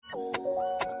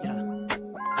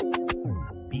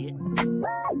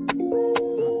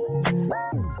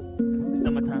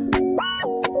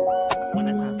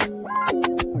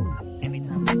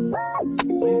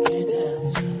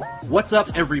What's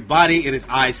up, everybody? It is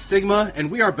I, Sigma,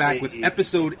 and we are back with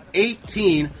episode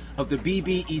 18 of the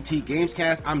BBET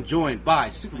Gamescast. I'm joined by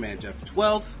Superman Jeff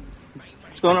 12.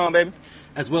 What's going on, baby?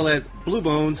 As well as Blue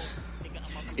Bones.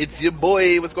 It's your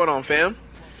boy. What's going on, fam?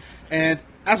 And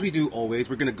as we do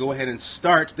always, we're going to go ahead and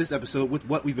start this episode with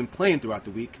what we've been playing throughout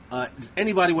the week. Does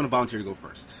anybody want to volunteer to go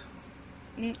first?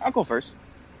 I'll go first.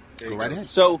 Go right ahead.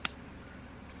 So,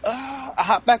 I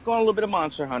hopped back on a little bit of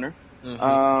Monster Hunter.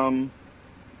 Mm-hmm.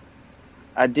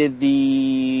 I did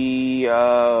the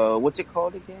what's it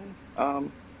called again?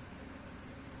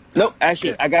 Nope,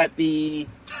 actually, I got the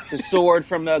sword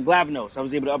from Glavenos. I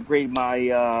was able to upgrade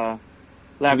my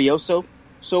Lavioso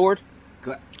sword.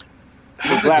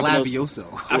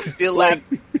 Glavioso. I feel like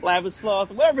Lavisloth,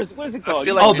 what is it called? I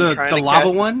feel like the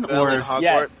lava one, or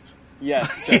yes.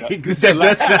 That does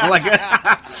sound like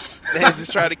Man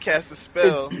just trying to cast a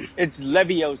spell. It's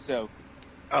Levioso.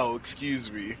 Oh,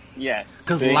 excuse me. Yes.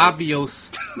 Because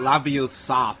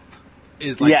Laviosoth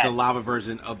is like the lava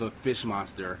version of the fish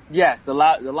monster. Yes, the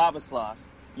lava sloth.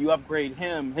 You upgrade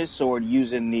his sword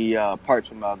using the parts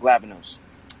from Glavenos.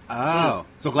 Oh.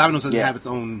 So Glavenos doesn't have its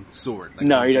own sword?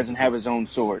 No, he doesn't have his own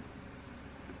sword.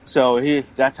 So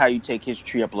that's how you take his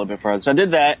tree up a little bit further. So I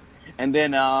did that, and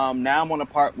then now I'm on a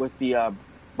part with the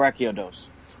Brachiodos.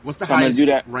 What's the highest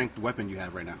ranked weapon you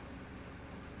have right now?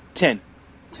 10.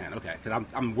 10, okay. Because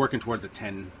I'm working towards a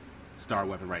 10-star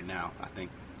weapon right now, I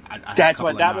think. That's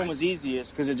why that one was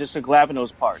easiest, because it just took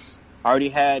Glavenos parts. I already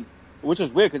had, which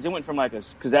was weird, because it went from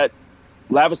because that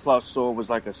Lavisloth sword was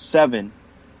like a 7,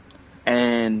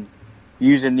 and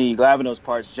using the Glavenos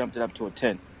parts jumped it up to a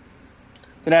 10.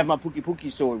 Then I have my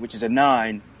Pookie sword, which is a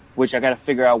 9, which I got to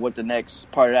figure out what the next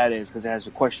part of that is, because it has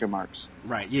the question marks.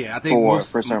 Right, yeah. I think for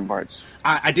certain parts.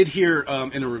 I did hear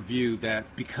in a review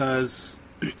that because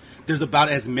there's about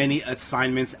as many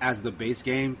assignments as the base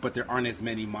game, but there aren't as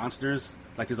many monsters.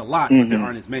 Like, there's a lot, but there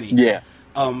aren't as many. Yeah.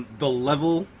 The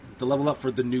level up for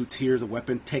the new tiers of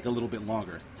weapon take a little bit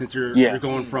longer, since you're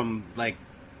going from like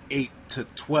 8 to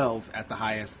 12 at the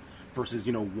highest versus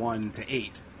 1 to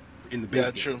 8 in the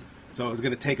base game. True. So it's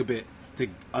going to take a bit to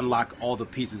unlock all the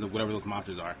pieces of whatever those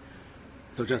monsters are.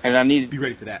 So just be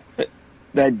ready for that.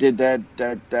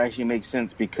 That actually makes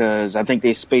sense, because I think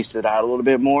they spaced it out a little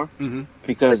bit more,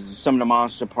 because some of the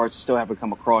monster parts still haven't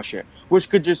come across yet, which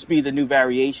could just be the new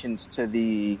variations to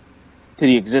the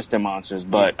existing monsters,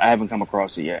 but I haven't come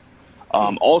across it yet.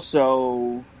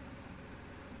 Also,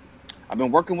 I've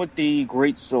been working with the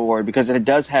Great Sword, because it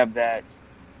does have that.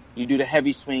 You do the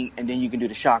heavy swing, and then you can do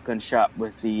the shotgun shot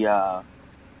with the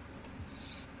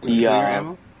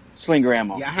slinger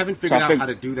ammo. Yeah, I haven't figured out how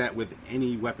to do that with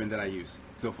any weapon that I use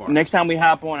so far. Next time we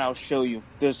hop on, I'll show you.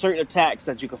 There's certain attacks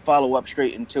that you can follow up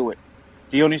straight into it.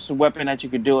 The only weapon that you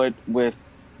can do it with,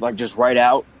 like just right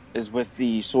out, is with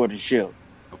the sword and shield.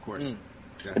 Of course.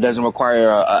 It doesn't require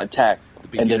an attack.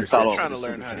 And then follow. I'm trying to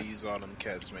learn how to use all them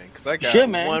cats, man. Because I got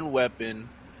one weapon,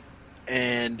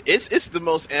 and it's the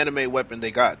most anime weapon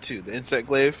they got, too. The Insect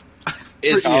Glaive.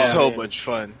 It's much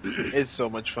fun. It's so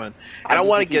much fun. And I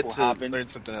want to get to learn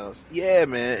something else. Yeah,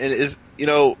 man. And it's,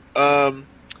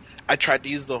 I tried to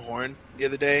use the horn the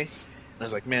other day, and I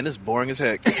was like, man, this is boring as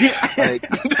heck. Like,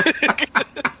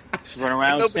 run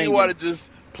around nobody want to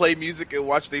just play music and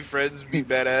watch their friends be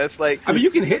badass. Like, I mean, you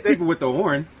can hit people with the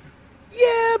horn.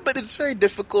 Yeah, but it's very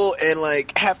difficult, and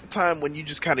like half the time when you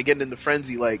just kind of get in the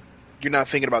frenzy, like you're not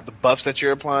thinking about the buffs that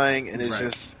you're applying, and it's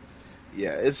just,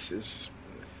 it's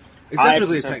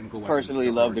definitely a technical weapon. I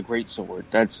personally love the Great Sword.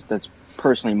 That's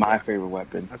personally my favorite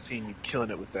weapon. I've seen you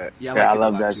killing it with that. Yeah, I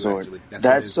love that sword.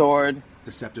 That sword,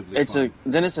 deceptively fun.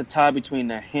 It's a tie between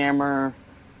the hammer.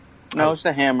 No, it's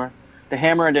the hammer. The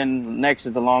hammer, and then next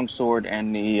is the long sword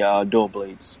and the dual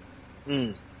blades.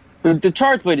 The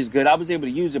charge blade is good. I was able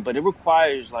to use it, but it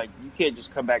requires, like, you can't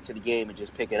just come back to the game and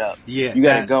just pick it up. Yeah, you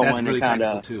got to go in really and kind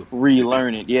of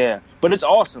relearn it. Yeah, but it's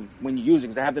awesome when you use it,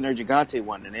 because I have the Nergigante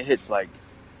one, and it hits like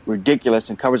ridiculous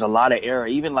and covers a lot of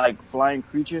area. Even like flying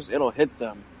creatures, it'll hit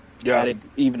them. Yeah,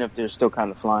 even if they're still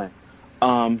kind of flying. So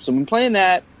I've been playing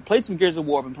that. Played some Gears of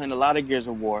War. Been playing a lot of Gears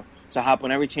of War. So I hop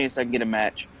on every chance I can get a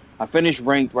match. I finished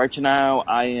ranked. Right now,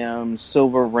 I am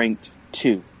silver ranked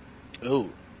 2. Oh,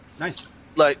 nice.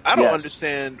 Like, I don't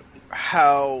understand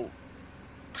how,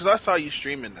 because I saw you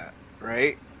streaming that,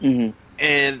 right? Mm-hmm.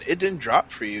 And it didn't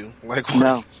drop for you. Like, what?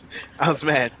 No. I was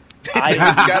mad. It's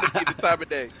got to be the time of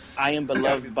day. I am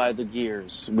beloved by the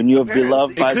Gears. When you are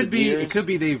beloved by the Gears. It could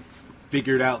be they've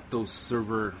figured out those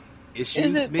server issues,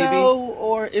 is it maybe? Though,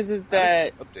 or is it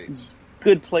that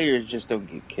good players just don't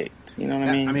get kicked? You know what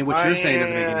I mean? I mean, what you're saying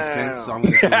doesn't make any sense, so I'm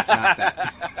going to assume it's not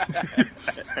that.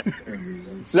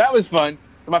 So that was fun.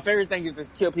 So my favorite thing is to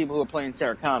kill people who are playing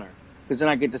Sarah Connor, because then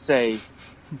I get to say,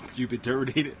 "You've been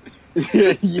terminated."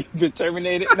 You've been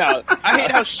terminated. No, I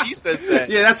hate how she says that.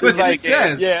 Yeah, that's what she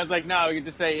says. Yeah, it's like no, we get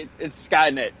to say it's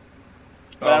Skynet,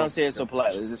 but I don't say it so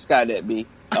politely. It's Skynet, B.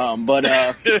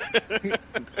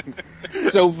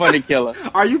 So funny, killer.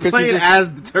 Are you playing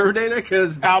as the Terminator?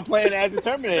 Because I'm playing as the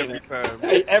Terminator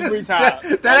every time.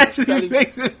 That actually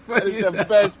makes it funny. That's the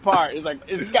best part. It's like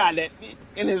it's Skynet,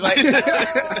 and it's like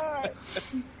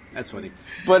that's funny.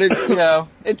 But it's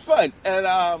it's fun,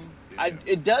 and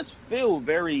it does feel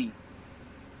very,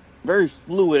 very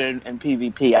fluid in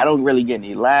PvP. I don't really get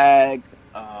any lag.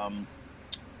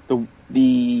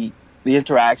 The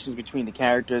interactions between the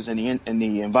characters and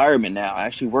the environment now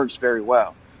actually works very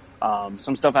well.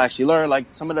 Some stuff I actually learned, like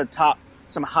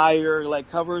some higher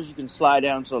like covers, you can slide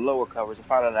down to the lower covers. I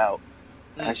found it out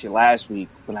actually last week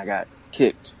when I got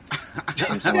kicked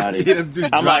from somebody.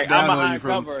 I'm a higher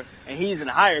cover, and he's in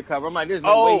a higher cover. I'm like, there's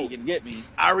no way he can get me.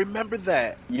 I remember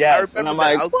that. Yes, I remember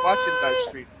that. I was watching that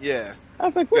stream. Yeah. I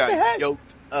was like, what the heck?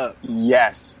 Yoked up.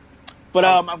 Yes. But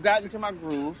I've gotten to my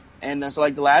groove, and so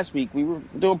like the last week, we were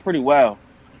doing pretty well.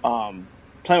 Playing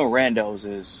with randos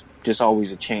is just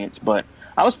always a chance, but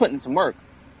I was putting in some work.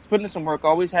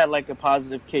 Always had like a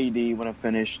positive KD when I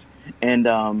finished,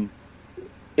 and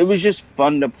it was just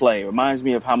fun to play. It reminds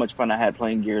me of how much fun I had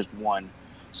playing Gears 1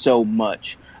 so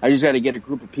much. I just got to get a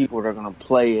group of people that are going to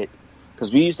play it,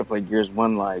 because we used to play Gears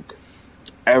 1 like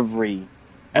every day.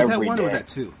 Was that 1 or was that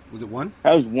 2? Was it 1?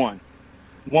 That was 1.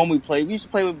 1 we played. We used to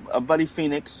play with a buddy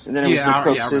Phoenix, and then it was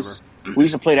Necrosis. We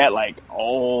used to play that like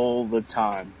all the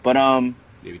time. But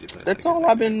that's all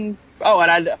I've been. Oh,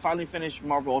 and I finally finished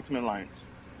Marvel Ultimate Alliance.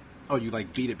 Oh, you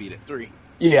like beat it? 3.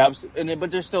 Yeah,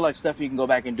 but there's still like stuff you can go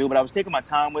back and do. But I was taking my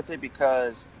time with it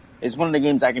because it's one of the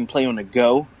games I can play on the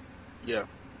go. Yeah.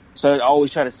 So I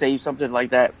always try to save something like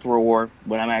that for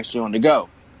when I'm actually on the go,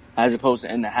 as opposed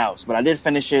to in the house. But I did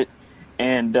finish it,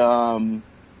 and I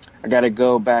got to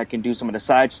go back and do some of the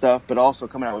side stuff, but also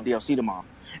coming out with DLC tomorrow.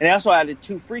 And I also added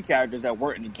 2 free characters that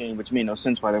weren't in the game, which made no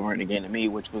sense why they weren't in the game to me,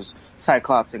 which was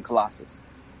Cyclops and Colossus.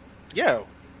 Yeah,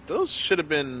 those should have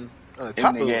been on the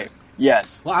top of the list.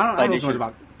 Yes. Well, I don't know so much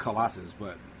about Colossus,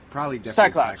 but probably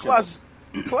definitely Cyclops.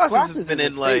 Colossus has been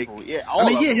in like...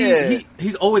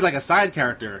 He's always like a side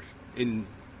character in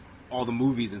all the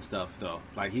movies and stuff, though.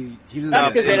 Like he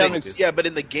doesn't. But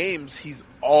in the games, he's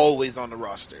always on the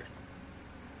roster.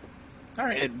 All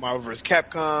right. In Marvel vs.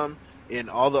 Capcom, in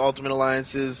all the Ultimate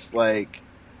Alliances, like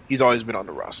he's always been on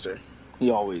the roster.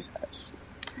 He always has.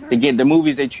 Again, the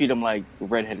movies, they treat him like a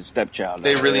redheaded stepchild.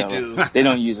 They really do. They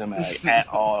don't use him at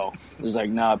all. It's like,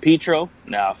 nah, Pietro,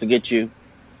 nah, forget you.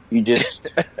 You just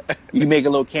you make a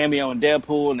little cameo in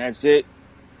Deadpool, and that's it.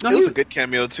 No, it was a good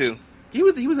cameo too. He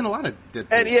was in a lot of Deadpool.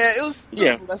 And it was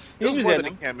more than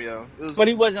a cameo. But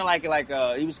he wasn't like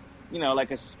he was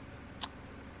like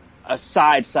a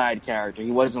side character.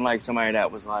 He wasn't like somebody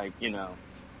that was like,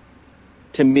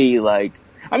 to me, like,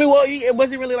 I mean, well, it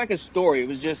wasn't really like a story. It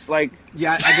was just like,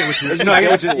 I get what you. No, I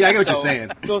get what you're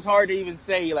saying. So it's hard to even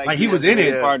say like he was in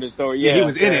it. Part of the story. Yeah, he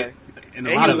was in it in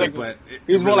a lot of it, but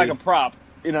he was more like a prop.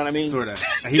 You know what I mean? Sort of.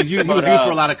 He was used for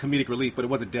a lot of comedic relief, but it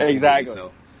wasn't Deadpool. Exactly.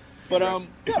 So. But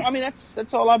I mean,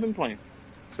 that's all I've been playing.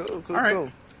 Cool. All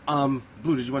right.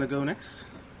 Blue, did you want to go next?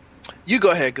 You go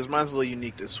ahead, because mine's a little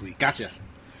unique this week. Gotcha.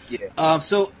 Yeah.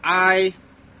 So I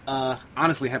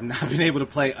honestly have not been able to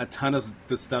play a ton of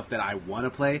the stuff that I want to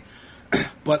play,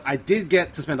 but I did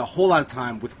get to spend a whole lot of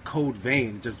time with Code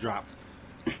Vein. It just dropped.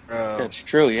 That's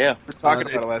true, yeah. We were talking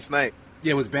about it last night.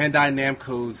 Yeah, it was Bandai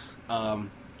Namco's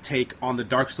take on the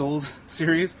Dark Souls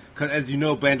series, because as you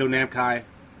know, Bandai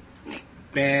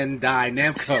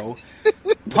Namco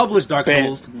published Dark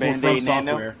Souls for From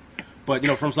Software, but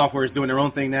From Software is doing their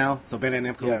own thing now, so Bandai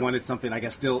Namco wanted something, I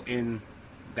guess, still in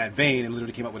that vein, and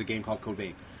literally came up with a game called Code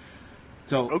Vein.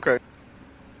 So,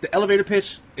 the elevator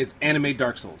pitch is anime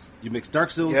Dark Souls. You mix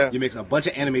Dark Souls, you mix a bunch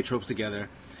of anime tropes together,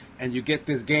 and you get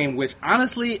this game, which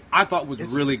honestly I thought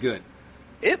was really good.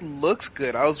 It looks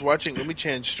good. I was watching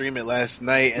Umi-chan stream it last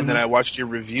night, and then I watched your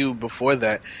review before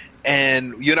that.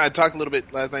 And you and I talked a little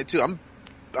bit last night too.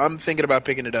 I'm thinking about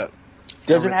picking it up.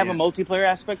 Does it have a multiplayer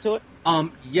aspect to it?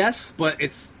 Yes, but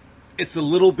it's a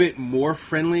little bit more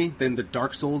friendly than the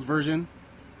Dark Souls version.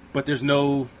 But there's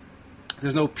no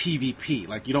PvP.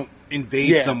 Like, you don't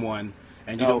invade someone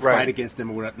and you don't fight against them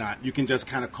or whatnot. You can just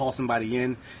kind of call somebody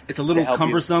in. It's a little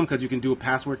cumbersome because you can do a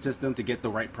password system to get the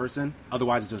right person.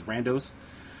 Otherwise, it's just randos.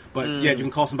 But you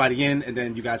can call somebody in, and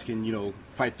then you guys can,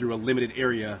 fight through a limited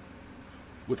area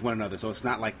with one another. So it's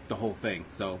not like the whole thing.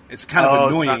 So it's kind of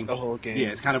annoying. It's not the whole game. Yeah,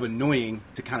 it's kind of annoying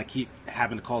to kind of keep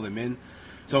having to call them in.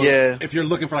 So if you're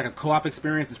looking for like a co-op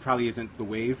experience, this probably isn't the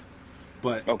wave.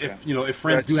 But if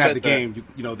friends do have the game,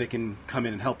 they can come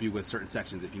in and help you with certain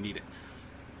sections if you need it.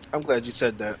 I'm glad you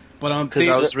said that. But because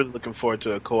I was really looking forward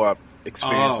to a co-op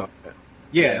experience on that.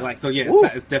 Yeah,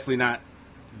 it's definitely not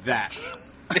that.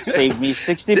 Save me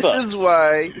 $60.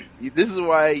 This is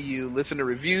why you listen to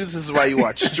reviews. This is why you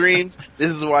watch streams.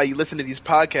 This is why you listen to these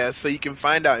podcasts, so you can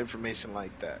find out information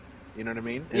like that. You know what I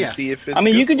mean? And see if it's. I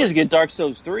mean, you could just get Dark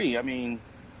Souls 3. I mean.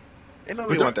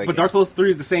 But Dark Souls 3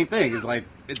 is the same thing. It's like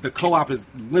the co-op is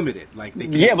limited. Like we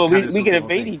can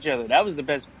evade each other. That was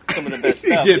some of the best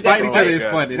stuff. Fighting each other is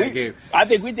fun in that game. I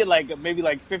think we did maybe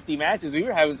 50 matches. We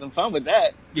were having some fun with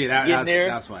that. Yeah,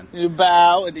 that was fun. You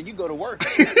bow and then you go to work.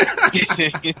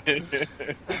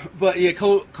 But yeah,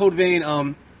 Code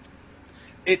Vein.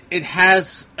 It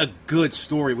has a good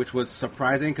story, which was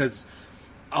surprising because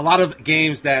a lot of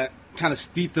games that kind of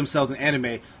steep themselves in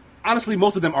anime, honestly,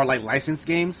 most of them are like licensed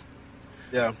games.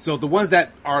 Yeah. So the ones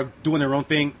that are doing their own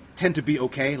thing tend to be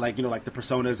okay, like the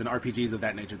Personas and RPGs of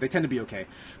that nature. They tend to be okay.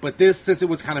 But this, since it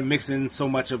was kind of mixing so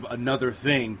much of another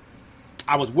thing,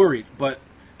 I was worried. But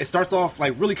it starts off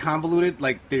like really convoluted.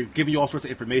 Like they're giving you all sorts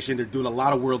of information. They're doing a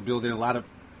lot of world building, a lot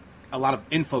of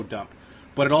info dump.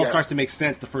 But it all starts to make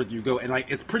sense the further you go, and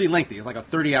it's pretty lengthy. It's like a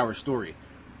 30-hour story.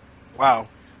 Wow.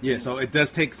 Yeah, so it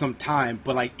does take some time,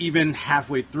 but even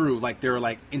halfway through, there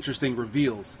are interesting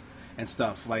reveals and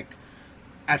stuff.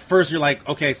 At first you're like,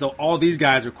 okay, so all these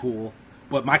guys are cool,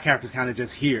 but my character's kind of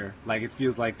just here. It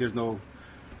feels like there's no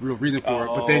real reason for it.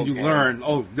 But then you learn,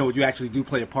 oh no, you actually do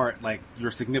play a part.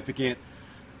 You're significant.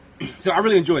 So I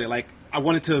really enjoyed it. I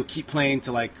wanted to keep playing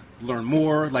to learn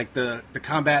more. The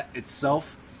combat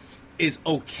itself is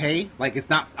okay. It's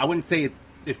not. I wouldn't say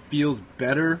it feels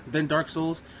better than Dark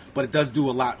Souls, but it does do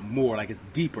a lot more. It's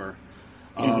deeper.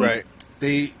 Right.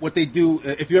 What they do,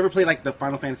 if you ever play the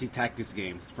Final Fantasy Tactics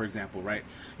games, for example, right?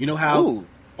 You know how, Ooh,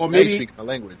 or maybe speak my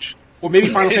language, or maybe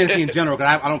Final Fantasy in general,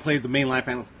 because I don't play the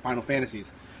mainline Final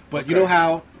Fantasies, but you know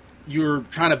how you're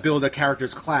trying to build a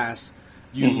character's class,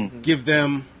 you give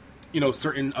them,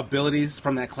 certain abilities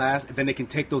from that class, and then they can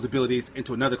take those abilities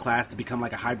into another class to become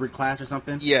a hybrid class or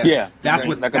something. Yeah. That's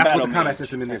what the combat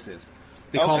system in this is.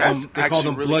 They call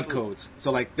them really blood codes.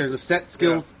 So there's a set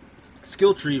skill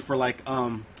tree for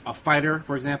a fighter,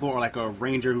 for example, or a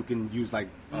ranger who can use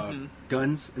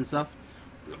guns and stuff.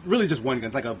 Really just one gun.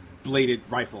 It's like a bladed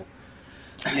rifle.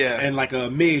 Yeah. And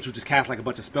a mage who just casts a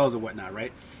bunch of spells and whatnot,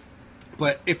 right?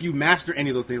 But if you master any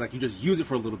of those things, you just use it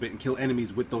for a little bit and kill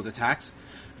enemies with those attacks,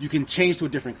 you can change to a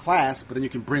different class, but then you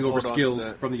can bring over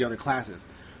skills from the other classes.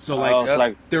 So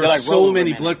there are so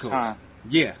many blood codes. Huh?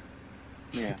 Yeah.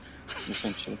 Yeah.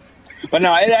 Essentially. But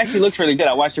no, it actually looks really good.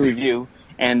 I watched the review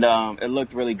and it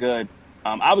looked really good.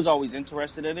 I was always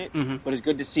interested in it, but it's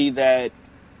good to see that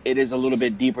it is a little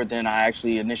bit deeper than I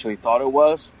actually initially thought it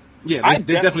was. Yeah,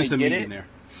 there's definitely some meat in there.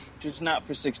 Just not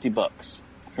for $60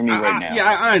 for me right now. Yeah,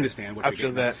 I understand what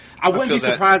you're getting at. I wouldn't be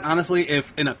surprised, honestly,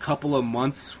 if in a couple of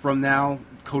months from now,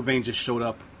 Code Vein just showed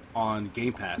up on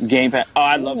Game Pass. Oh,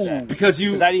 I love that. Because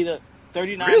I'd either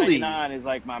 $39.99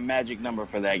 is my magic number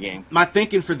for that game. My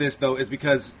thinking for this, though, is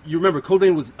because you remember Code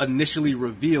Vein was initially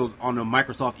revealed on a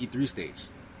Microsoft E3 stage.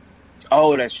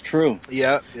 Oh, that's true.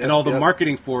 Yeah. And all the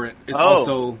marketing for it is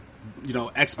also,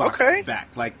 Xbox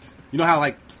backed. You know how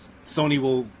Sony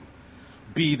will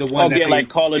be the one that they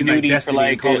Call of Duty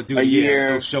Destiny for Call of Duty, a year.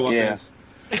 It'll show up as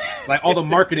all the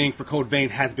marketing for Code Vein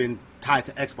has been tied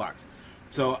to Xbox.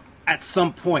 So at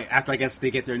some point, after I guess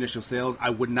they get their initial sales, I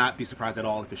would not be surprised at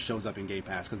all if it shows up in Game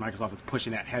Pass because Microsoft is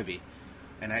pushing that heavy,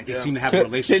 and they seem to have a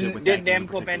relationship with that. Didn't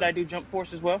Namco Bandai do Jump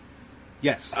Force as well?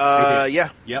 Yes. Yeah.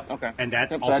 Yep. Okay. And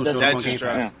that also showed up on Game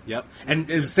Pass. Yeah. Yep. And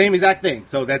it's the same exact thing.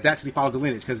 So that actually follows the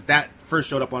lineage because that first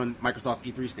showed up on Microsoft's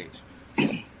E3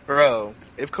 stage. Bro,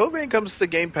 if Code Vein comes to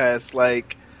Game Pass,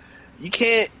 you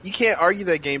can't argue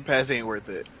that Game Pass ain't worth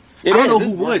it. I don't know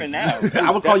who would.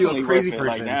 I would call you a crazy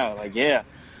person.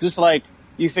 Just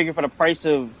you figure for the price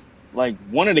of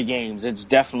one of the games, it's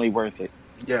definitely worth it.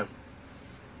 Yeah.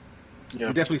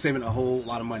 You're definitely saving a whole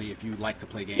lot of money if you like to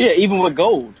play games. Yeah, even with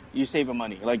gold, you're saving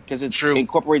money. Because it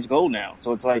incorporates gold now.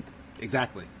 So it's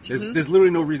Exactly. There's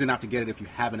literally no reason not to get it if you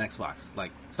have an Xbox.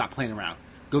 Stop playing around.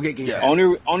 Go get Game Pass.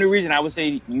 Only reason I would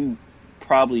say you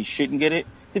probably shouldn't get it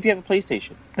is if you have a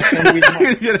PlayStation. That's the only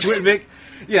reason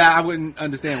I wouldn't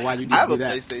understand why you need to do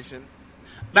that. I have a PlayStation.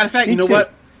 Matter of fact, you know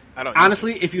what?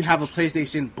 Honestly, if you have a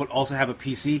PlayStation but also have a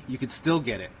PC, you could still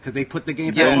get it because they put the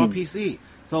Game Pass on PC.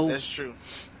 So that's true.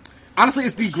 Honestly,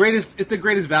 it's the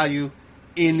greatest value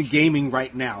in gaming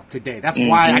right now today. That's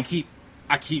why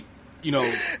I keep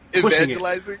pushing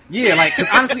it. Yeah, like, cause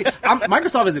honestly,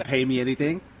 Microsoft isn't paying me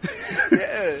anything.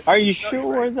 Yeah. Are you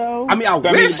sure though? I mean, I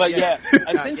wish. But yeah,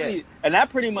 essentially, and that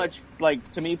pretty much,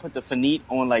 like, to me, put the finite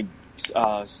on, like,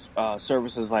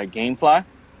 services like GameFly.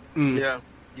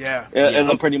 Yeah.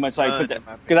 It'll pretty much, like, put that,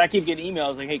 because I keep getting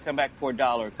emails like, "Hey, come back for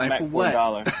 $1. Come back for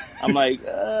 $1." I'm like,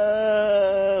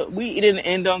 we didn't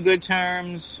end on good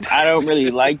terms. I don't really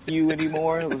like you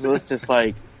anymore. Let's just,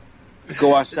 like,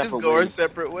 go our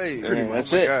separate ways. Yeah,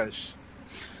 that's it. Gosh,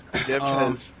 Jeff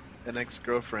has an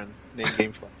ex-girlfriend named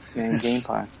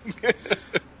GameFly.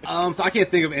 So I can't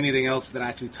think of anything else that I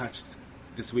actually touched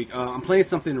this week. I'm playing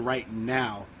something right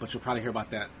now, but you'll probably hear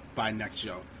about that by next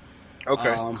show.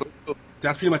 Okay, cool.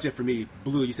 That's pretty much it for me.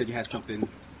 Blue, you said you had something.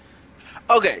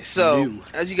 Okay, so new.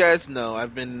 As you guys know,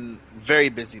 I've been very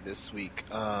busy this week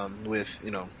with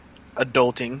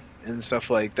adulting and stuff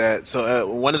like that. So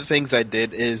one of the things I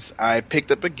did is I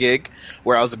picked up a gig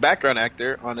where I was a background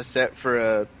actor on a set for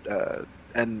a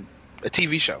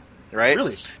TV show, right?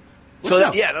 Really?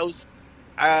 That was.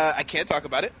 I can't talk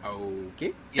about it.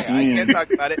 Okay. Yeah, I can't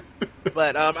talk about it.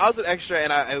 But I was an extra,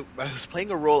 and I was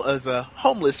playing a role as a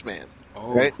homeless man.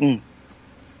 Oh. Right.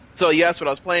 So you asked what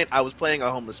I was playing. I was playing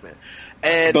a homeless man,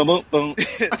 and boom.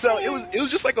 So it was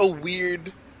just like a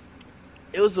weird.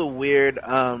 It was a weird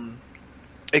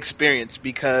experience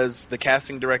because the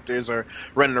casting directors are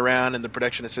running around and the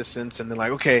production assistants, and they're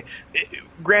like, okay.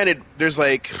 Granted, there's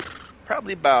like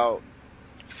probably about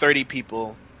 30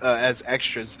 people as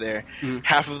extras there.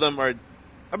 Half of them are.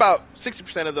 About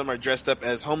 60% of them are dressed up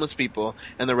as homeless people,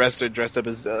 and the rest are dressed up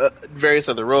as various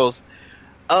other roles.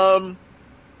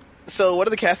 So one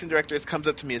of the casting directors comes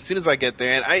up to me as soon as I get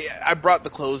there, and I brought the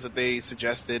clothes that they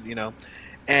suggested,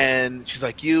 and she's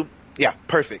like, yeah,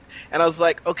 perfect. And I was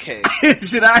like, okay.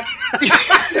 Should I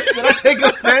take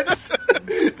offense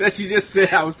that she just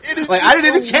said I was like, I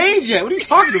didn't even change yet. What are you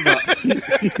talking about?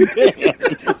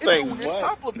 It's a weird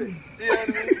compliment. You know what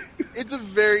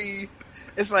I mean?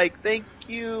 It's like, thank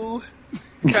you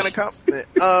kind of compliment.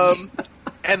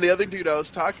 And the other dude I was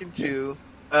talking to,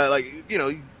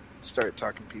 you start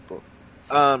talking to people.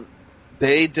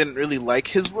 They didn't really like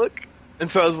his look, and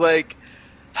so I was like,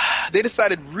 they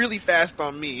decided really fast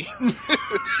on me.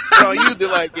 On you, they're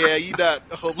like, yeah, you're not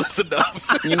homeless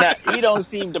enough. You don't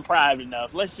seem deprived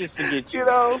enough. Let's just forget you.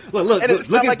 Look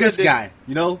at this guy.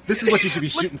 This is what you should be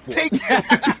shooting for.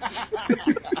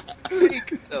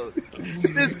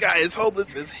 This guy is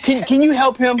homeless as hell. Can you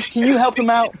help him? Can you help him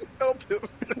out? Help him.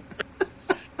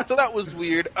 So that was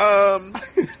weird.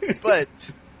 But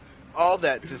all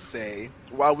that to say,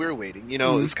 while we were waiting,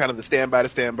 it's kind of the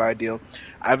standby deal.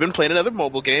 I've been playing another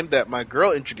mobile game that my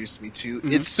girl introduced me to.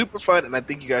 It's super fun, and I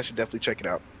think you guys should definitely check it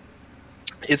out.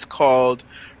 It's called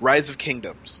Rise of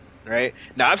Kingdoms. Right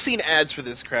now, I've seen ads for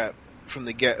this crap from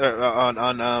the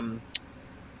on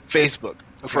Facebook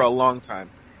for a long time,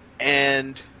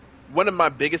 and one of my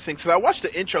biggest things. So I watched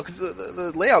the intro because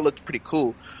the layout looked pretty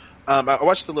cool. I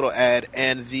watched the little ad,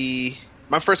 and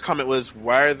my first comment was,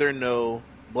 "Why are there no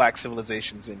black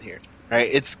civilizations in here?" Right?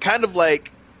 It's kind of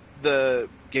like the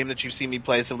game that you've seen me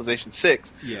play, Civilization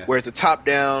 6, where it's a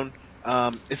top-down.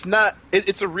 It's not.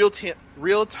 It's a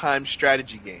real-time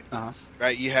strategy game.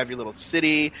 Right? You have your little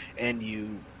city, and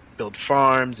you build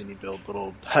farms, and you build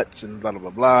little huts, and blah blah blah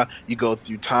blah. You go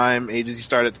through time ages. You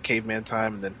start at the caveman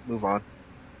time, and then move on.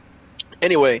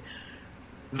 Anyway,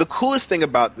 the coolest thing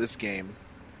about this game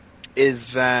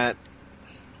is that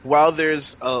while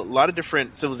there's a lot of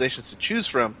different civilizations to choose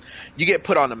from, you get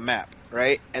put on a map,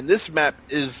 right? And this map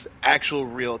is actual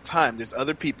real time. There's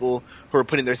other people who are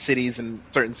putting their cities in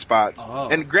certain spots. Oh.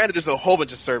 And granted, there's a whole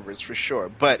bunch of servers for sure.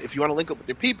 But if you want to link up with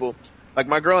your people, like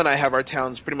my girl and I have our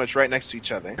towns pretty much right next to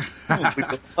each other. We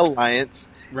built an alliance,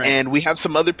 right. And we have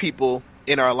some other people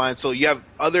in our alliance. So you have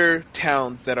other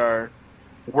towns that are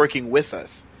working with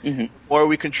us. Or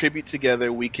we contribute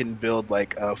together, we can build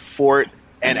like a fort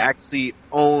and actually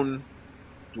own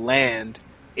land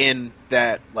in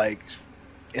that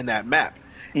map.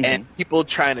 And people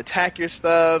try and attack your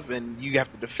stuff, and you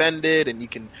have to defend it, and you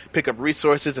can pick up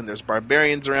resources, and there's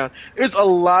barbarians around. There's a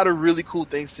lot of really cool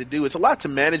things to do. It's a lot to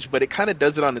manage, but it kind of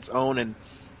does it on its own. And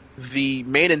the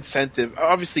main incentive,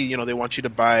 obviously, they want you to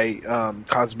buy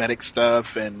cosmetic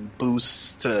stuff and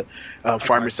boosts to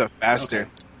farm your stuff faster.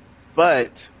 Okay.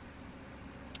 But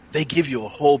they give you a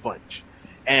whole bunch.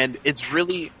 And it's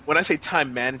really, when I say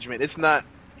time management, it's not,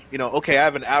 okay, I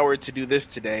have an hour to do this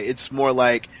today. It's more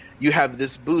like you have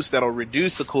this boost that'll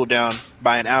reduce the cooldown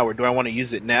by an hour. Do I want to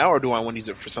use it now, or do I want to use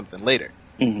it for something later?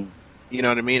 You know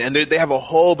what I mean? And they have a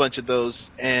whole bunch of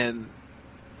those, and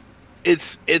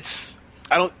it's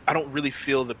I don't really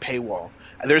feel the paywall.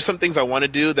 There's some things I want to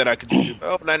do that I could just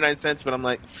do 99 cents, but I'm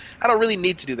like, I don't really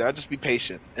need to do that. I'll just be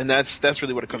patient, and that's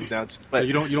really what it comes down to. But so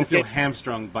you don't feel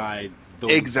hamstrung by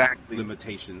those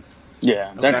limitations.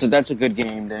 Yeah, that's a good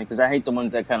game then, because I hate the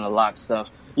ones that kind of lock stuff.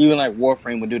 Even like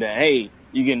Warframe would do that. Hey,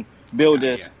 you can build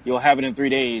this, you'll have it in 3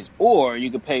 days, or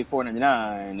you could pay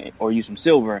 $4.99 or use some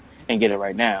silver and get it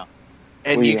right now.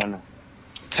 And you can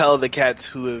tell the cats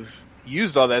who have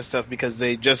used all that stuff because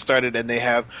they just started and they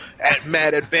have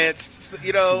mad advanced,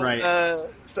 right.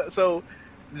 So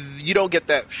you don't get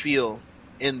that feel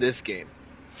in this game.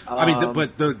 I mean,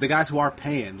 but the guys who are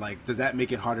paying, like, does that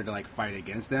make it harder to like fight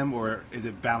against them, or is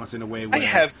it balanced in a way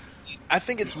where I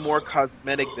think it's more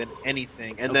cosmetic than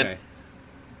anything, and then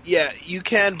you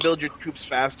can build your troops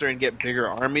faster and get bigger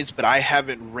armies, but I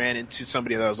haven't ran into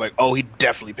somebody that was like, oh, he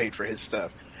definitely paid for his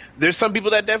stuff. There's some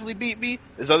people that definitely beat me.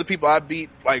 There's other people I beat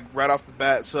like right off the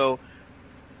bat, so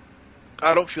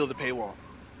I don't feel the paywall.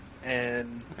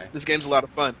 And this game's a lot of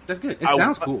fun. That's good. It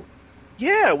sounds cool.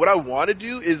 Yeah, what I want to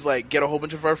do is like get a whole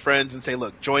bunch of our friends and say,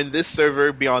 look, join this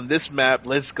server, be on this map,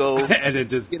 let's go. And then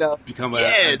just become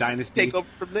a dynasty. Take over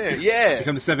from there. Yeah.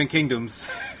 Become the Seven Kingdoms.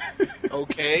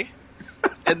 Okay.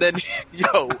 And then,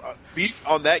 beef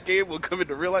on that game will come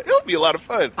into real life. It'll be a lot of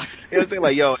fun. It'll say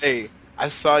like, yo, hey, I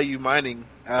saw you mining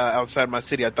outside my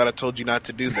city. I thought I told you not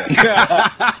to do that.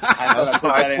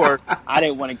 I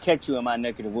didn't want to catch you in my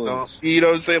neck of the woods. You know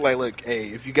what I'm saying? Like, look, hey,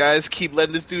 if you guys keep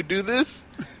letting this dude do this,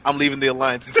 I'm leaving the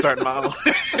Alliance and starting my own.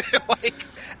 Like,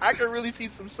 I can really see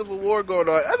some civil war going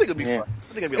on. I think it'll be fun.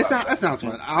 I think it'll be a lot of fun. That sounds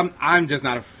fun. I'm just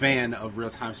not a fan of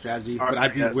real-time strategy, but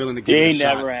I'd be willing to give it a shot.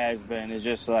 He never has been. It's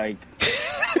just like...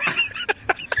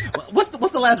 What's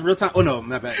the last real time? Oh no,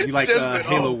 my bad. You like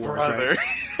Halo Wars, right?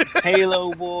 Halo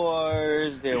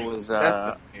Wars. There was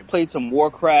played some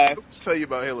Warcraft. I'll tell you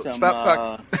about Halo. Stop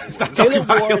talking.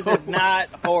 Halo Wars is not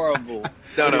horrible.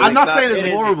 No, I'm not saying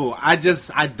it's horrible. I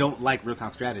don't like real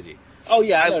time strategy. Oh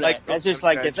yeah, I know that. That's just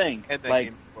like your thing. And that like,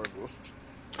 game is horrible.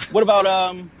 What about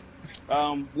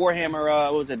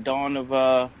Warhammer? What was it? Dawn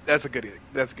of? That's a good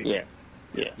game.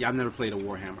 Yeah, I've never played a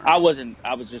Warhammer. I was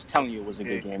just telling you it was a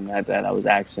good game. That I was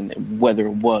asking whether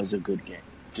it was a good game.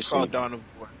 Just called Dawn of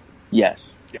War.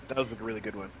 Yes. Yeah, that was a really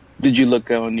good one. Did you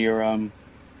look on your Were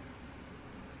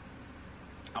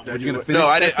you gonna finish? No,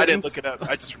 I didn't look it up.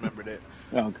 I just remembered it.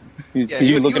 Oh, okay.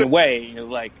 You were looking away. You're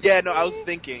like. Yeah, no, I was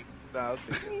thinking.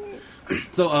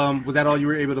 So, was that all you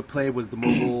were able to play? Was the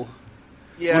mobile?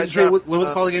 Yeah. What was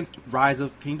it called again? Rise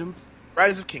of Kingdoms.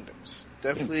 Rise of Kingdoms.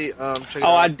 Definitely check it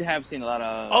out. I have seen a lot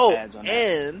of ads on that.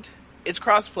 And it's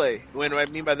crossplay. What I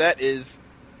mean by that is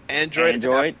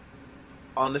Android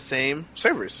on the same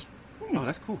servers. Oh,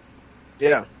 that's cool.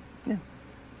 Yeah.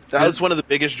 That was one of the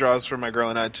biggest draws for my girl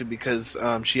and I too, because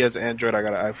she has Android, I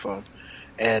got an iPhone,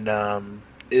 and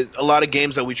a lot of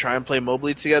games that we try and play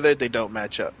mobily together, they don't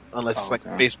match up unless it's like a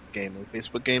Facebook game. And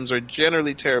Facebook games are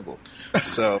generally terrible.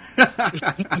 So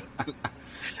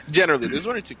generally, there's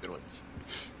one or two good ones.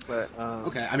 But,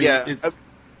 okay, I mean, does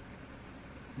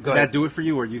that do it for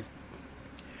you, or you?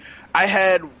 I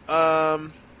had a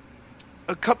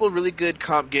couple of really good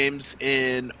comp games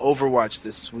in Overwatch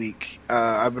this week.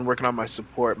 I've been working on my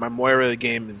support. My Moira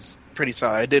game is pretty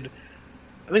solid. I think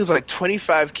it was like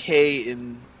 25k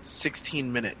in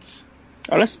 16 minutes.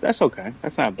 Oh, that's okay.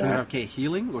 That's not bad. 25k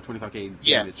healing or 25k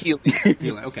damage? Yeah,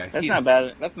 healing. Okay, that's not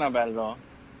bad. That's not bad at all.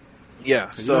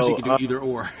 Yeah, so you can do either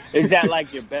or. Is that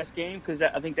like your best game? Because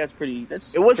I think that's pretty.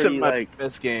 It wasn't my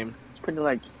best game. It's pretty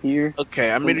like here. Okay,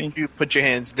 I'm ready to put your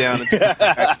hands down and pick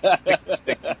the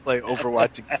sticks and play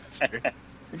Overwatch against her.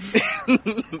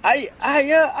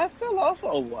 I fell off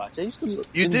Overwatch. I used to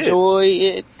enjoy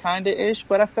it kind of ish,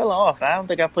 but I fell off. I don't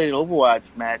think I played an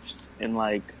Overwatch match in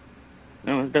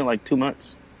it's been like 2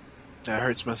 months. That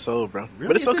hurts my soul, bro. Really?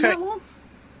 But it's okay.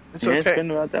 It's okay. It's been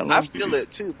about that long. I feel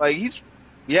it too. Like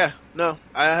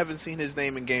I haven't seen his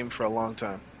name in game for a long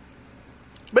time.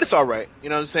 But it's all right. You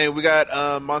know what I'm saying? We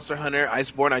got Monster Hunter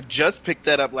Iceborne. I just picked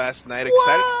that up last night.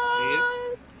 Excited to play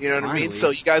it. You know what I mean? So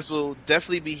you guys will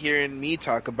definitely be hearing me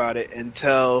talk about it and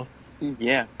tell.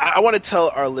 Yeah. I want to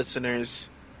tell our listeners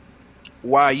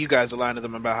why you guys are lying to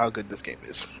them about how good this game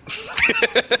is.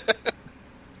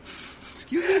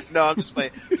 Excuse me? No, I'm just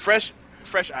playing. Fresh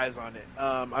eyes on it.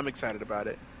 I'm excited about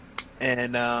it.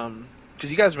 And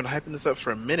because you guys have been hyping this up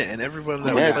for a minute, and everyone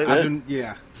that we played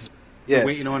Been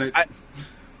waiting on it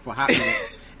for a hot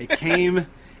minute. It came,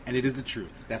 and it is the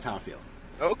truth. That's how I feel.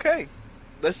 Okay,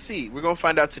 let's see. We're gonna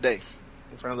find out today.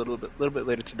 We'll find out a little bit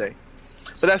later today.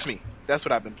 But that's me. That's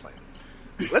what I've been playing.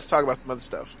 Let's talk about some other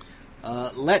stuff.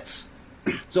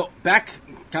 So back,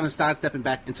 kind of sidestepping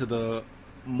back into the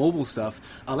mobile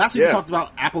stuff. Last week we talked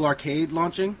about Apple Arcade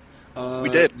launching. We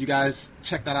did. You guys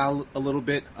check that out a little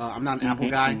bit. I'm not an Apple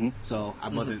guy, so I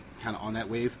wasn't kind of on that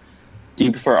wave. Do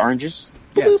you prefer oranges?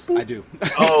 Yes, I do.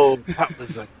 Oh, that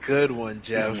was a good one,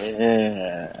 Jeff.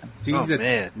 Yeah. See,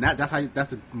 man, that's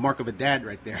the mark of a dad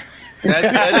right there.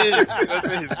 That is. That's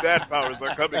his dad powers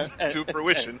are coming to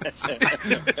fruition.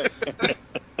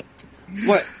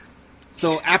 What?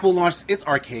 So Apple launched its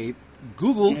arcade.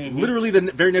 Google, literally the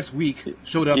very next week,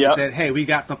 showed up and said, "Hey, we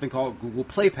got something called Google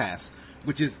Play Pass,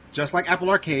 which is just like Apple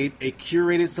Arcade, a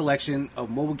curated selection of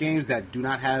mobile games that do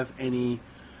not have any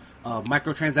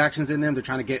microtransactions in them. They're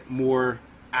trying to get more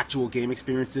actual game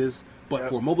experiences, but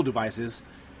for mobile devices.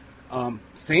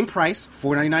 Same price,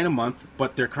 $4.99 a month,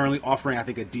 but they're currently offering, I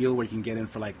think, a deal where you can get in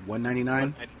for like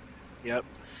 $1.99. Yep.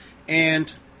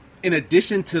 And in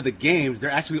addition to the games,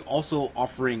 they're actually also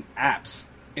offering apps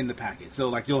in the package. So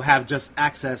like you'll have just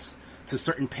access to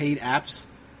certain paid apps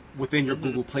within your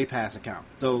Google Play Pass account.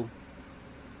 So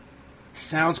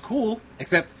sounds cool,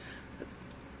 except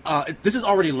this is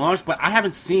already launched, but I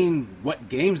haven't seen what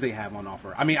games they have on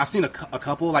offer. I mean, I've seen a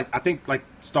couple. Like I think like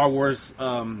Star Wars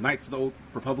Knights of the Old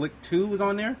Republic 2 is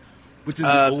on there, which is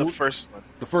the first one.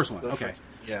 The first one, the okay. First,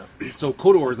 yeah. So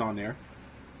KOTOR is on there,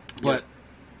 but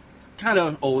it's kind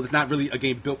of old. It's not really a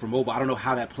game built for mobile. I don't know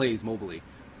how that plays mobilely.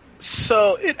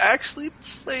 So it actually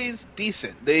plays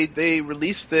decent. They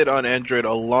released it on Android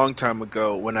a long time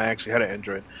ago when I actually had an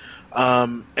Android.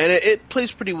 And it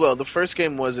plays pretty well. The first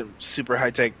game wasn't super high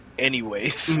tech anyway,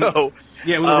 so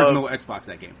yeah, it was original Xbox,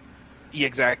 that game. Yeah,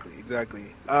 exactly.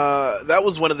 That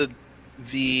was one of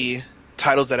the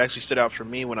titles that actually stood out for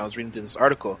me when I was reading this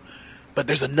article. But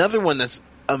there's another one that's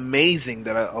amazing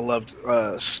that I loved,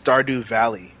 Stardew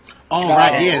Valley. Oh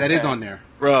right, yeah, that is on there,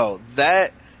 bro.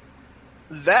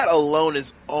 That alone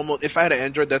is almost, if I had an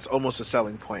Android, that's almost a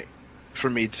selling point for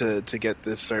me to get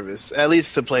this service, at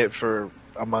least to play it for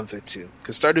a month or two,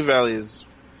 because Stardew Valley is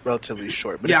relatively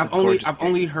short. But yeah, I've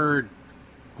only heard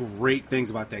great things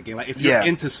about that game. Like if you're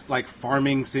into like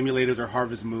farming simulators or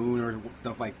Harvest Moon or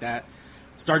stuff like that,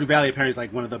 Stardew Valley apparently is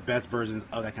like one of the best versions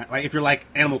of that kind. Like if you're like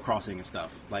Animal Crossing and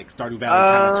stuff, like Stardew Valley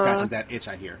kind of scratches that itch,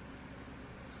 I hear.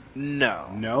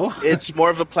 No, it's more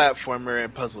of a platformer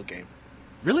and puzzle game.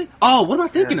 Really? Oh, what am I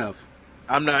thinking of?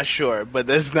 I'm not sure, but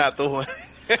that's not the one.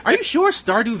 Are you sure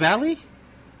Stardew Valley?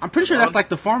 I'm pretty sure that's like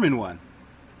the farming one.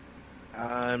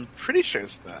 I'm pretty sure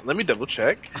it's not. Let me double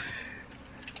check.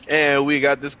 And we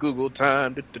got this Google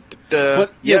time.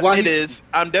 But yeah, it is.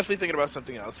 I'm definitely thinking about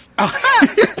something else.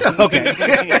 Okay.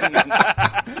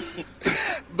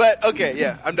 But okay,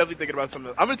 yeah, I'm definitely thinking about something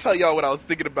else. I'm gonna tell y'all what I was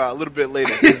thinking about a little bit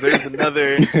later, because there's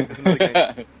another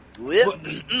game.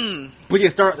 But yeah,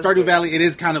 Stardew Valley, it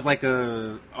is kind of like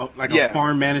a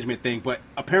farm management thing, but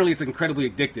apparently it's incredibly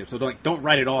addictive. So don't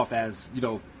write it off as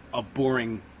a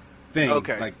boring thing.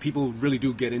 Okay. Like people really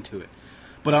do get into it.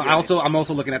 But I'm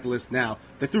also looking at the list now.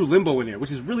 They threw Limbo in there,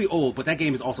 which is really old, but that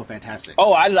game is also fantastic.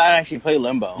 Oh, I actually play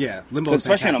Limbo. Yeah, Limbo is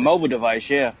especially fantastic. on a mobile device.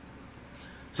 Yeah.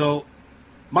 So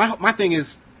my thing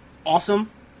is awesome.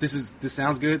 This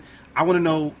sounds good. I want to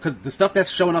know, because the stuff that's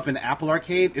showing up in the Apple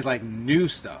Arcade is like new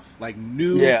stuff,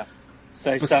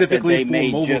 specifically for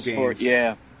mobile games.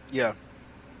 Yeah.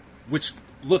 Which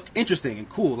look interesting and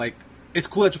cool. Like it's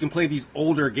cool that you can play these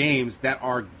older games that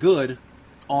are good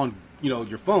on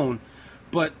your phone,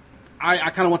 but I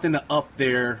kind of want them to up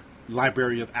their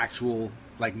library of actual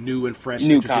like new and fresh,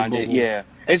 new interesting content. mobile. Yeah,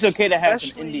 it's okay to have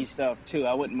some indie stuff too.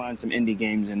 I wouldn't mind some indie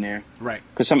games in there, right?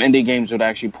 Because some indie games would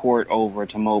actually port over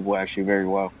to mobile actually very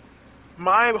well.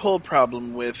 My whole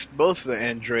problem with both the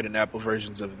Android and Apple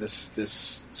versions of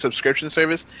this subscription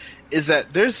service is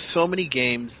that there's so many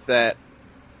games that,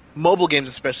 mobile games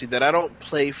especially, that I don't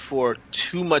play for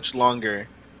too much longer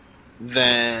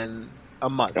than a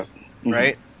month,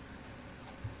 right?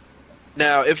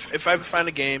 Now, if I find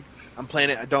a game, I'm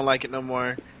playing it, I don't like it no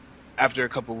more, after a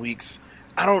couple weeks,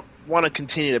 I don't want to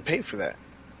continue to pay for that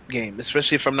game,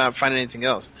 especially if I'm not finding anything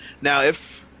else. Now,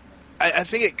 I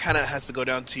think it kind of has to go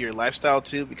down to your lifestyle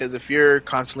too, because if you're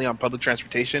constantly on public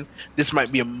transportation, this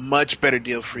might be a much better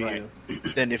deal for you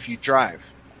than if you drive.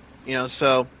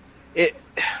 So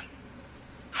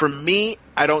for me,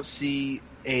 I don't see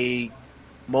a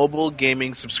mobile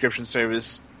gaming subscription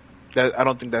service. I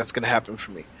don't think that's going to happen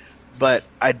for me. But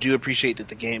I do appreciate that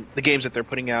the games that they're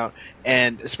putting out,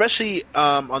 and especially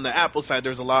on the Apple side,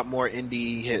 there's a lot more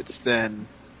indie hits than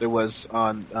there was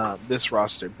on this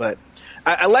roster. But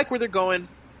I like where they're going.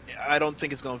 I don't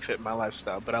think it's going to fit my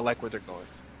lifestyle, but I like where they're going.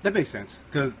 That makes sense,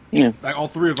 because like all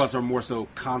three of us are more so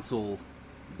console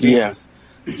gamers.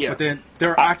 Yeah. But then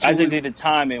there are actually... I think the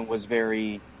timing was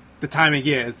very The timing,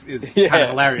 is kind of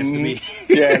hilarious to me.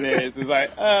 Yeah, it is. It's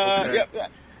like,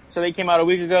 yep. So they came out a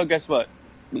week ago. Guess what?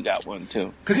 We got one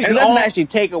too. And it doesn't actually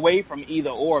take away from either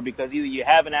or, because either you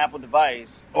have an Apple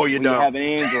device or you have an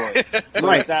Android. So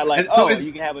right. It's not like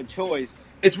you can have a choice.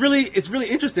 It's really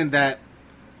interesting that,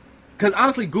 because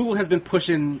honestly, Google has been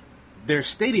pushing their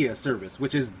Stadia service,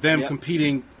 which is them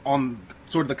competing on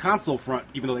sort of the console front,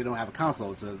 even though they don't have a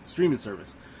console. It's a streaming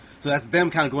service. So that's them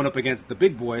kind of going up against the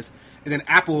big boys. And then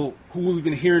Apple, who we've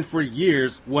been hearing for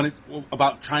years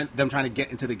about trying to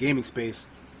get into the gaming space,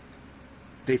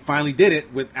 they finally did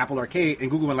it with Apple Arcade,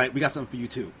 and Google went like, we got something for you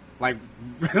too. Like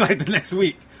the next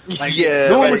week. Like,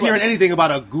 no one was hearing anything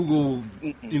about a Google,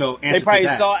 answer They probably to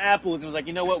that. saw Apple's and was like,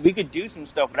 you know what, we could do some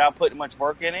stuff without putting much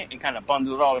work in it and kind of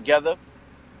bundle it all together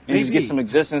and just get some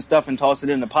existing stuff and toss it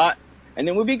in the pot, and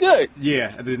then we'll be good.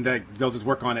 Yeah, and then they'll just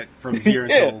work on it from here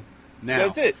until now.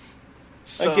 That's it.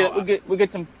 So, we'll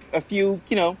get a few,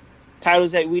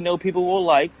 titles that we know people will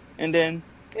like, and then,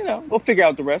 we'll figure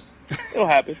out the rest. It'll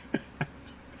happen.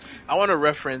 I want to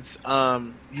reference,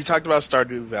 you talked about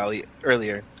Stardew Valley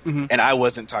earlier, and I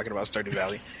wasn't talking about Stardew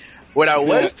Valley. What I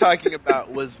was talking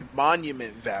about was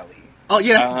Monument Valley. Oh,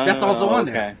 yeah, that's also on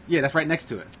there. Yeah, that's right next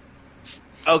to it.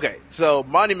 Okay, so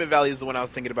Monument Valley is the one I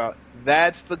was thinking about.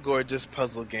 That's the gorgeous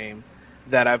puzzle game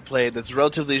that I've played that's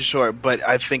relatively short, but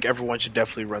I think everyone should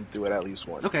definitely run through it at least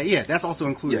once. Okay, yeah, that's also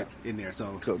included in there.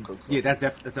 So cool. Yeah, that's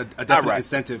a definite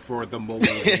incentive for the mobile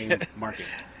game market.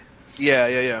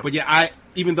 Yeah. But yeah,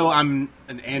 even though I'm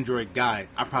an Android guy,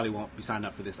 I probably won't be signed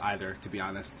up for this either, to be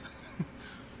honest.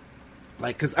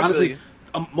 Because honestly,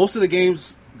 most of the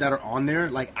games that are on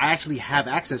there, I actually have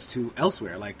access to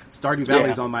elsewhere. Like Stardew Valley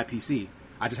is on my PC.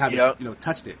 I just haven't,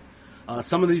 touched it.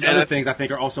 Some of these other things I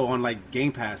think are also on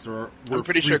Game Pass or I'm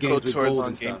pretty sure games with gold on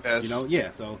and Game stuff. Pass.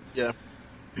 Yeah.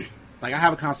 I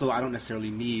have a console. I don't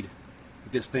necessarily need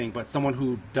this thing, but someone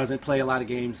who doesn't play a lot of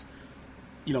games,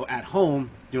 at home,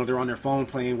 they're on their phone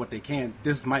playing what they can.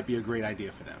 This might be a great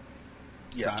idea for them.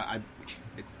 Yeah.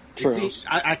 So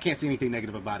I can't see anything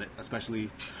negative about it, especially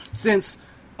since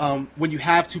when you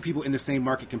have two people in the same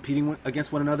market competing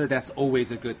against one another, that's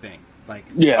always a good thing. So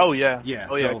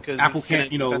Apple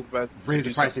can't, raise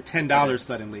the price to $10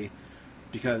 suddenly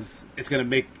because it's going to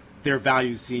make their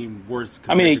value seem worse.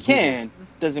 I mean, it can.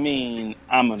 Doesn't mean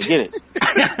I'm going to get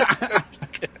it.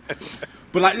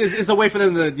 But it's a way for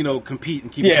them to, compete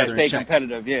and keep each other in check. Stay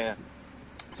competitive. Yeah.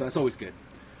 So that's always good.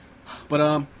 But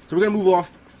so we're going to move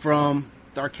off from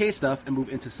the arcade stuff and move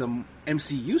into some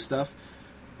MCU stuff.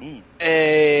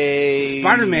 Hey,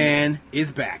 Spider-Man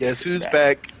is back. Guess who's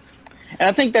back? And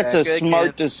I think that's a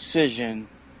smart decision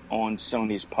on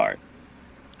Sony's part.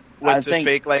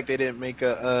 Fake like they didn't make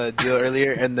a deal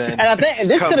earlier, and then and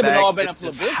this could have all been a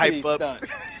publicity stunt.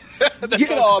 This could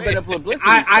have all been a publicity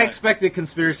stunt. I expected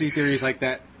conspiracy theories like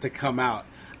that to come out.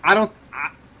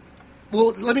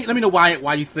 Well, let me know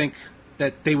why you think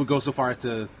that they would go so far as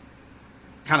to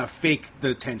kind of fake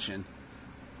the tension.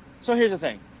 So here's the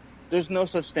thing: there's no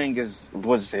such thing as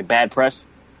bad press.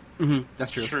 Mm-hmm.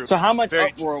 That's true. So how much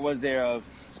uproar was there of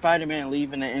Spider-Man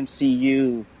leaving the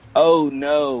MCU? Oh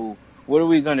no, what are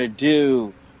we gonna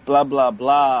do? Blah blah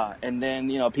blah. And then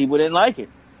people didn't like it.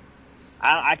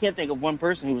 I can't think of one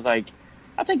person who was like,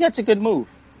 I think that's a good move.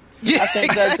 Yeah, I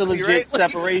think that's a legit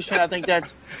separation. I think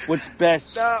that's what's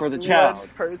best for the child.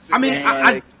 I mean,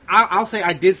 I'll say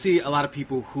I did see a lot of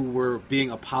people who were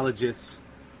being apologists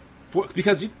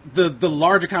because the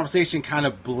larger conversation kind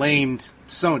of blamed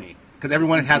Sony because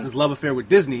everyone has this love affair with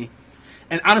Disney.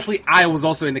 And honestly, I was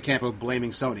also in the camp of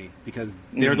blaming Sony because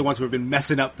they're the ones who have been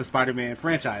messing up the Spider-Man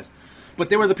franchise. But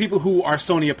there were the people who are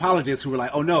Sony apologists who were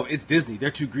like, oh no, it's Disney. They're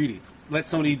too greedy. Let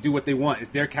Sony do what they want. It's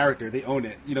their character. They own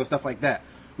it. Stuff like that.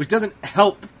 Which doesn't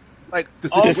help the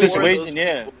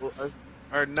situation.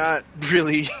 Are not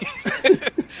really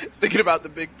thinking about the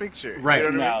big picture. Right.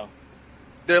 You know what I mean?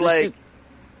 They're like,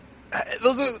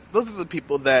 those are the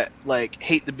people that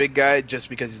hate the big guy just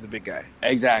because he's the big guy.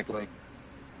 Exactly.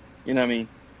 You know what I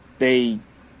mean?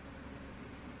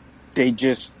 They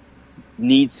just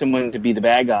need someone to be the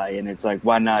bad guy, and it's like,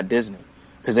 why not Disney?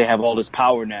 Because they have all this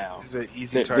power now. It's an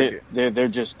easy target.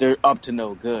 They're up to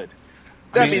no good.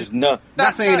 That means not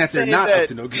saying that they're not up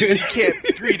to no good. You can't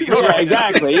be greedy. Yeah,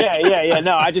 exactly. Yeah.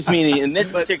 No, I just mean in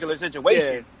this particular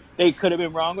situation, they could have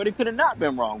been wrong or they could have not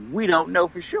been wrong. We don't know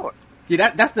for sure.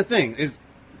 Yeah, that's the thing.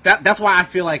 That's why I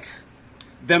feel like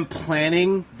them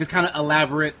planning this kind of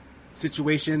elaborate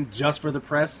situation just for the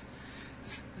press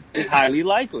is highly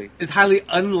likely. It's highly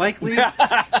unlikely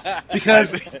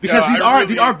because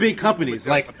these are big companies.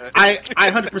 I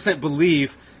 100%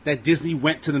 believe that Disney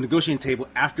went to the negotiating table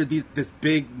after this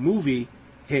big movie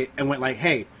hit and went like,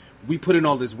 hey, we put in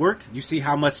all this work. You see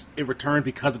how much it returned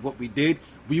because of what we did.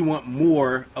 We want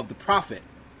more of the profit.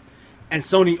 And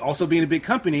Sony, also being a big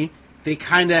company, they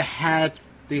kind of have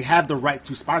the rights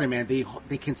to Spider-Man.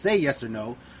 They can say yes or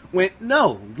no.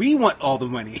 No, we want all the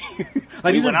money.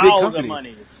 Like, these are big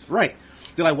companies, right?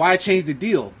 They're like, why change the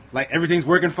deal? Like, everything's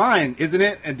working fine, isn't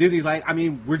it? And Disney's like, I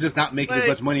mean, we're just not making as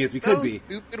much money as we could be.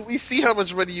 Stupid. We see how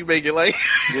much money you make it. Like,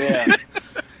 yeah.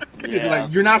 It's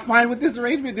like, you're not fine with this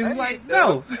arrangement? Disney's like,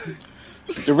 no.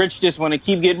 The rich just want to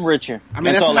keep getting richer. I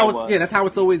mean, that's how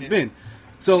it's always been.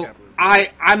 So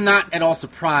I'm not at all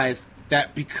surprised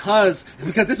that because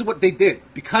this is what they did.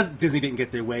 Because Disney didn't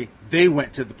get their way, they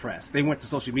went to the press. They went to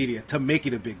social media to make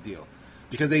it a big deal.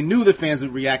 Because they knew the fans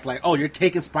would react like, oh, you're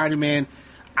taking Spider-Man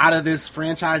out of this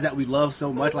franchise that we love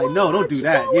so much. Like, no, don't do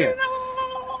that. Yeah.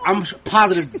 I'm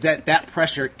positive that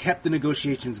pressure kept the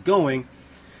negotiations going.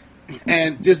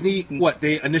 And Disney,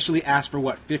 they initially asked for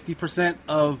 50%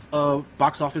 of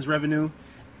box office revenue?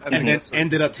 And then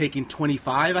ended up taking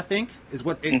 25, I think, is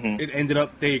what it ended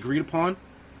up, they agreed upon.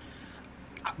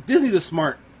 Disney's a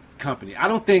smart company. I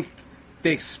don't think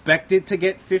they expected to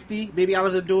get 50 maybe out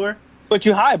of the door. But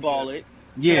you highball it.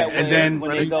 Yeah, and then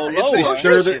when they go lower,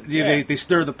 they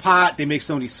stir the pot, they make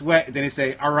Sony sweat, and then they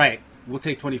say, all right, we'll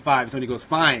take 25. Sony goes,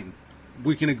 fine,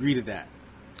 we can agree to that.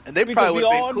 And they probably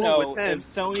would have been cool with them. If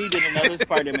Sony did another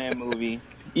Spider-Man movie,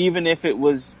 even if it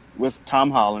was with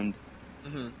Tom Holland,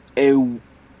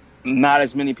 not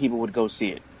as many people would go see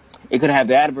it. It could have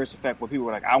the adverse effect where people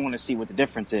were like, I want to see what the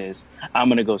difference is. I'm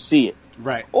going to go see it.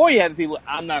 Right. Or you have the people,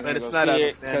 I'm not going to go see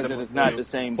it because it is not the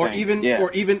same thing.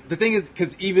 Or even, the thing is,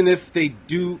 because even if they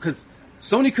do, because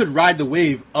Sony could ride the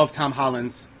wave of Tom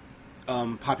Holland's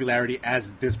popularity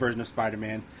as this version of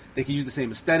Spider-Man. They could use the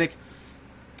same aesthetic.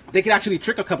 They could actually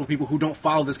trick a couple of people who don't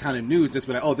follow this kind of news, just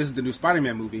be like, oh, this is the new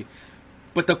Spider-Man movie.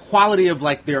 But the quality of,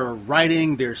 like, their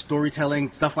writing, their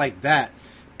storytelling, stuff like that,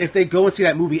 if they go and see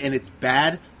that movie and it's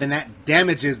bad, then that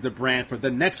damages the brand for the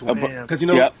next one. Because,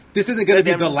 this isn't going to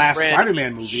be the last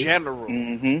Spider-Man movie.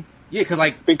 General. Yeah,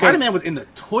 because Spider-Man was in the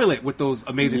toilet with those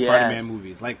Amazing Spider-Man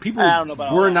movies. Like, people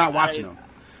were not watching them.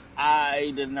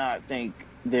 I did not think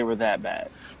they were that bad.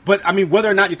 But, I mean, whether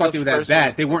or not you thought they were that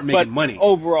bad, they weren't making money.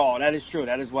 Overall, that is true.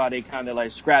 That is why they kind of,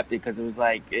 like, scrapped it, because it was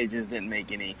like, it just didn't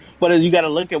make any. But you got to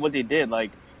look at what they did.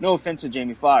 Like, no offense to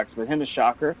Jamie Foxx, but him as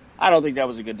Shocker, I don't think that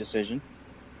was a good decision.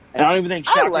 And I don't even think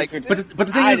Shocker could. But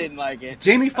the thing is, didn't like it.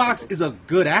 Jamie Foxx is a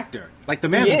good actor. Like, the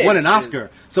man won an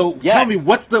Oscar. So tell me,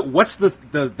 what's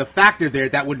the factor there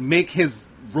that would make his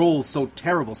role so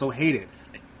terrible, so hated?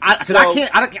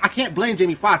 I can't blame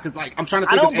Jamie Foxx, because, like, I'm trying to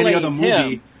think of any other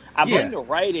movie. I blame the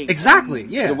writing. Exactly,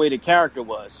 the way the character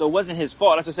was. So it wasn't his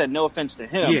fault. As I said, no offense to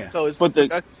him. Yeah. So it's but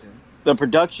the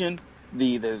production,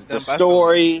 the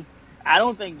story, I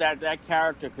don't think that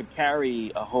character could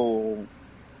carry a whole...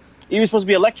 He was supposed to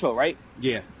be Electro, right?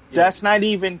 Yeah. That's not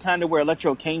even kind of where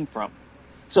Electro came from.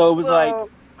 So it was like...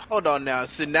 Hold on now.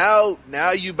 So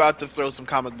now you about to throw some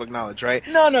comic book knowledge, right?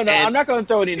 No. I'm not going to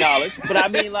throw any knowledge. But I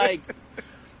mean, like,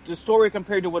 the story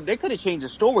compared to what... They could have changed the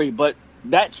story, but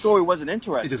that story wasn't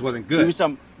interesting. It just wasn't good.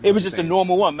 It was just a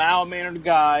normal one. Mild-mannered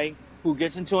guy who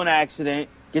gets into an accident,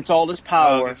 gets all this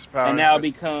power, and now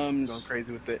becomes going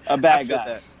crazy with it. A bad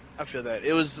guy. I feel that.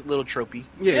 It was a little tropey.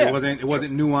 Yeah. It wasn't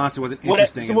nuanced. It wasn't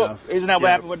interesting enough. Isn't that what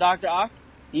happened with Dr. Ock?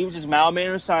 He was just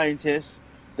mild-mannered scientist.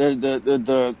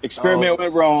 The experiment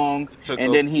went wrong,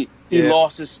 and then he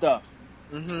lost his stuff.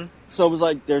 Mm-hmm. So it was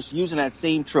like they're using that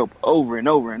same trope over and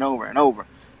over and over and over.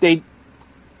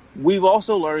 We've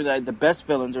also learned that the best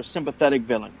villains are sympathetic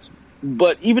villains.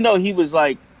 But even though he was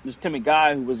like this timid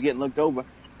guy who was getting looked over,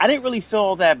 I didn't really feel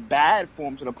all that bad for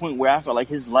him to the point where I felt like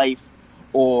his life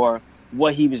or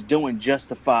what he was doing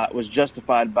was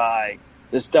justified by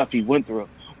the stuff he went through. It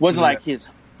wasn't like his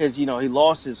he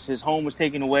lost his home was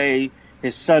taken away,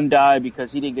 his son died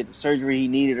because he didn't get the surgery he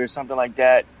needed or something like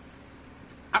that.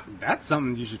 That's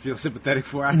something you should feel sympathetic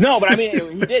for. No, but I mean,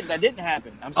 he didn't. That didn't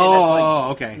happen. I'm saying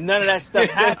okay. None of that stuff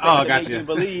happened to gotcha. make me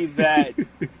believe that,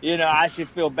 I should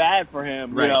feel bad for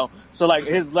him, right. So, like,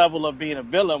 his level of being a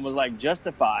villain was, like,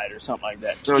 justified or something like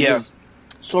that. So,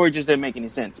 story just didn't make any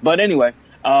sense. But anyway,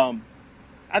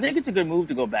 I think it's a good move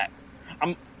to go back.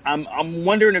 I'm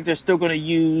wondering if they're still going to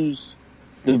use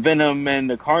the Venom and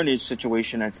the Carnage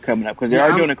situation that's coming up, because they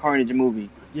are doing a Carnage movie.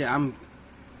 Yeah,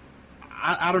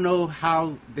 I don't know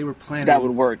how they were planning that would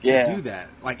work, to do that.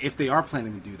 Like, if they are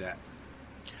planning to do that.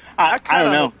 I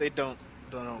don't know. Hope they don't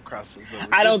don't cross those over.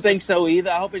 I don't think so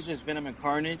either. I hope it's just Venom and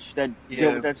Carnage that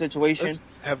deal with that situation. Let's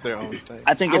have their own thing.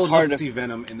 I think it's hard to see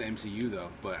Venom in the MCU though,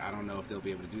 but I don't know if they'll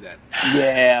be able to do that.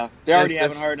 Yeah, they already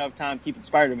haven't hard enough time keeping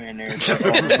Spider-Man there.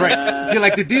 Right? Yeah,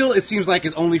 like the deal. It seems like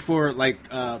it's only for like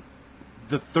the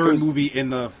third movie in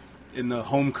the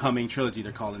Homecoming trilogy.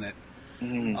 They're calling it.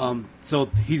 Mm-hmm. So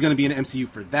he's going to be in the MCU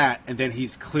for that, and then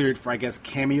he's cleared for, I guess,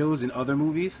 cameos in other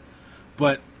movies.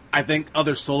 But I think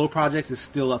other solo projects is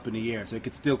still up in the air, so it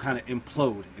could still kind of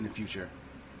implode in the future.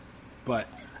 But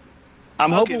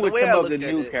I'm hoping with some of the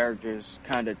new characters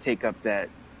kind of take up that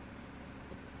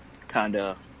kind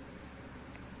of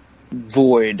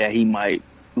void that he might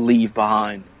leave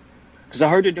behind. Because I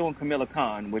heard they're doing Kamala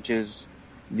Khan, which is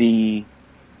the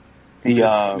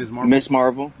Miss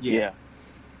Marvel. Yeah.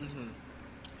 Mm-hmm.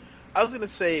 I was going to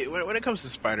say, when it comes to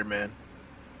Spider-Man,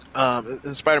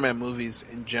 and Spider-Man movies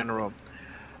in general,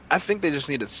 I think they just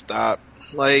need to stop.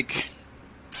 Like,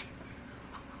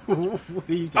 what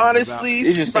are you talking honestly,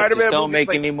 about? Spider-Man don't movies, make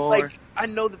like, anymore. Like, I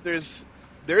know that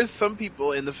there's some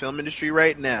people in the film industry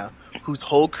right now whose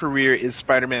whole career is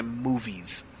Spider-Man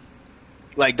movies.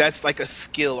 Like, that's like a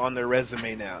skill on their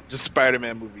resume now, just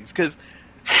Spider-Man movies. Because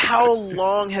how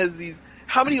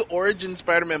many origin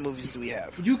Spider-Man movies do we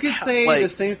have? You could say the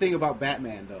same thing about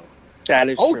Batman, though. That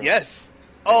is true. Yes.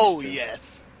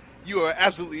 Yes. You are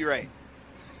absolutely right.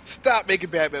 Stop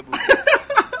making Batman movies.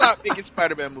 Stop making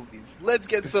Spider-Man movies. Let's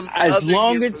get some. As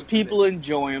long as people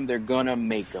enjoy them, they're gonna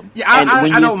make them. Yeah,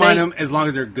 I don't mind them as long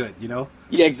as they're good. You know.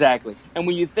 Yeah, exactly. And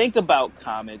when you think about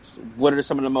comics, what are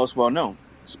some of the most well-known?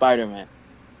 Spider-Man,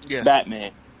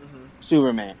 Batman,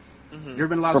 Superman. Mm-hmm. There have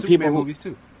been a lot of Superman movies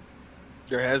too.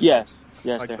 There has. Yes,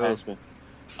 there has been.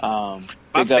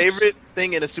 My favorite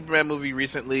thing in a Superman movie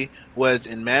recently was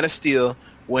in Man of Steel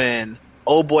when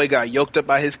old boy got yoked up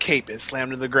by his cape and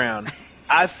slammed to the ground.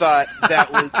 I thought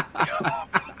that was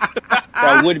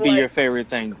that would be your favorite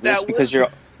thing, because you're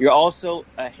also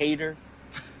a hater,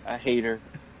 and a hater.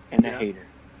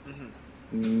 Mm-hmm.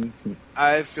 Mm-hmm.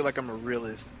 I feel like I'm a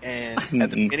realist, and at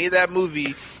the beginning of that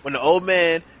movie, when the old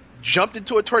man jumped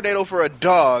into a tornado for a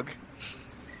dog.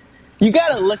 You got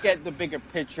to look at the bigger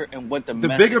picture and what the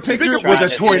bigger picture was a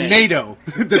tornado.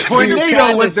 The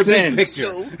tornado was the big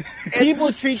picture.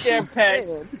 People treat their pets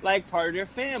like part of their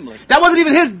family. That wasn't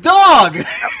even his dog.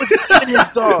 That wasn't even his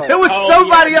dog. It was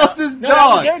somebody else's dog.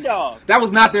 That was their dog. That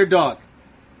was not their dog.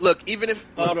 Look, even if...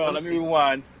 Hold on, let me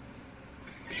rewind.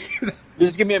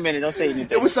 Just give me a minute. Don't say anything.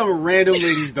 It was some random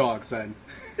lady's dog, son.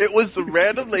 It was the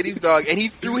random lady's dog, and he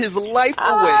threw his life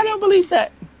away. I don't believe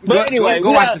that. But anyway,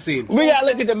 go watch the scene. We gotta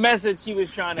look at the message he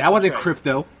was trying to. That wasn't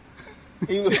crypto.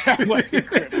 That wasn't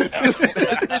crypto.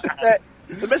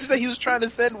 The message that he was trying to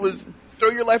send was throw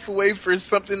your life away for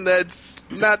something that's not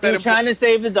that important. He was trying to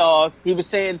save the dog. He was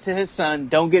saying to his son,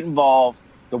 "Don't get involved.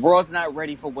 The world's not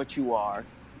ready for what you are."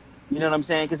 You know what I'm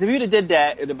saying? Because if you'd have did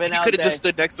that, it'd have been out there. He could have just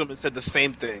stood next to him and said the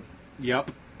same thing.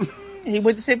 Yep. He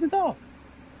went to save the dog.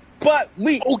 But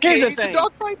here's the thing. The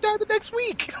dog probably died the next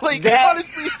week. Like,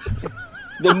 honestly.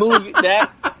 The movie,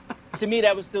 to me,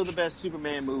 that was still the best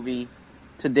Superman movie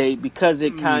to date because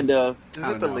it kind of... Is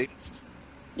it the latest?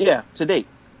 Yeah, to date.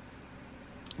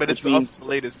 But it's also the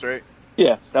latest, right?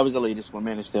 Yeah, that was the latest one,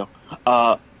 Man of Steel.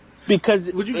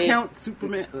 Because would you count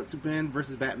Superman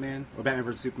versus Batman or Batman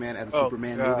versus Superman as a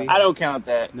Superman movie? I don't count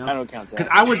that. No? I don't count that.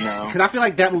 Because I feel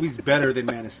like that movie's better than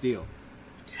Man of Steel.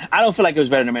 I don't feel like it was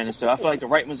better than Man of Steel. I feel like the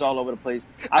writing was all over the place.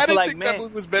 I feel like that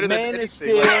movie was better Man than of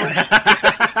Steel.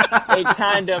 It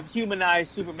kind of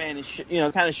humanized Superman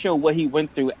and kind of show what he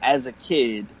went through as a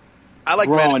kid. I like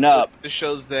growing up. It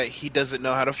shows that he doesn't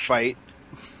know how to fight.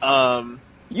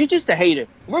 You're just a hater.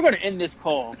 We're going to end this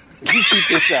call if you keep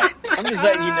this up. I'm just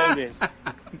letting you know this.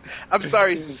 I'm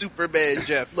sorry, Superman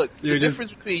Jeff. Look, the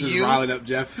difference between you riling up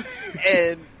Jeff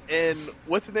and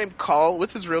what's his name?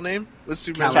 What's his real name? What's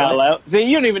Superman? Kal-El. See,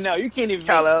 you don't even know. You can't even.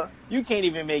 Kal-El. You can't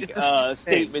even make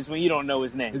statements when you don't know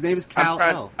his name. His name is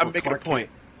Kal-El. I'm making a point.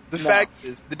 The fact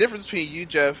is, the difference between you,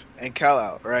 Jeff, and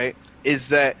Kal-El, right, is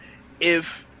that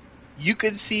if you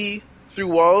could see through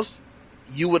walls,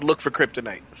 you would look for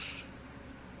kryptonite.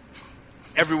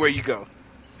 Everywhere you go.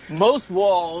 Most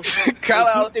walls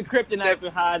Kal-El, keep the kryptonite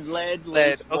behind lead.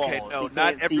 Okay, walls. no,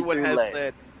 not everyone has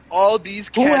lead. All these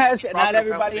cats. Not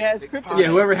everybody has kryptonite. Yeah,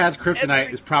 whoever has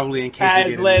kryptonite is probably encased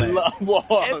in lead. walls.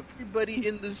 Everybody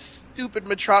in the stupid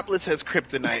metropolis has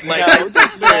kryptonite. Like,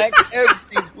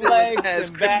 everyone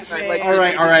has kryptonite. Like, all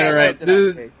right.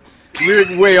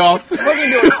 We're way off. We're gonna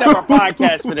do a separate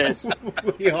podcast for this.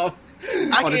 Way off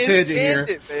on a tangent here.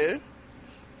 Man.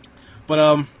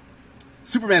 But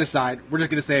Superman aside, we're just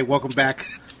gonna say welcome back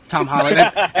Tom Holland,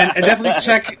 and definitely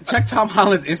check Tom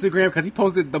Holland's Instagram because he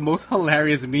posted the most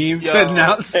hilarious meme to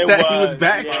announce that he was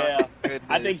back. Yeah,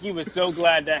 I think he was so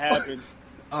glad that happened.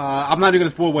 I'm not even going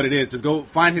to spoil what it is. Just go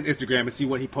find his Instagram and see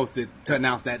what he posted to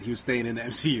announce that he was staying in the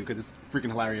MCU because it's freaking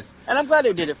hilarious. And I'm glad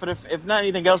they did it for if not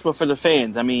anything else, but for the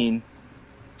fans. I mean,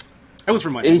 it was for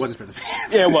money. It wasn't for the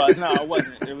fans. Yeah, it was. No, it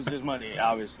wasn't. It was just money.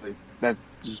 Obviously, that's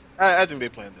just. I think they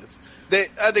planned this.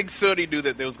 I think Sony knew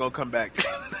that they was gonna come back.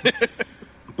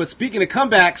 But speaking of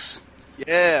comebacks,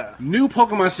 new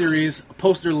Pokemon series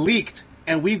poster leaked,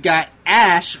 and we've got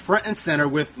Ash front and center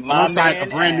with alongside a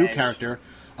brand new character,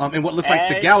 in what looks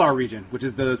like the Galar region, which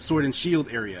is the Sword and Shield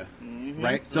area,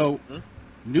 right? So,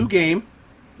 new game,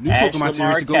 new Ash Pokemon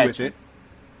series to go with it.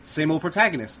 Same old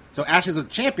protagonist. So Ash is a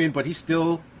champion, but he's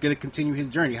still gonna continue his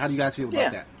journey. How do you guys feel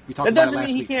about that? We talked about it last week. That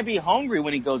doesn't mean he can't be hungry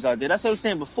when he goes out there. That's what I was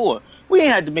saying before. We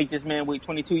ain't had to make this man wait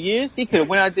 22 years. He could have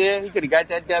went out there. He could have got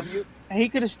that W, and he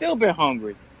could have still been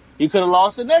hungry. He could have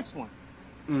lost the next one.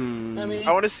 I mean,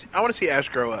 I want to see Ash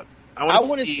grow up. I don't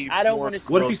want to see.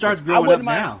 What if he starts growing up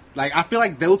now? Like, I feel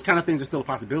like those kind of things are still a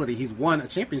possibility. He's won a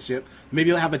championship. Maybe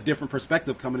he'll have a different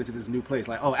perspective coming into this new place.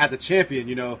 Like, oh, as a champion,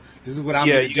 this is what I'm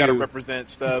going to do. Yeah, you got to represent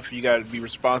stuff. You got to be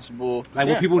responsible. Like,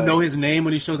 will people know his name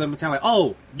when he shows up in town? Like,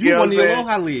 oh, you won the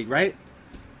Aloha League, right?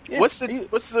 Yeah. What's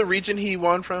the region he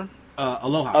won from?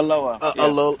 Aloha. Alola.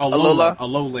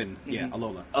 Alolan. Yeah,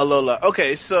 Alola. Alola.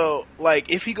 Okay, so, like,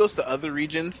 if he goes to other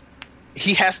regions,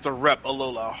 he has to rep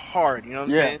Alola hard. You know what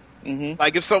I'm saying? Mm-hmm.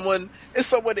 Like if someone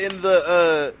in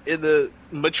the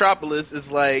metropolis is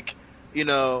like,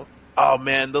 oh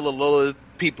man, the Alola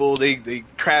people they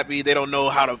crappy, they don't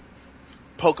know how to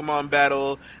Pokemon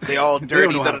battle, they all dirty. They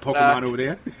don't know how to Pokemon over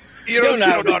there. You don't know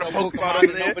how to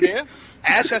Pokemon over there.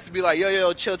 Ash has to be like,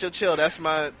 yo, chill. That's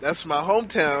my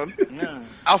hometown. Yeah.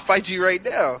 I'll fight you right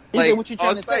now. He said, what you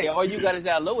trying to say? All you got is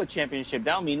that Alola championship.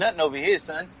 That don't mean nothing over here,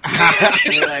 son.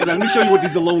 Let me show you what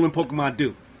these Alolan Pokemon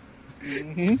do.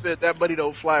 He said that money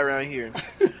don't fly around here.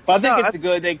 But I think it's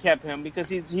good they kept him because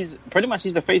he's pretty much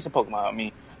the face of Pokemon. I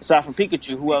mean, aside from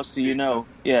Pikachu, who else do you know?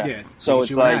 Yeah. So Pikachu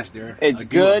it's like Ash, it's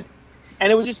good,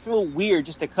 and it would just feel weird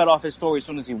just to cut off his story as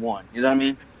soon as he won. You know what I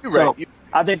mean? You're right.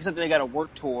 I think it's something they got to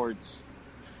work towards.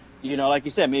 Like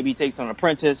you said, maybe he takes on an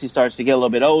apprentice. He starts to get a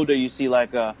little bit older. You see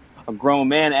like a grown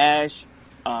man Ash.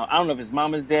 I don't know if his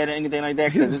mom is dead or anything like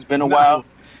that because it's been a while.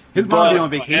 His mom be on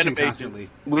vacation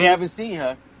constantly. We haven't seen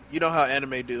her. You know how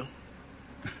anime do.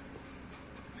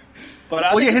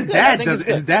 But his dad doesn't.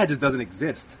 His dad just doesn't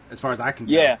exist, as far as I can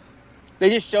tell. Yeah, they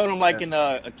just showed him like in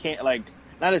a like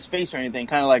not his face or anything,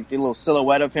 kind of like the little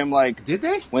silhouette of him. Like, did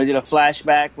they? When they did a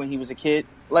flashback when he was a kid.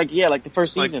 Like the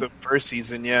first season. Like the first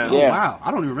season, yeah. Oh, wow,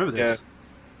 I don't even remember this.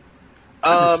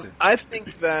 Yeah. I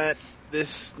think that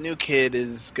this new kid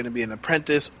is going to be an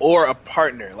apprentice or a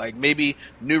partner. Like maybe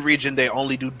new region they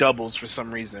only do doubles for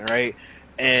some reason, right?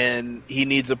 And he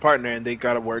needs a partner, and they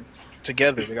got to work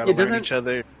together. They got to learn each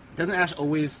other. Doesn't Ash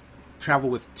always travel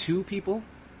with two people?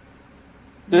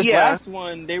 This last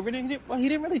one, he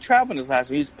didn't really travel in this last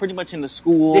one. He was pretty much in the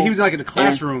school. Yeah, he was like in a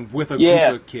classroom with a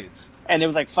group of kids. And there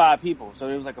was like 5 people, so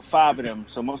there was like a 5 of them.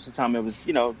 So most of the time it was,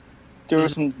 there were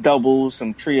some doubles,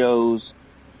 some trios.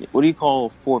 What do you call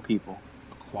 4 people?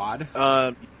 A quad?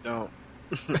 No.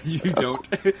 You don't.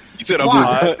 You said a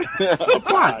quad. A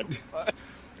quad.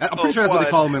 I'm pretty sure that's what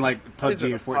they call them in like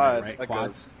PUBG and Fortnite, right? Like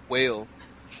quads. A whale.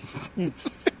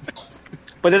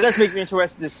 But it does make me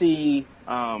interested to see.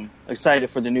 Excited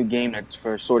for the new game that's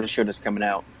for Sword and Shield that's coming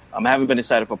out. I haven't been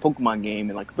excited for a Pokemon game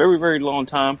in like a very, very long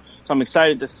time. So I'm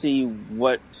excited to see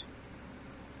what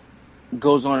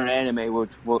goes on in anime,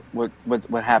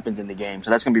 what happens in the game.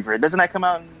 So that's gonna be very. Doesn't that come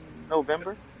out in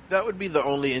November? That would be the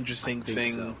only interesting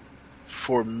thing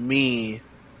for me.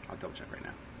 I'll double check right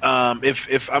now.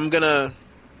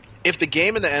 If the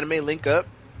game and the anime link up,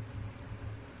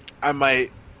 I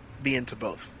might be into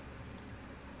both.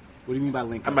 What do you mean by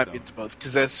link up? I might be into both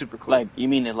because that's super cool. Like you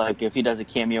mean it like if he does a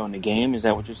cameo in the game? Is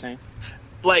that what you're saying?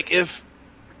 Like if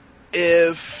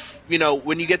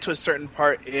when you get to a certain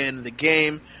part in the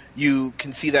game, you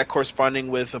can see that corresponding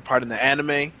with a part in the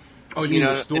anime. Oh, you mean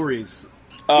the stories?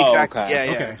 Exactly. Okay.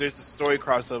 Yeah. Okay. There's a story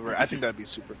crossover. I think that'd be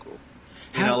super cool.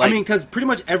 Because pretty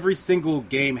much every single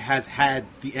game has had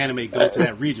the anime go to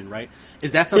that region, right?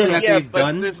 Is that something that they've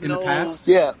done in the past?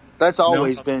 Yeah, that's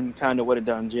always been kind of what it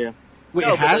done. Yeah. Wait,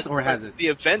 it has or has it? The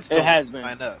events don't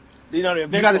line up. The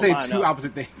events you got to say line two up.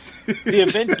 opposite things. The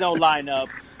events don't line up,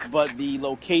 but the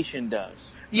location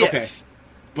does. Yes. Okay.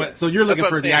 But so you're looking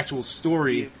for the actual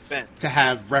story to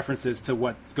have references to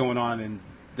what's going on in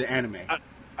the anime.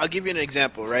 I'll give you an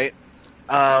example, right?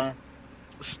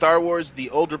 Star Wars: The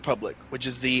Old Republic, which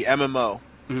is the MMO.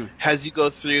 has you go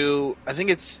through, I think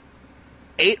it's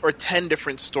 8 or 10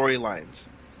 different storylines.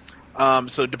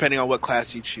 So depending on what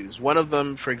class you choose. One of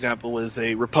them, for example, was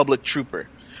a Republic Trooper.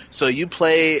 So you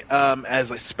play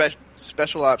as a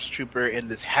special ops trooper in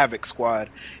this Havoc squad,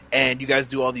 and you guys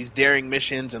do all these daring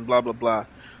missions and blah, blah, blah.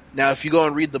 Now, if you go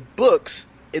and read the books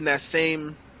in that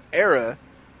same era,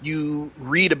 you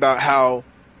read about how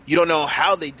you don't know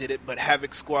how they did it, but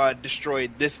Havoc Squad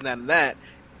destroyed this and that and that,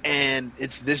 and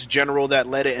it's this general that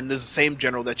led it, and this is the same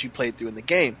general that you played through in the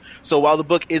game. So while the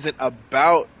book isn't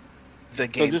about the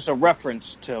game, so just a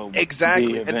reference to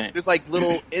exactly, the event. And there's like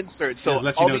little inserts, so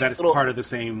unless you know that it's part of the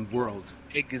same world.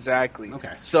 Exactly.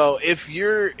 Okay. So if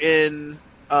you're in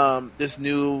this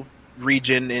new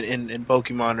region in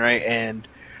Pokemon, right, and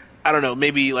I don't know,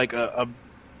 maybe like a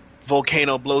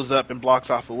volcano blows up and blocks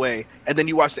off a way, and then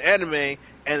you watch the anime, and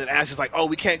then Ash is like, "Oh,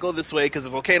 we can't go this way because the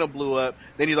volcano blew up."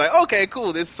 Then you're like, "Okay,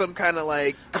 cool. There's some kind of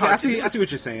like." Okay, I see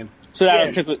what you're saying. So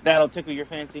that'll tickle your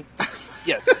fancy.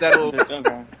 Yes, that'll tickle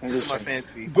my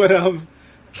fancy. But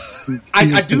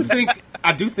I do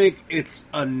think it's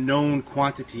a known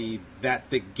quantity that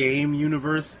the game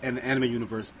universe and the anime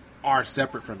universe are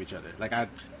separate from each other. Like that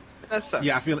sucks.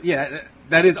 Yeah, I feel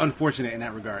that is unfortunate in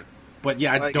that regard. But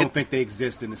yeah, I don't think they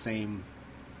exist in the same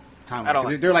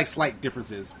timeline. They're like slight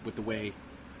differences with the way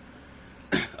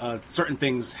certain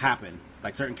things happen,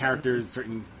 like certain characters,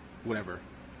 certain whatever.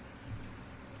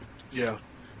 Yeah.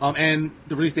 And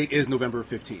the release date is November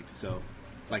 15th. So,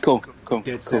 like, cool.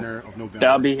 Dead center of November.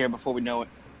 That'll be here before we know it.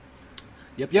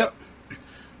 Yep.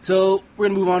 So we're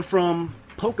gonna move on from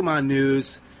Pokemon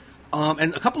news,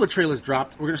 and a couple of trailers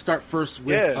dropped. We're gonna start first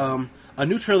with a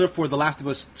new trailer for The Last of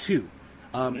Us 2.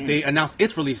 They announced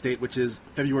its release date, which is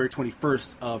February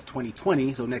 21st of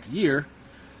 2020, so next year.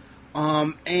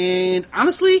 And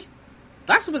honestly,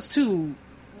 Last of Us 2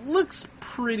 looks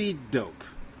pretty dope.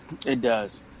 It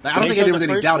does. Like, I don't think there was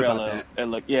any doubt about that. I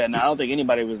don't think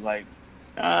anybody was like,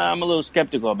 I'm a little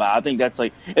skeptical about it. I think that's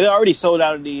like, it already sold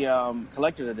out of the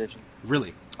collector's edition.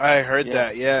 Really? I heard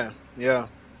that, yeah.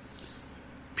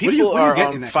 People are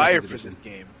on fire for this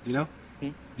game. Do you know?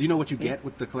 Do you know what you get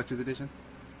with the collector's edition?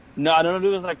 No, I don't know. There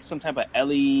was like some type of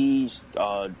Ellie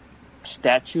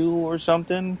statue or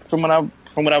something from what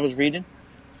I was reading.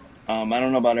 I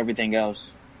don't know about everything else.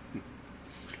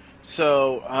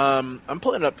 So I'm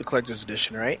pulling up the collector's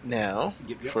edition right now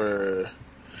for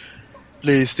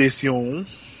PlayStation.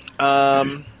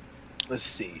 Let's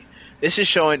see. This is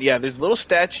showing. Yeah, there's a little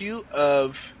statue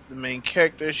of the main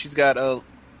character. She's got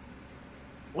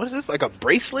what is this? Like a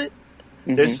bracelet?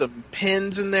 Mm-hmm. There's some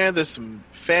pins in there. There's some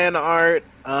fan art.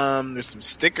 There's some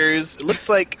stickers. It looks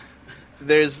like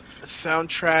there's a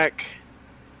soundtrack.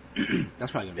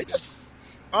 That's probably gonna be good.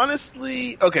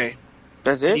 Honestly, okay.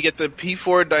 That's it? You get the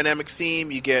P4 dynamic theme.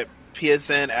 You get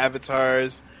PSN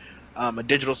avatars, a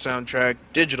digital soundtrack,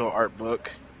 digital art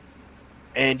book,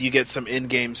 and you get some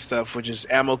in-game stuff, which is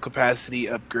ammo capacity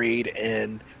upgrade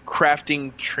and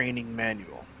crafting training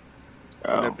manual.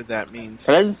 Whatever that means.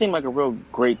 That doesn't seem like a real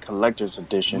great collector's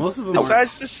edition. Most of them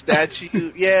besides the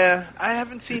statue, yeah, I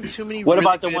haven't seen too many. What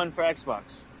about the one for Xbox?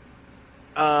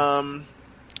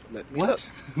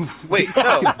 What? Wait,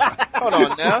 no. Hold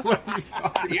on now.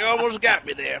 You almost got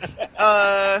me there.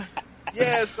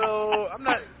 Yeah, so I'm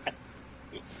not.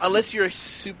 Unless you're a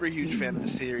super huge fan of the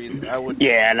series, I would.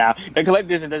 Yeah, no. The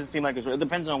collector's edition doesn't seem like it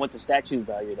depends on what the statue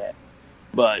valued at.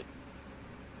 But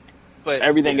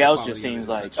everything else just seems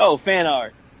like, fan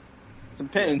art. Some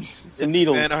pins, some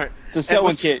needles, fan art. It's a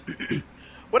sewing kit.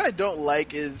 What I don't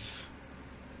like is,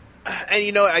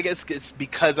 and I guess it's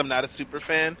because I'm not a super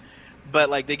fan,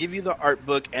 but like they give you the art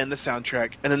book and the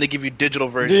soundtrack, and then they give you digital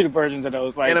versions. Digital versions of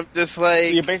those, like, and I'm just like, so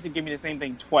you're basically giving me the same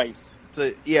thing twice.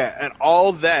 So yeah, and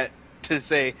all that to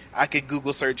say I could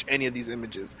Google search any of these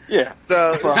images. Yeah,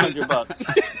 so for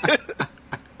 $100.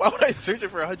 Why would I search it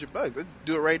for $100? Let's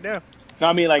do it right now. No,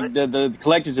 I mean like the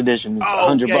collector's edition is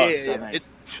 $100. Yeah.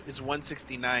 It's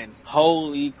 $169.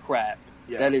 Holy crap!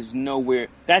 Yeah. That is nowhere.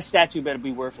 That statue better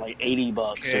be worth like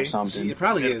 $80 or something. It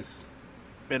probably is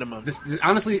minimum.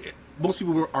 Honestly, most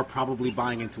people are probably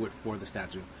buying into it for the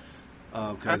statue.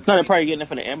 Cause they're probably getting it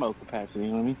for the ammo capacity.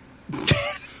 You know what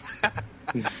I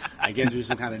mean? I guess you're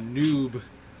some kind of noob.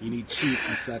 You need cheats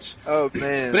and such. Oh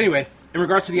man! But anyway, in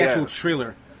regards to the actual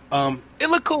trailer. It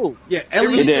looked cool. Yeah,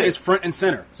 Ellie is front and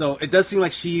center. So it does seem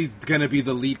like she's going to be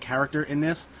the lead character in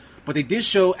this. But they did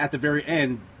show at the very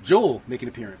end Joel make an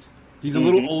appearance. He's a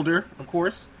little older, of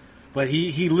course. But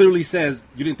he literally says,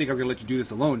 "You didn't think I was going to let you do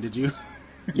this alone, did you?"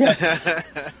 Yeah.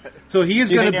 So he is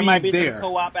going to be might be there. Some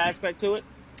co-op aspect to it?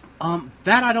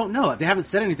 That I don't know. They haven't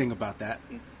said anything about that.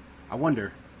 I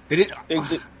wonder. They didn't.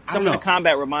 Some of the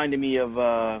combat reminded me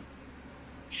of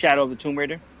Shadow of the Tomb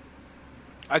Raider.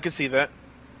 I can see that.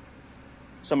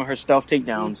 Some of her stealth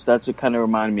takedowns. That's what kind of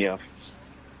reminded me of.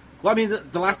 Well, I mean,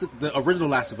 the original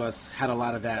Last of Us had a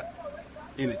lot of that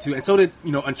in it too, and so did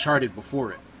Uncharted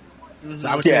before it. Mm-hmm. So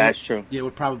I would say, that's true. Yeah, it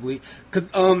would probably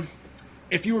because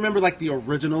if you remember like the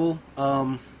original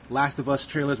Last of Us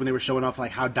trailers when they were showing off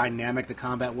like how dynamic the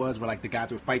combat was, where like the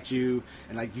guys would fight you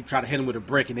and like you try to hit them with a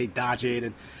brick and they dodge it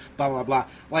and blah blah blah.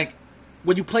 Like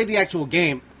when you played the actual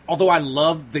game, although I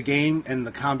loved the game and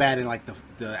the combat and like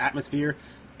the atmosphere,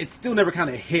 it still never kind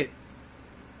of hit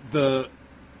the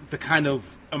kind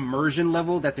of immersion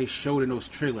level that they showed in those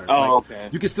trailers. Okay.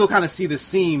 You can still kind of see the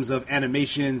seams of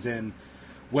animations and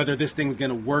whether this thing's going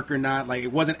to work or not. Like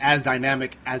it wasn't as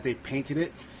dynamic as they painted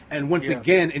it. And once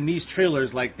again, in these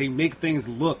trailers, like they make things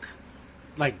look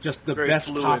like just the best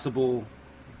fluid possible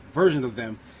version of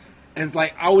them. And it's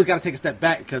like I always got to take a step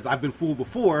back because I've been fooled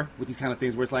before with these kind of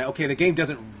things where it's like, okay, the game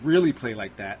doesn't really play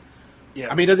like that. Yeah.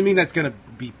 I mean, it doesn't mean that's going to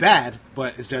be bad,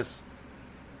 but it's just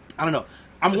I don't know.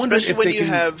 I'm wondering if they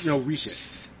can reach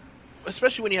it.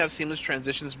 Especially when you have seamless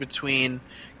transitions between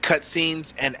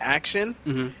cutscenes and action,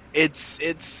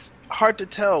 it's hard to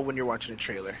tell when you're watching a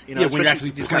trailer. When you're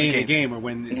actually playing a game or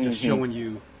when it's just showing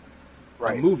you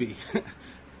a movie.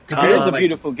 Because it is a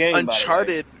beautiful game.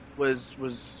 Uncharted was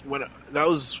one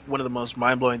of the most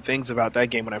mind-blowing things about that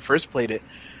game when I first played it.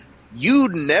 You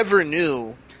never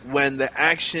knew when the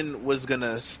action was going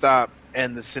to stop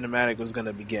and the cinematic was going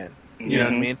to begin. You know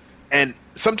what I mean? And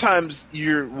sometimes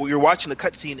you're watching the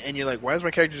cutscene and you're like, why is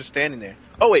my character just standing there?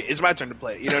 Oh wait, it's my turn to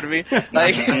play. You know what I mean?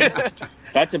 Like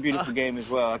that's a beautiful game as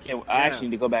well. I actually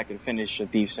need to go back and finish A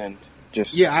Thief's End.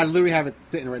 I literally have it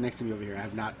sitting right next to me over here. I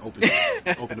have not opened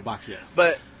the box yet.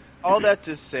 But all that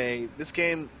to say, this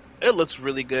game it looks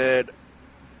really good.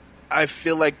 I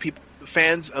feel like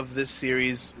fans of this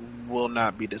series will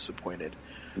not be disappointed.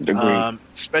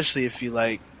 Especially if you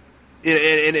like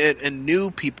and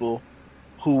new people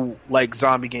who like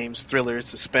zombie games, thrillers,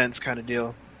 suspense kind of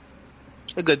deal.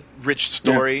 A good, rich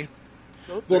story.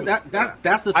 Yeah. Well,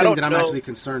 that's the thing that I'm actually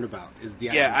concerned about is the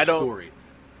actual story.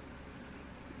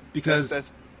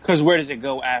 Because where does it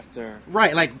go after?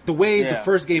 Right, like the way the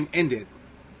first game ended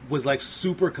was like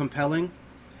super compelling,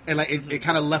 and like it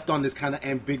kind of left on this kind of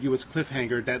ambiguous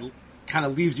cliffhanger that kind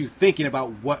of leaves you thinking about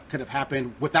what could have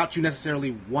happened without you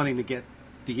necessarily wanting to get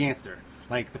the answer.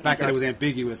 Like the fact that it was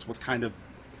ambiguous was kind of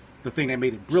the thing that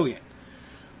made it brilliant.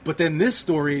 But then this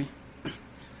story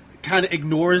kind of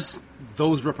ignores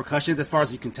those repercussions as far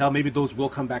as you can tell. Maybe those will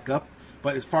come back up.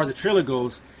 But as far as the trailer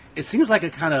goes, it seems like a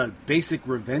kind of basic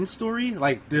revenge story.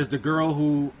 Like there's the girl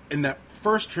who, in that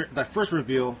first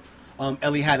reveal,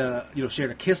 Ellie had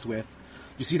shared a kiss with.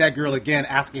 You see that girl again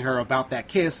asking her about that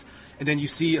kiss. And then you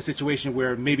see a situation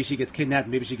where maybe she gets kidnapped,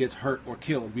 maybe she gets hurt or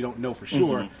killed. We don't know for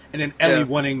sure. And then Ellie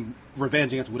wanting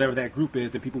revenge against whatever that group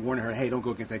is, and people warning her, hey, don't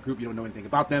go against that group. You don't know anything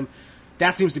about them.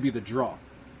 That seems to be the draw.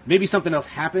 Maybe something else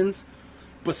happens,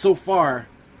 but so far,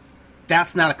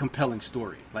 that's not a compelling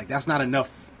story. Like, that's not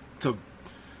enough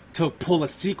to pull a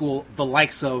sequel the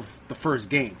likes of the first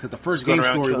game. Because the first game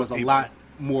story was a lot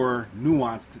more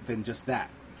nuanced than just that,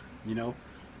 you know?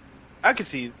 I can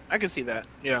see that.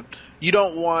 Yeah, you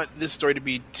don't want this story to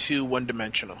be too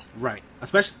one-dimensional, right?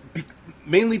 Especially,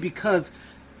 mainly because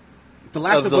the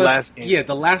Last of Us,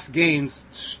 the last game's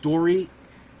story,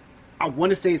 I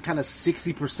want to say is kind of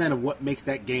 60% of what makes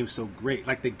that game so great.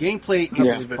 Like the gameplay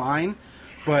is fine,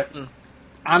 but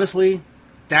honestly,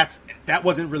 that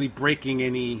wasn't really breaking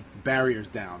any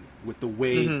barriers down with the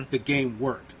way the game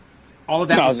worked. All of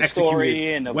that was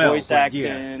executed and the voice acting.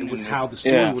 It was how the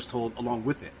story was told along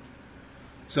with it.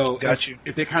 So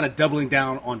if they're kind of doubling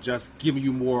down on just giving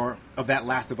you more of that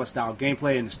Last of Us style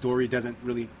gameplay and the story doesn't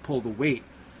really pull the weight,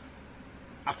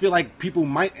 I feel like people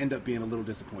might end up being a little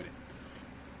disappointed.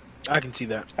 I can see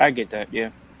that. I get that, yeah.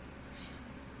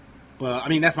 But, I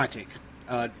mean, that's my take.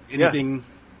 Anything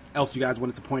else you guys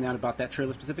wanted to point out about that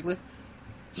trailer specifically?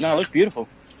 No, it looked beautiful.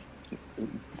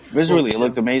 Visually, it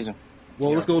looked amazing.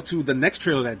 Well, let's go to the next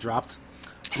trailer that dropped.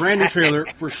 Brand new trailer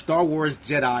for Star Wars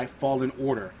Jedi Fallen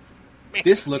Order.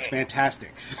 This looks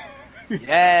fantastic.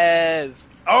 Yes.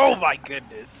 Oh my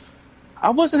goodness. I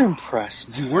wasn't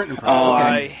impressed. You weren't impressed. Oh, okay.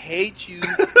 I hate you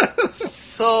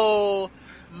so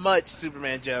much,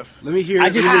 Superman Jeff. Let me hear.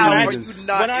 When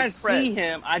I see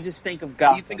him, I just think of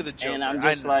Gotham. You think of the Joker, and I'm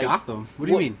just like Gotham. What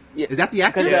do you mean? Yeah. Is that the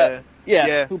actor?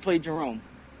 Yeah. Who played Jerome?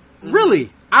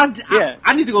 Really? I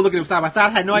need to go look at him side by side. I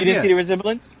had no idea. You didn't see the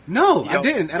resemblance? No, I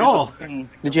didn't at all.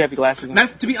 Did you have your glasses on? Now,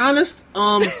 to be honest,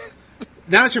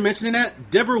 now that you're mentioning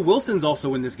that, Deborah Wilson's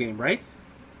also in this game, right?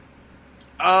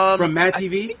 from Mad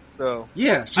TV. So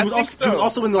yeah, she was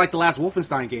also in like the last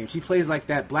Wolfenstein game. She plays like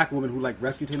that black woman who like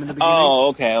rescued him in the beginning. Oh,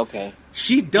 okay.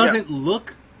 She doesn't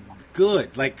look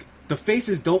good. Like the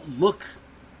faces don't look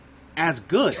as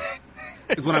good.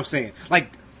 Is what I'm saying.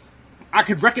 Like I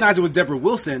could recognize it was Deborah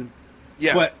Wilson,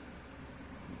 but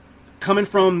coming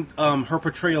from her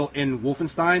portrayal in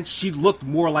Wolfenstein, she looked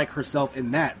more like herself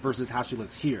in that versus how she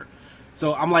looks here.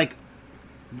 So I'm like,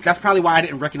 that's probably why I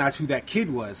didn't recognize who that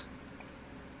kid was.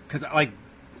 Because like,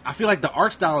 I feel like the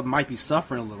art style might be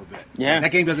suffering a little bit. Yeah, like,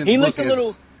 that game doesn't. He looks a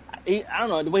little. I don't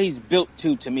know the way he's built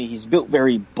too. To me, he's built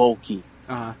very bulky.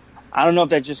 Uh-huh. I don't know if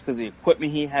that's just because the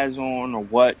equipment he has on or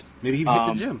what. Maybe he hit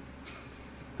the gym.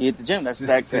 He hit the gym.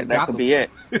 That could be it.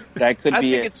 That could be it. I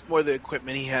think it's more the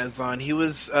equipment he has on. He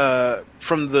was,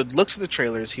 from the looks of the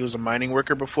trailers, he was a mining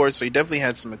worker before, so he definitely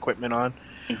had some equipment on.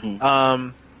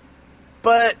 Mm-hmm.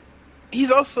 But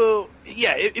he's also,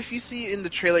 if you see in the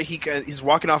trailer, he's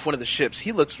walking off one of the ships.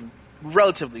 He looks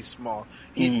relatively small.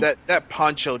 That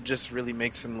poncho just really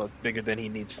makes him look bigger than he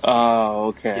needs to. Oh,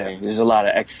 okay. Yeah. There's a lot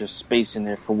of extra space in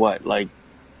there for what? Like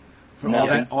for all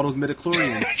those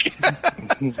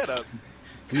midichlorians. Shut up.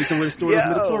 Give me somewhere to store those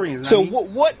midichlorians. So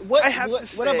what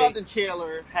about the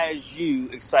trailer has you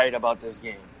excited about this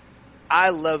game? I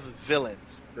love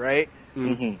villains, right?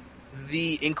 Mm-hmm.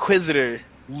 The Inquisitor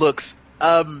looks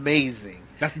amazing.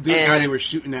 That's the guy they were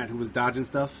shooting at who was dodging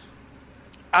stuff?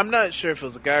 I'm not sure if it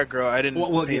was a guy or girl. I didn't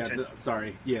pay attention.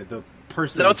 The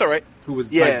person. No, it's all right. Who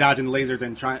was like dodging lasers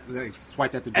and trying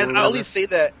swiped at the door. And I'll only say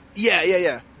that.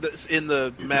 Yeah. In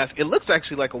the mask, it looks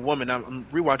actually like a woman. I'm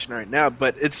rewatching it right now,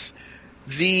 but it's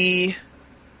the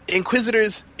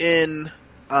Inquisitors in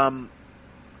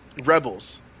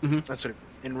Rebels. Mm-hmm. That's what it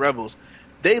is. In Rebels,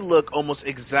 they look almost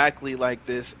exactly like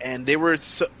this, and they were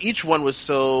each one was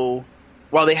so.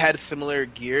 While they had similar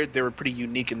gear, they were pretty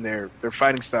unique in their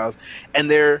fighting styles,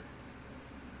 and they're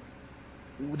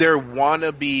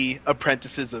wannabe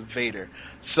apprentices of Vader.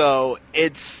 So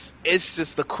it's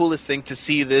just the coolest thing to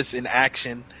see this in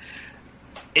action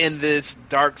in this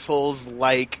Dark Souls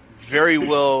like very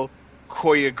well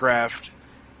choreographed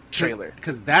trailer.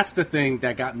 Because that's the thing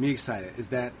that got me excited, is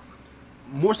that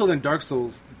more so than Dark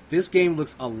Souls, this game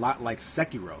looks a lot like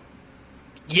Sekiro.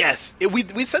 Yes,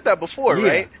 we said that before,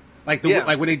 right? Like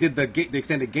when they did the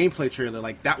extended gameplay trailer,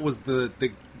 like that was the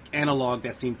analog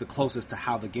that seemed the closest to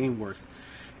how the game works,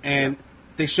 and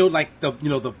they showed like the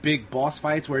big boss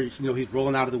fights where he's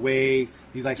rolling out of the way,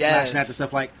 he's like slashing at the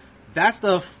stuff, like that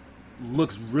stuff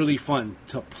looks really fun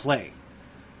to play.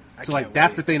 So like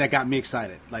that's the thing that got me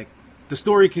excited. Like the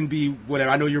story can be whatever.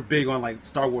 I know you're big on like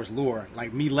Star Wars lore,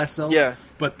 like me less so. Yeah,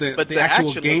 but the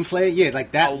actual gameplay,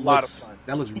 like that looks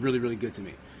really really good to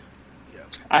me. Yeah,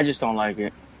 I just don't like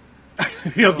it.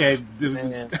 Okay, that's the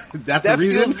reason. That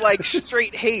feels like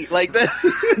straight hate, like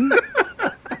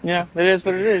that. Yeah, it is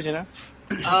what it is,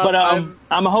 But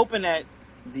I'm hoping that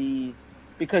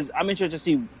because I'm interested to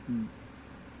see,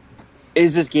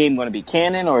 is this game going to be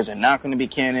canon or is it not going to be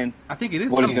canon? I think it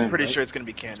is. I'm pretty sure it's going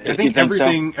to be canon. I think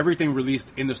everything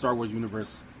released in the Star Wars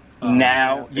universe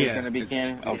now is going to be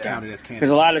canon. It's counted as canon because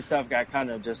a lot of stuff got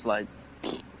kind of just like.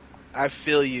 I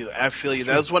feel you.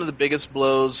 That was one of the biggest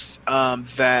blows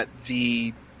that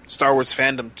the Star Wars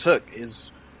fandom took,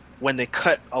 is when they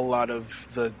cut a lot of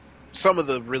some of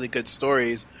the really good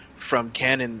stories from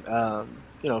canon,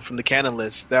 from the canon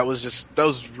list. That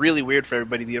was really weird for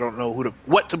everybody. You don't know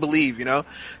what to believe,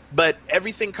 But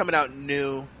everything coming out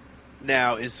new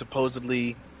now is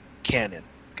supposedly canon,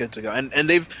 good to go. And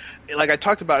they've, like I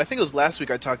talked about, I think it was last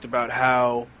week, I talked about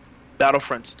how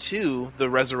Battlefront 2, the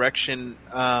Resurrection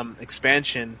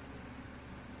expansion,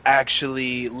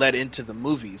 actually led into the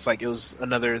movies. Like, it was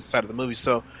another side of the movie.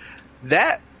 So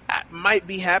that might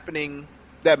be happening.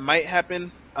 That might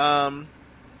happen.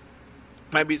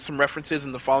 Might be some references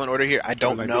in the Fallen Order here. I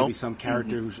don't know. Maybe some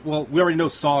character we already know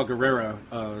Saw Gerrera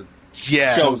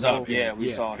shows up.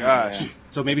 We saw him. Gosh.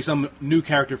 So maybe some new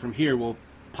character from here will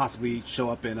possibly show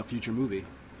up in a future movie.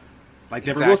 Like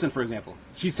Deborah Wilson, for example.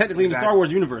 She's technically in the Star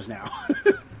Wars universe now.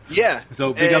 Yeah.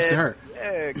 So big ups to her.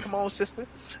 Yeah, come on, sister.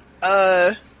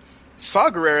 Saw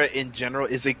Gerrera in general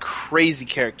is a crazy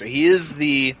character. He is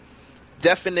the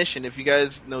definition, if you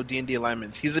guys know D&D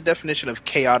alignments, he's the definition of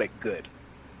chaotic good.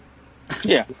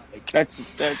 Yeah. That's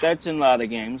in a lot of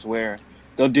games where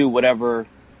they'll do whatever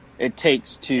it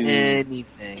takes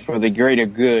for the greater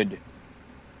good.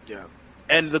 Yeah.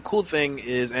 And the cool thing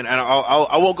is, and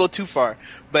I won't go too far,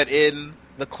 but in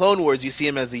the Clone Wars, you see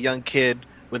him as a young kid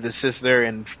with his sister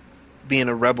and being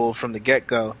a rebel from the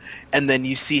get-go, and then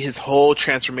you see his whole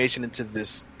transformation into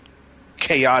this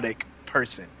chaotic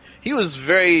person. He was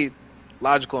very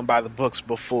logical and by the books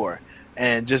before,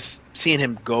 and just seeing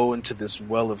him go into this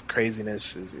well of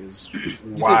craziness is you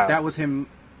wild. said that was him.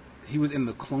 He was in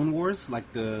the Clone Wars,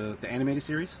 like the animated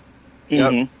series.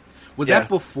 Yep. Was that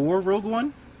before Rogue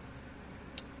One?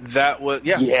 That was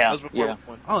that was before Rogue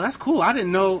One. Oh, that's cool. I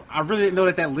didn't know. I really didn't know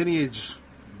that lineage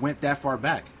went that far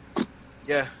back.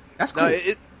 Yeah, that's cool. No,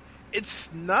 it's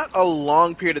not a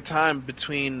long period of time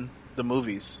between the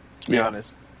movies, to be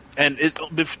honest. And it's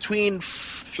between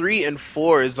 3 and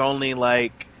 4 is only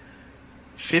like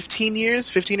 15 or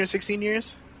 16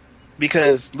 years,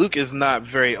 because Luke is not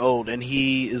very old, and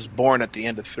he is born at the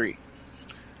end of 3.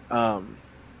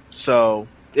 So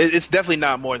it's definitely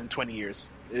not more than 20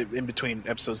 years in between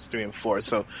episodes 3 and 4.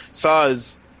 So Saw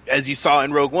is, as you saw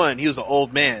in Rogue One, he was an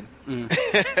old man,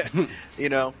 you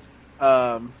know.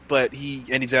 But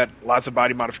he's had lots of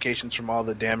body modifications from all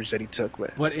the damage that he took.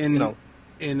 But in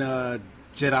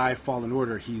Jedi Fallen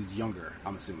Order, he's younger,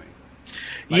 I'm assuming.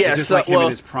 Is this like him in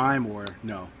his prime, or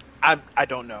no? I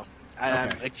don't know. I'm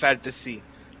excited to see.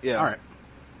 Yeah. All right.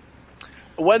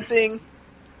 One thing,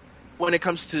 when it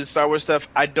comes to Star Wars stuff,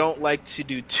 I don't like to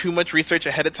do too much research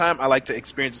ahead of time. I like to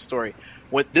experience the story.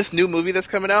 With this new movie that's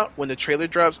coming out, when the trailer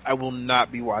drops, I will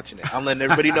not be watching it. I'm letting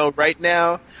everybody know right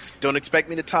now. Don't expect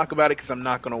me to talk about it because I'm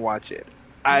not going to watch it.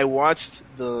 I watched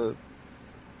the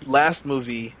last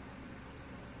movie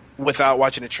without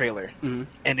watching a trailer, and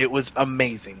it was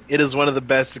amazing. It is one of the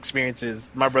best experiences.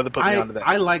 My brother put me onto that.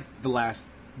 I liked the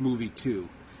last movie too.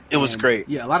 It was great.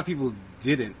 Yeah, a lot of people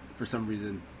didn't for some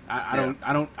reason. I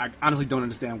honestly don't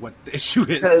understand what the issue is.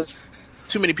 Because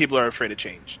too many people are afraid of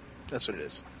change. That's what it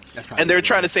is. And they're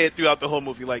trying to say it throughout the whole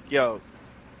movie, like, yo,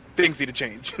 things need to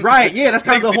change. Right, yeah, that's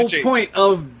kind of the whole point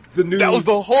of the new That was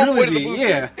the whole trilogy. Point of the movie.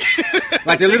 Yeah.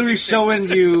 Like, they're literally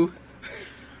showing you,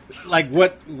 like,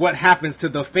 what happens to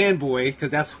the fanboy, because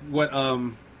that's what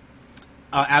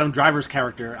Adam Driver's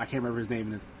character, I can't remember his name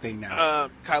in the thing now.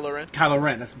 Kylo Ren. Kylo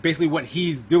Ren. That's basically what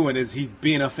he's doing, is he's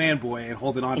being a fanboy and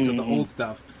holding on to the old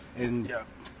stuff. And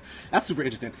that's super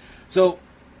interesting. So...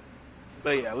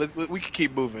 But yeah, we can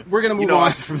keep moving. We're going to move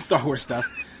on from Star Wars stuff.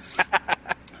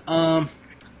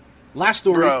 Last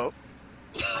story. Bro.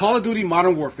 Call of Duty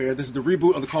Modern Warfare. This is the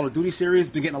reboot of the Call of Duty series.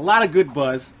 Been getting a lot of good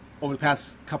buzz over the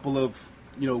past couple of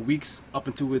weeks up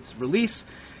into its release.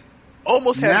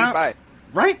 Almost had me buy it.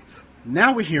 Right?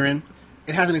 Now we're hearing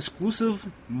it has an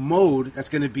exclusive mode that's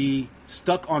going to be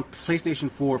stuck on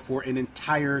PlayStation 4 for an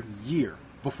entire year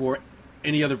before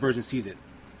any other version sees it.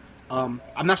 I'm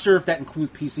not sure if that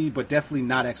includes PC, but definitely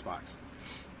not Xbox.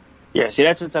 Yeah, see,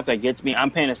 that's the stuff that gets me.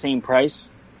 I'm paying the same price,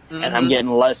 and I'm getting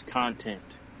less content.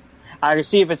 I can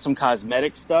see if it's some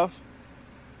cosmetic stuff.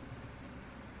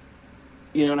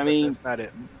 You know what I mean? That's not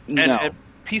it. No. And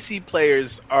PC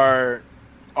players are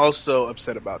also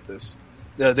upset about this.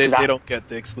 They don't get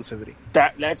the exclusivity.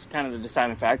 That's kind of the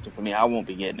deciding factor for me. I won't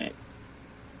be getting it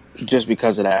just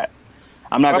because of that.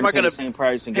 I'm not going to pay the same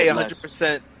price and pay get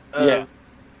 100% of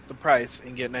the price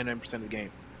and get 99% of the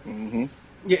game. Mm-hmm.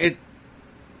 Yeah,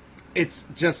 it's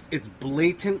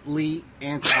blatantly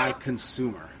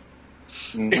anti-consumer.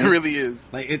 Mm-hmm. It really is.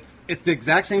 Like it's the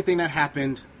exact same thing that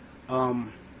happened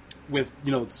with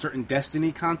certain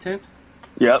Destiny content.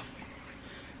 Yep.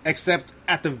 Except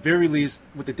at the very least,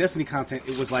 with the Destiny content,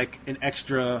 it was like an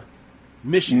extra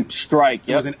mission. Strike.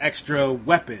 It was an extra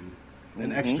weapon,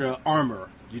 an extra armor.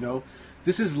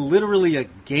 This is literally a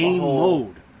game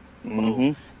mode.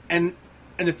 Mm-hmm. And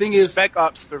the thing is, Spec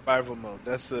Ops survival mode.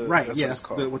 That's right. That's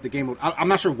what the game mode. I'm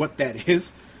not sure what that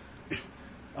is.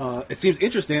 It seems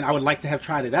interesting. I would like to have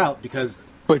tried it out because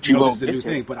this is a new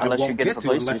thing. But I won't get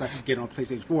to it unless I can get it on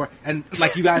PlayStation 4. And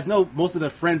like you guys know, most of the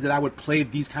friends that I would play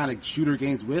these kind of shooter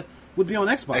games with would be on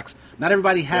Xbox. Not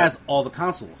everybody has all the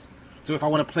consoles. So if I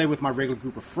want to play with my regular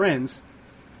group of friends,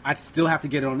 I'd still have to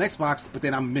get it on Xbox. But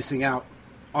then I'm missing out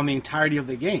on the entirety of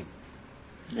the game.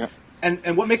 Yeah.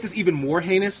 And what makes this even more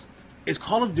heinous is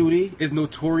Call of Duty is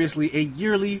notoriously a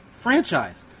yearly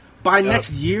franchise. By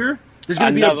next year, there's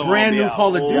going to be a brand new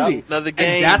Call of Duty. Another game.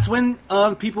 And that's when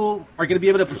people are going to be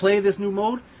able to play this new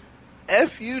mode.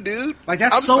 F you, dude. Like,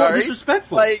 that's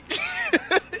disrespectful. Like,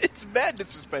 it's bad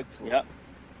disrespectful. Yep.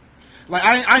 Like,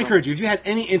 I encourage you, if you had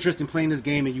any interest in playing this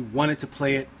game and you wanted to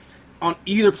play it on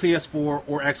either PS4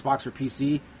 or Xbox or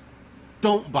PC,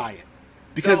 don't buy it.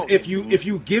 Because if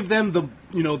you give them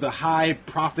the high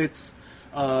profits,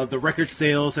 the record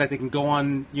sales, so that they can go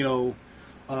on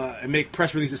and make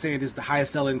press releases saying this is the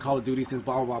highest selling Call of Duty since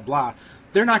blah blah blah blah,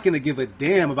 they're not going to give a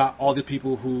damn about all the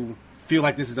people who feel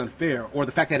like this is unfair or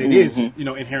the fact that it is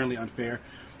inherently unfair.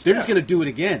 They're just going to do it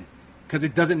again because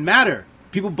it doesn't matter.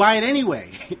 People buy it anyway.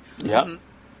 Yeah.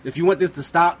 If you want this to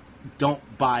stop, don't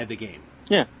buy the game.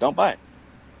 Yeah, don't buy it.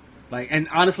 Like, and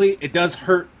honestly, it does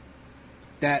hurt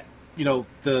that, you know,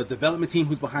 the development team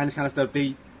who's behind this kind of stuff,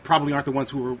 they probably aren't the ones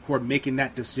who are making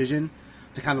that decision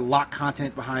to kind of lock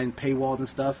content behind paywalls and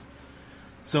stuff.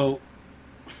 So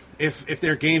if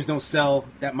their games don't sell,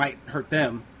 that might hurt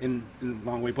them in a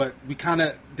long way. But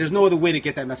there's no other way to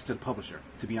get that message to the publisher,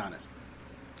 to be honest.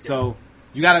 Yeah. So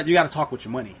you gotta talk with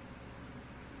your money.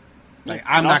 Like,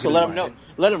 I'm not going to buy it.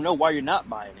 Let them know why you're not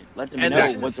buying it. Let them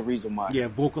know what's the reason why. Yeah,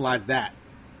 vocalize that.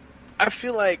 I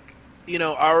feel like, you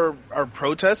know, our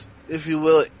protest, if you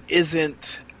will,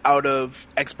 isn't out of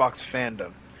Xbox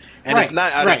fandom. And it's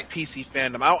not out of PC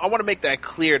fandom. I want to make that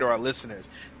clear to our listeners.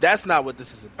 That's not what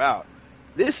this is about.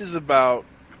 This is about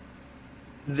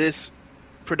this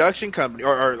production company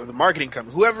or the marketing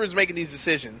company, whoever is making these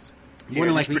decisions. More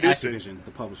than likely Activision,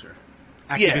 the publisher.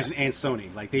 Activision and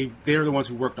Sony. Like, they're the ones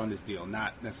who worked on this deal,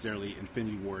 not necessarily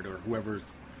Infinity Ward or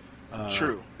whoever's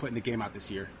putting the game out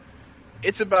this year.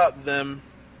 It's about them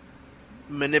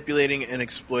manipulating and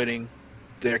exploiting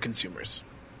their consumers.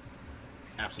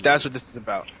 Absolutely. That's what this is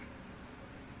about.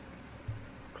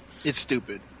 It's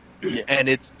stupid. Yeah. And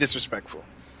it's disrespectful.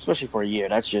 Especially for a year.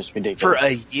 That's just ridiculous. For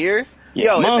a year?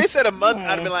 Yeah, yo, if they said a month, I'd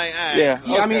have been like, yeah.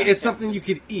 I mean, it's something you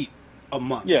could eat a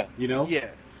month. Yeah. You know? Yeah.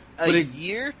 A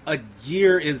year? A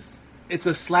year it's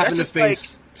a slap in the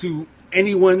face to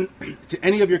anyone, to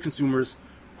any of your consumers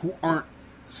who aren't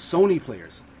Sony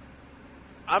players.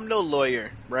 I'm no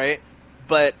lawyer, right?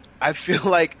 But I feel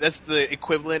like that's the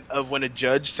equivalent of when a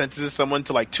judge sentences someone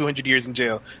to like 200 years in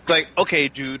jail. It's like, okay,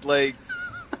 dude, like,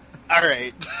 all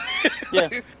right. Yeah.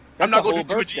 I'm not going to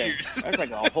 200 years. That's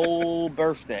like a whole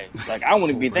birthday. Like, I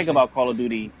wouldn't be thinking about Call of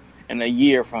Duty in a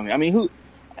year from it. I mean,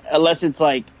 unless it's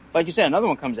like you said, another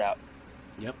one comes out.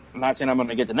 Yep. I'm not saying I'm going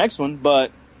to get the next one,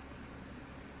 but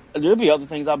there'll be other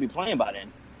things I'll be playing by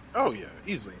then. Oh, yeah,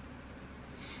 easily.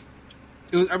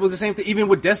 It was the same thing, even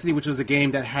with Destiny, which was a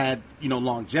game that had, you know,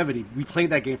 longevity. We played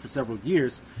that game for several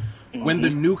years. Mm-hmm. When the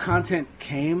new content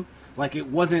came, like, it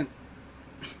wasn't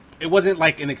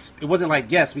like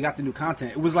yes, we got the new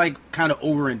content. It was like kind of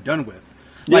over and done with.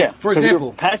 Like, for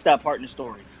example, past that part in the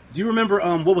story. Do you remember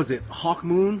what was it? Hawk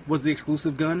Moon was the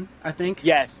exclusive gun, I think.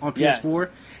 Yes. On PS4,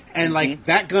 and like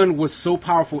that gun was so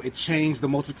powerful it changed the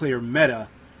multiplayer meta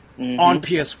on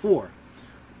PS4.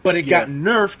 But it got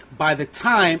nerfed by the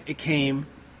time it came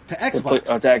to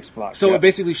Xbox. So it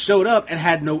basically showed up and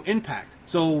had no impact.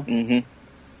 So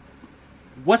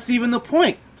what's even the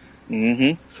point?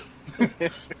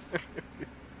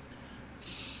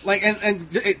 Like,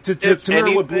 and to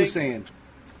mirror what Blue's saying.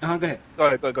 Go ahead. Go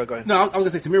ahead. No, I was going to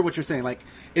say, to mirror what you're saying, like,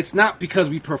 it's not because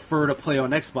we prefer to play on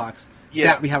Xbox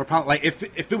that we have a problem. Like,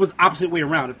 if it was the opposite way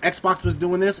around, if Xbox was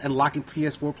doing this and locking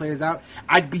PS4 players out,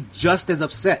 I'd be just as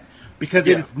upset. Because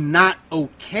it is not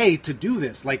okay to do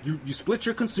this. Like, you split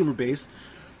your consumer base,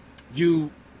 you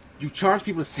charge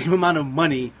people the same amount of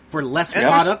money for less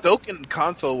product. And you're stoking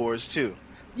console wars, too.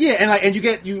 Yeah, and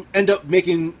you end up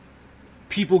making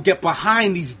people get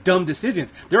behind these dumb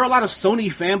decisions. There are a lot of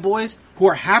Sony fanboys who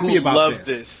are happy about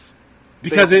this.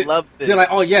 Because they're like,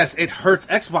 oh yes, it hurts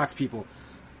Xbox people.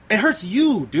 It hurts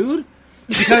you, dude.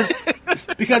 Because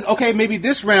okay, maybe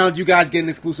this round you guys get an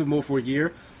exclusive mode for a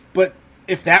year, but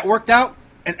if that worked out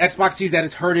and Xbox sees that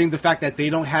it's hurting the fact that they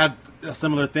don't have a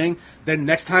similar thing, then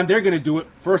next time they're going to do it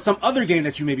for some other game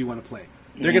that you maybe want to play.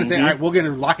 They're going to say, all right, we're going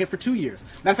to lock it for 2 years.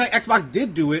 Matter of fact, Xbox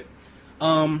did do it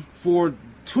for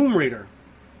Tomb Raider.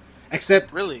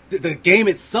 Except the game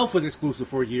itself was exclusive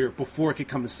for a year before it could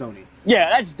come to Sony. Yeah,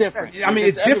 that's different. I mean,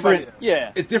 it's different.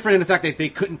 Yeah. It's different in the fact that they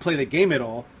couldn't play the game at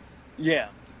all. Yeah.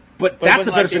 But that's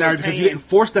a better scenario because you didn't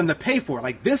force them to pay for it.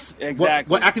 Like this,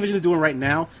 what Activision is doing right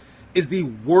now is the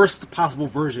worst possible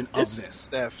version of this.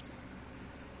 Theft.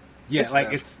 Yeah,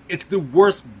 it's the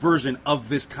worst version of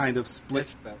this kind of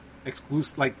split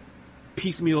exclusive, like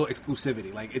piecemeal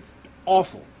exclusivity. Like, it's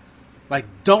awful. Like,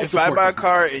 don't. If I buy a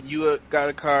car and you got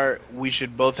a car, we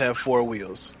should both have 4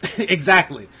 wheels.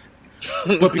 Exactly.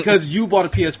 But because you bought a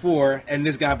PS4 and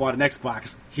this guy bought an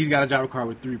Xbox, he's got to drive a car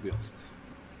with 3 wheels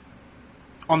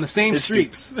on the same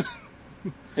streets.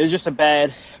 It's just a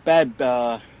bad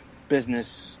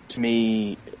business to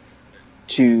me.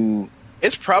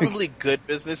 It's probably good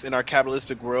business in our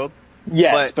capitalistic world.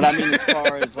 Yes, but I mean, as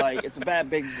far as like, it's a bad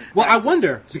business. Well, I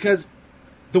wonder because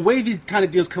the way these kind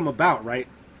of deals come about, right?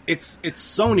 It's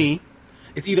Sony.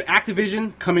 It's either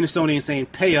Activision coming to Sony and saying,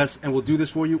 pay us and we'll do this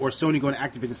for you, or Sony going to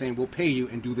Activision saying, we'll pay you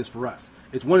and do this for us.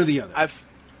 It's one or the other.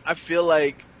 I feel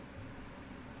like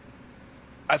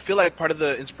part of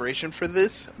the inspiration for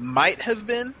this might have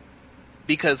been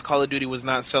because Call of Duty was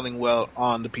not selling well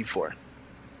on the P4.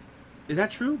 Is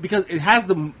that true? Because it has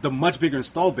the much bigger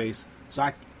install base, so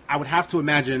I would have to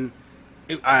imagine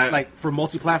like for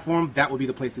multi-platform, that would be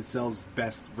the place that sells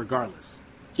best, regardless.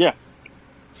 Yeah.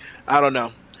 I don't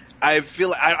know. I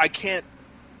feel I can't.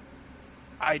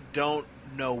 I don't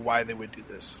know why they would do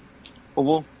this.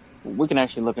 Well, we can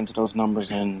actually look into those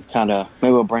numbers and kind of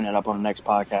maybe we'll bring that up on the next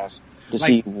podcast to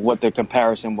see what the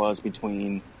comparison was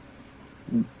between.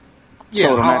 Yeah,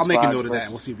 I'll make a note of that.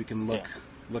 We'll see if we can look.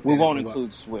 Yeah. We won't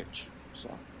include Switch. So.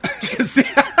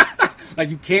 Like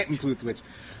you can't include Switch,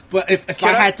 but if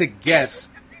I had to guess,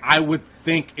 I would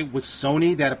think it was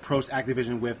Sony that approached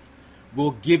Activision with,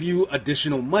 "We'll give you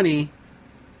additional money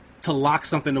to lock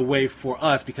something away for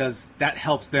us because that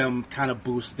helps them kind of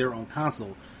boost their own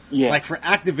console." Yeah. Like for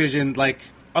Activision, like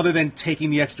other than taking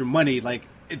the extra money, like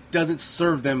it doesn't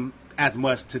serve them as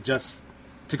much to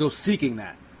go seeking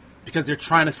that because they're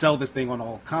trying to sell this thing on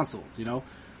all consoles, you know.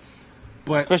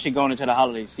 But especially going into the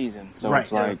holiday season, so right,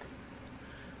 it's like.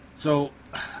 So,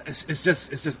 it's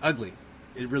just ugly.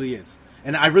 It really is.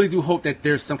 And I really do hope that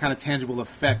there's some kind of tangible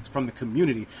effect from the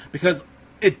community because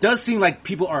it does seem like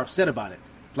people are upset about it.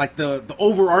 Like the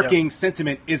overarching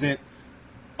sentiment isn't,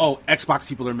 oh, Xbox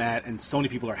people are mad and Sony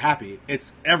people are happy.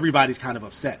 It's everybody's kind of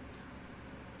upset.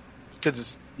 Because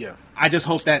it's, I just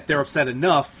hope that they're upset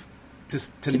enough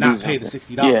to not pay the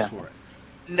 $60 for it.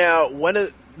 Now, one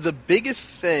of the biggest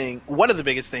things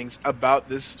about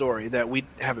this story that we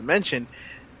haven't mentioned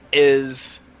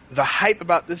is the hype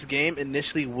about this game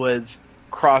initially was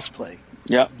crossplay.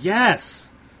 Yeah.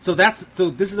 Yes. So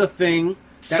this is a thing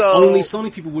that only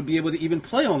Sony people would be able to even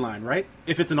play online, right?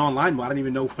 If it's an online mode, I don't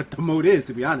even know what the mode is,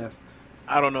 to be honest.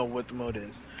 I don't know what the mode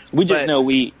is. We just know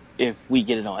if we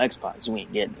get it on Xbox, we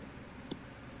ain't getting it.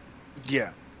 Yeah.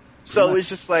 So it's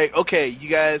just like, okay, you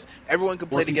guys, everyone can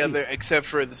play together except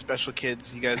for the special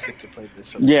kids. You guys get to play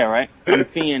this. Yeah, right. I'm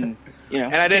being,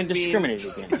 and I didn't discriminate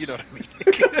against. You know what I mean?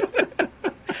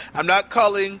 I'm not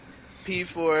calling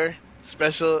P4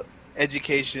 special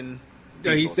education.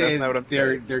 No, he's saying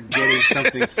they're getting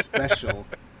something special.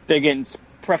 They're getting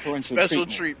preferential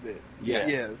treatment.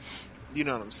 Yes. You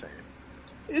know what I'm saying.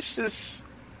 It's just.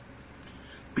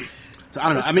 So I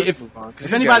don't know. I mean,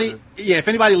 if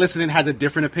anybody listening has a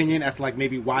different opinion as to like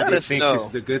maybe why they think this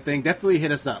is a good thing, definitely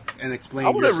hit us up and explain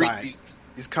your side. I want to read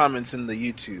these comments in the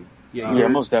YouTube. Yeah,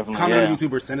 most definitely. Comment on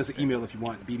YouTube or send us an email if you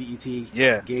want.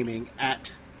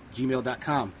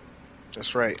 bbetgaming@gmail.com.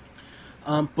 That's right.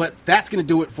 But that's going to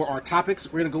do it for our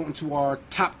topics. We're going to go into our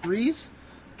top threes.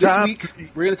 This week,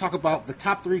 we're going to talk about the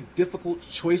top 3 difficult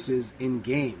choices in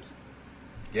games.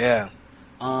 Yeah.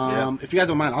 If you guys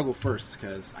don't mind, I'll go first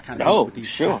because I kind of came up with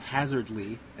these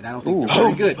haphazardly, and I don't think they're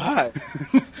very good.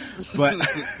 But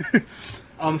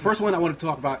the first one I want to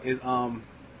talk about is, if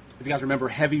you guys remember,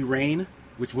 Heavy Rain,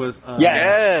 which was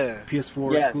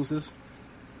PS4 exclusive.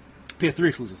 PS3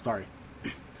 exclusive, sorry.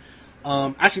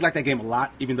 I actually like that game a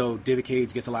lot, even though David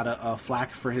Cage gets a lot of flack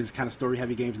for his kind of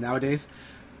story-heavy games nowadays.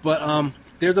 But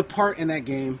there's a part in that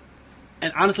game,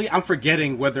 and honestly, I'm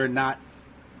forgetting whether or not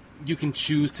you can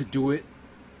choose to do it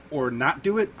or not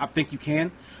do it. I think you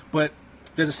can. But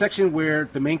there's a section where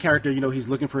the main character, he's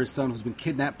looking for his son who's been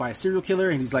kidnapped by a serial killer,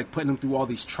 and he's like putting him through all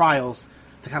these trials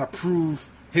to kind of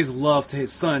prove his love to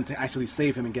his son to actually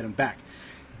save him and get him back.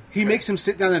 He makes him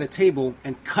sit down at a table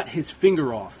and cut his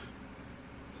finger off.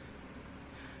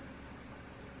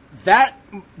 That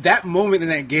moment in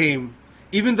that game,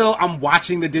 even though I'm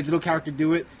watching the digital character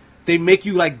do it, they make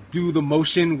you like do the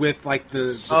motion with like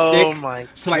the stick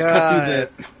to like cut through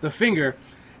the finger,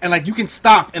 and like you can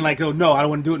stop and like go, no, I don't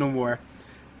want to do it no more.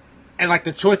 And like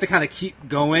the choice to kind of keep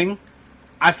going,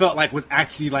 I felt like was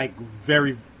actually like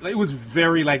very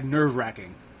like nerve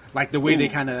wracking, like the way they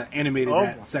kind of animated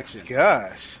that section.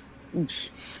 Gosh.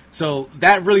 So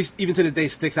that really, even to this day,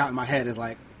 sticks out in my head is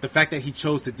like the fact that he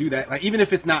chose to do that. Like even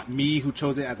if it's not me who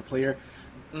chose it as a player.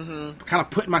 Mm-hmm. Kind of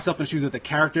putting myself in the shoes of the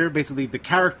character. Basically, the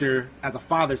character as a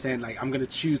father saying, like, I'm going to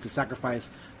choose to sacrifice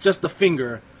just the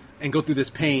finger and go through this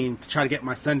pain to try to get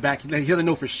my son back. He doesn't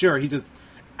know for sure. He's just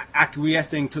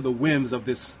acquiescing to the whims of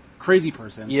this crazy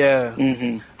person. Yeah.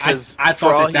 Mm-hmm. I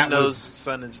thought that knows his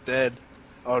son is dead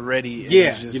already. And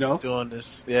yeah, he's just doing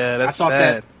this. Yeah, that's I thought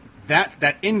sad.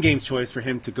 that in-game choice for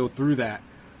him to go through that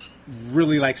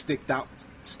really, like,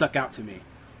 stuck out to me.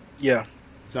 Yeah.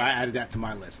 So I added that to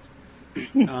my list.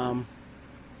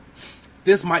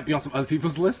 This might be on some other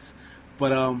people's lists,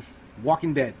 but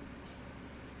Walking Dead.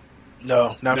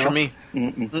 No, not for me.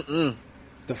 Mm-mm.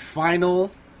 The final,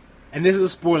 and this is a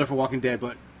spoiler for Walking Dead,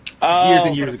 but years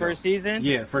and years ago. First season?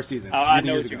 Yeah, first season. Oh, I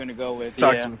know what you're going to go with.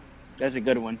 Talk to me. That's a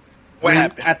good one. What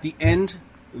happened? At the end,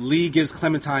 Lee gives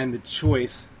Clementine the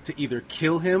choice to either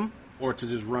kill him or to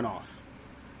just run off.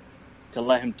 To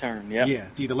let him turn, Yeah,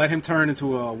 to either let him turn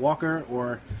into a walker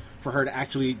or for her to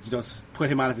actually just put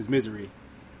him out of his misery.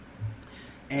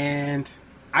 And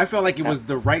I felt like it was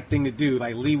the right thing to do.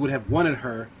 Like, Lee would have wanted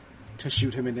her to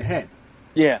shoot him in the head.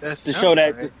 Yeah, to show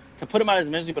that, to put him out of his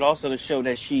misery, but also to show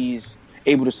that she's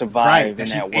able to survive in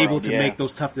that world. She's able to make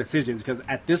those tough decisions, because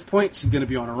at this point, she's going to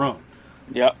be on her own.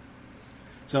 Yep.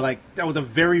 So, like, that was a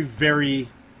very, very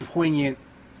poignant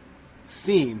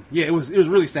scene. Yeah, it was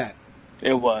really sad.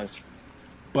 It was.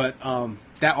 But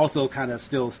that also kind of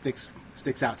still sticks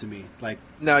out to me. Like,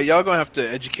 now y'all gonna have to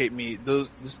educate me.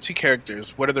 Those two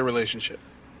characters, what are their relationship?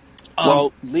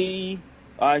 Well, Lee, you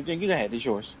go ahead. It's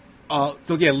yours.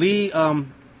 So yeah, Lee.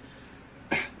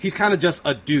 He's kind of just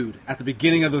a dude at the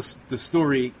beginning of the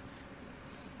story.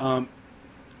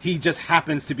 He just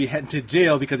happens to be heading to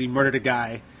jail because he murdered a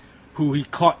guy who he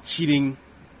caught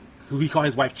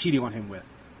his wife cheating on him with.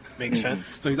 Makes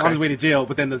sense. So he's on his way to jail,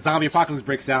 but then the zombie apocalypse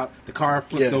breaks out, the car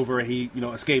flips over, and he,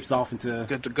 escapes off into...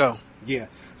 Good to go. Yeah.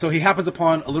 So he happens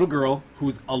upon a little girl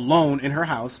who's alone in her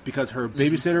house because her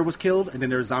babysitter was killed, and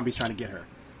then there's zombies trying to get her.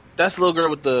 That's the little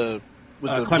girl with the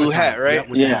blue hat, right? Yep,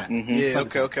 with the hat. Mm-hmm.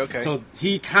 Yeah, okay. So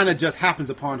he kind of just happens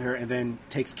upon her and then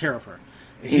takes care of her.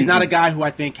 He's not a guy who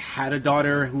I think had a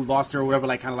daughter who lost her or whatever,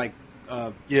 like kind of like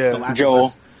The Last Joel. of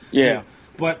Us. Yeah.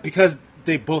 But because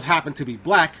they both happen to be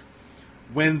black,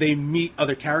 when they meet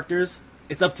other characters,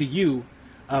 it's up to you.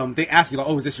 They ask you, like,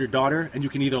 oh, is this your daughter? And you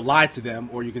can either lie to them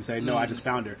or you can say, no, I just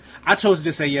found her. I chose to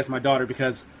just say, yes, my daughter,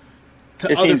 because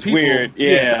to other people, weird.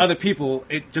 Yeah. To other people,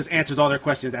 it just answers all their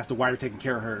questions as to why you're taking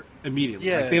care of her immediately.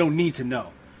 Yeah. Like, they don't need to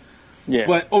know. Yeah.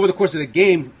 But over the course of the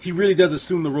game, he really does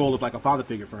assume the role of like a father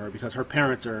figure for her because her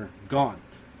parents are gone.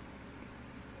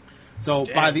 So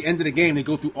by the end of the game, they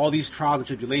go through all these trials and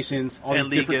tribulations, all these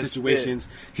different situations.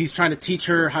 He's trying to teach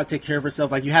her how to take care of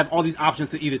herself. Like, you have all these options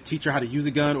to either teach her how to use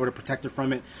a gun or to protect her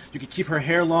from it. You can keep her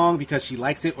hair long because she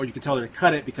likes it, or you can tell her to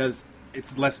cut it because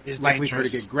it's less likely for her to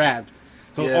get grabbed.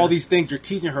 So all these things you're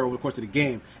teaching her over the course of the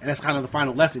game, and that's kind of the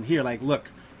final lesson here. Like,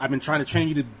 look, I've been trying to train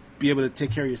you to be able to take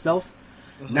care of yourself.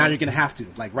 Mm-hmm. Now you're going to have to.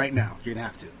 Like, right now, you're going to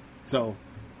have to. So...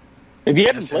 if you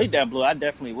haven't played that, Blue, I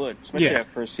definitely would, especially that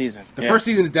first season. The first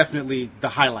season is definitely the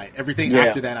highlight. Everything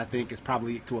after that, I think, is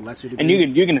probably to a lesser degree.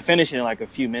 And you can finish it in like a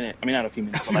few minutes. I mean, not a few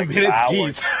minutes, but like minutes,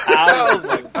 jeez. Hours,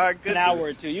 like an hour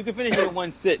or two. You can finish it in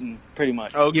one sitting, pretty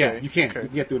much. Okay. Yeah, you can. Okay. You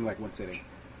can get through it in like one sitting.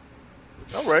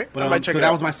 All right. But, so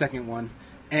that was my second one.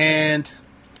 And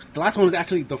the last one was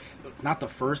actually not the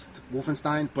first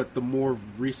Wolfenstein, but the more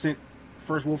recent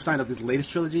first Wolfenstein of this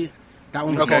latest trilogy. That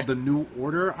one was called The New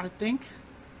Order, I think.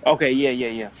 Okay,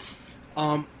 yeah.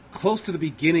 Close to the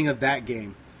beginning of that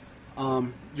game,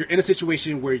 you're in a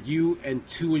situation where you and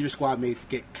two of your squad mates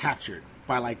get captured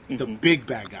by like the big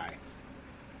bad guy,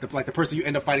 the person you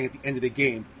end up fighting at the end of the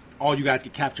game. All you guys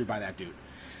get captured by that dude,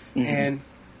 and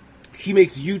he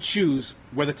makes you choose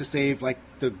whether to save like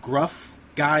the gruff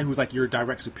guy who's like your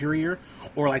direct superior,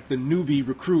 or like the newbie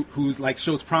recruit who's like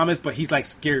shows promise, but he's like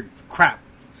scared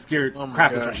crappers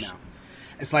right now.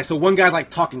 It's like, so one guy's like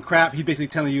talking crap. He's basically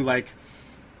telling you like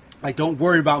don't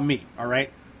worry about me, all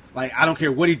right? Like, I don't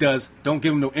care what he does. Don't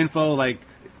give him no info. Like,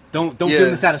 don't give him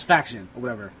the satisfaction or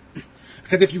whatever.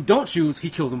 Because if you don't choose, he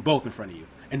kills them both in front of you,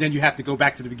 and then you have to go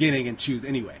back to the beginning and choose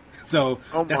anyway. So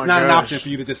that's not an option for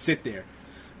you to just sit there.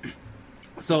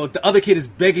 So the other kid is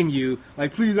begging you,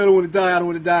 like, please, I don't want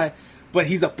to die. But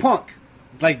he's a punk.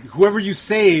 Like, whoever you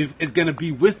save is going to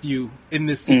be with you in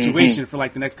this situation for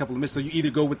like the next couple of minutes. So you either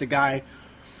go with the guy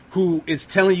who is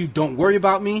telling you, don't worry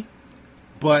about me,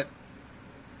 but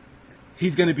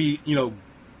he's going to be,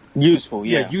 useful,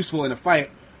 useful in a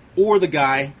fight, or the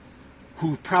guy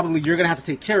who probably you're going to have to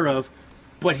take care of,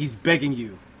 but he's begging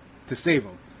you to save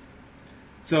him.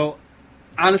 So,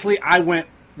 honestly, I went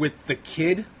with the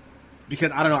kid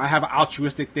because, I don't know, I have an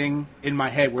altruistic thing in my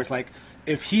head where it's like,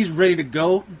 if he's ready to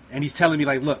go and he's telling me,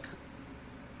 like, look,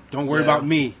 don't worry about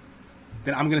me,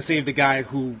 then I'm going to save the guy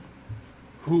who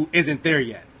isn't there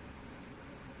yet.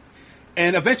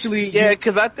 And eventually... yeah,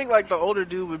 because I think, like, the older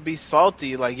dude would be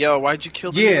salty. Like, yo, why'd you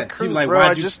kill the recruit, like, bro?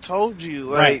 I just told you.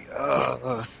 Like,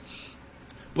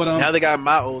 But now they got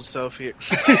my old self here.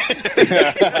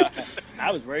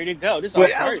 I was ready to go. This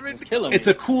is killing me. It's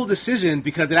a cool decision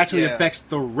because it actually affects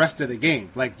the rest of the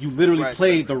game. Like, you literally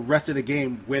play the rest of the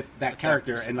game with that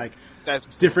character, and, like, that's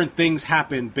cool. Different things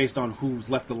happen based on who's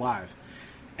left alive.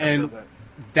 And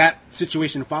that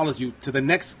situation follows you to the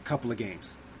next couple of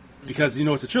games. Because,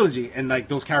 it's a trilogy, and, like,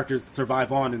 those characters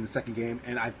survive on in the second game,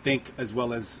 and I think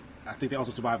they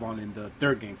also survive on in the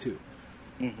third game, too.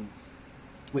 Mm-hmm.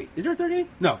 Wait, is there a third game?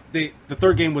 No, the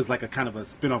third game was, like, a kind of a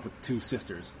spin-off with two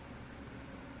sisters.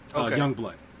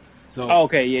 Youngblood. So,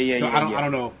 yeah. So I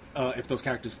don't know if those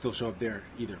characters still show up there,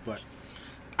 either, but...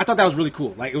 I thought that was really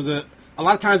cool. Like, it was a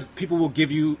lot of times people will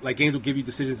give you, like, games will give you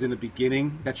decisions in the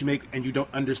beginning that you make, and you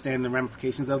don't understand the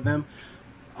ramifications of them.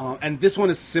 And this one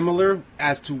is similar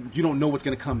as to you don't know what's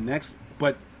going to come next,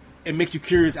 but it makes you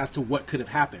curious as to what could have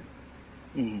happened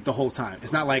the whole time.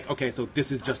 It's not like, okay, so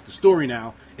this is just the story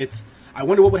now. It's, I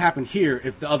wonder what would happen here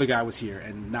if the other guy was here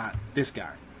and not this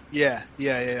guy. Yeah.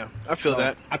 I feel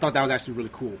that. I thought that was actually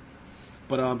really cool.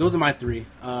 But those are my three.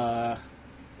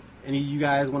 Any of you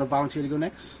guys want to volunteer to go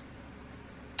next?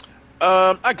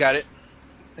 I got it.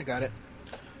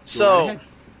 So,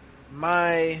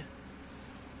 my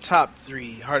top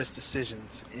 3 hardest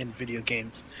decisions in video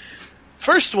games.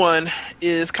 First one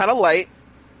is kind of light,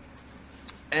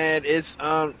 and it's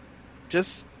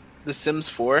just The Sims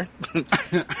 4.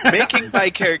 Making my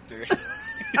character.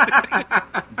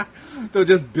 So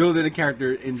just building a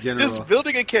character in general. Just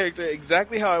building a character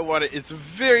exactly how I want it. It's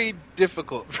very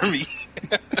difficult for me.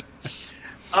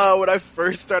 When I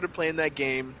first started playing that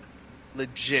game,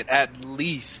 legit, at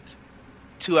least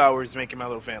 2 hours making my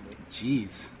little family.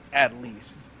 Jeez. At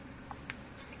least.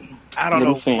 I don't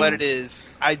know what it is.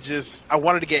 I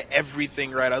wanted to get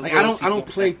everything right. I don't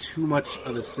play too much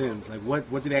of The Sims. Like,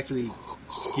 what did they actually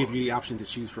give you the option to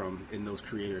choose from in those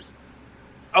creators?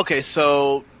 Okay,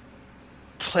 so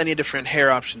plenty of different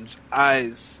hair options,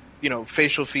 eyes,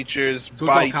 facial features, so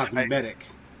body it's all cosmetic, type.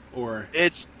 Or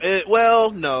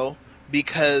well, no,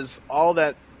 because all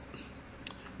that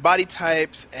body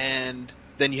types, and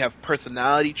then you have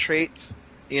personality traits.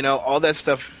 All that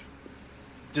stuff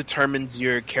determines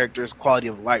your character's quality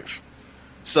of life.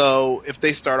 So if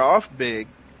they start off big,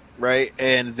 right,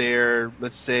 and they're,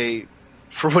 let's say,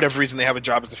 for whatever reason they have a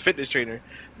job as a fitness trainer,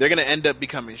 they're going to end up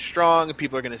becoming strong, and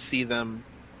people are going to see them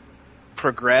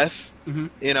progress, and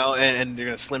they're going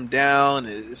to slim down,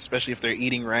 especially if they're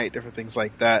eating right, different things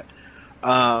like that.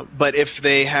 But if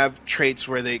they have traits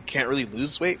where they can't really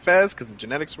lose weight fast because of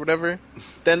genetics or whatever,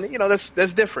 then that's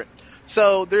different.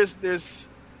 So there's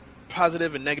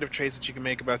positive and negative traits that you can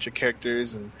make about your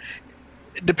characters, and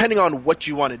depending on what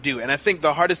you want to do. And I think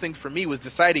the hardest thing for me was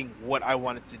deciding what I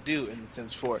wanted to do in The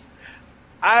Sims 4.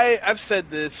 I've said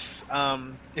this,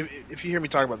 if you hear me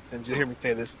talk about The Sims, you'll hear me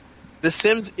say this. The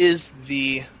Sims is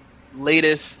the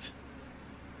latest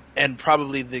and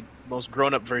probably the most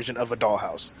grown-up version of a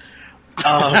dollhouse.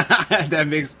 That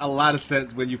makes a lot of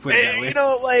sense when you put it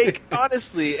that way.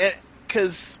 Honestly,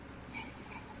 because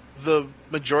the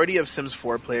majority of Sims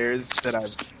 4 players that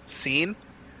I've seen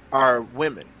are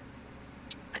women.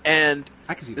 And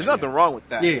I can see there's nothing wrong with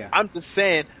that. Yeah. I'm just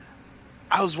saying,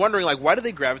 I was wondering, why do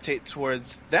they gravitate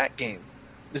towards that game?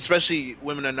 Especially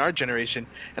women in our generation.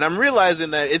 And I'm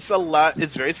realizing that it's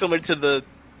very similar to the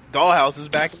dollhouses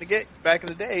back in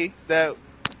the day that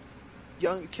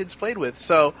young kids played with.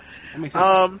 So, that makes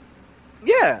sense.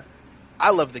 Yeah,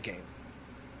 I love the game.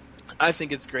 I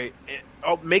think it's great.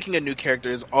 Making a new character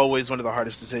is always one of the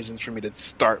hardest decisions for me to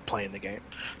start playing the game.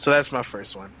 So that's my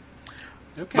first one.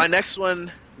 Okay. My next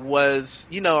one was,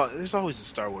 there's always a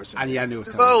Star Wars in there. I knew it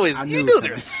was you knew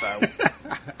there was a Star Wars.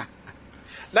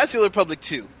 Knights of the Republic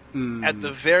 2. At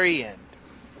the very end.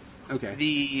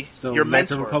 Okay. So your Knights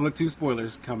mentor. of Republic 2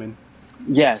 spoilers coming.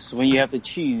 Yes, when you have to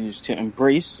choose to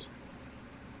embrace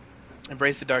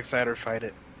the dark side or fight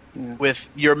it. With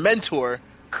your mentor,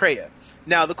 Kreia.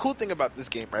 Now, the cool thing about this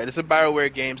game, right, it's a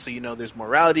BioWare game, so there's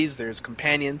moralities, there's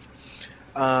companions.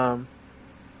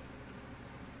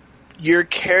 Your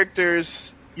character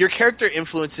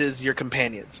influences your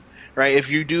companions, right? If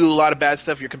you do a lot of bad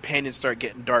stuff, your companions start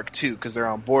getting dark too because they're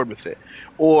on board with it.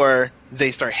 Or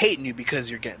they start hating you because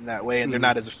you're getting that way and they're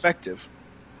not as effective.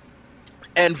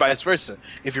 And vice versa.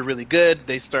 If you're really good,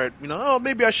 they start,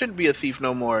 maybe I shouldn't be a thief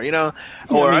no more,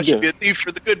 or I should be a thief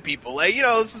for the good people.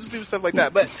 Some stupid stuff like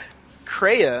that. But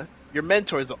Kreia, your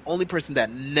mentor, is the only person that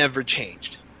never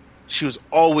changed. She was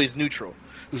always neutral.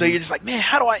 So you're just like, man,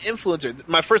 how do I influence her?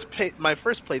 My first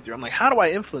playthrough, I'm like, how do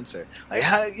I influence her? Like,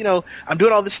 I'm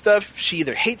doing all this stuff. She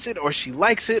either hates it or she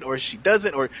likes it or she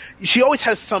doesn't, or she always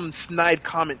has some snide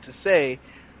comment to say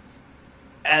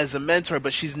as a mentor,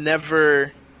 but she's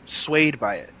never swayed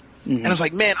by it. And I was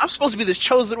like, man, I'm supposed to be this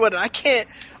chosen one, and I can't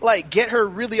get her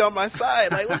really on my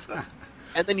side. Like, what's up?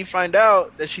 And then you find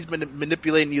out that she's been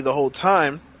manipulating you the whole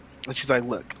time, and she's like,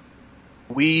 look,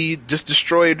 we just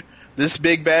destroyed this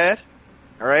big bad.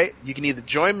 All right, you can either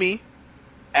join me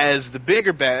as the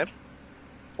bigger bad,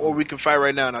 or we can fight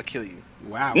right now and I'll kill you.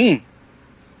 Wow. Gave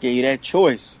you that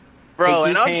choice. Bro,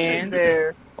 and I'm sitting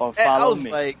there, or and I was me.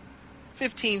 like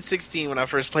 15, 16 when I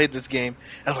first played this game,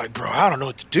 and I'm like, bro, I don't know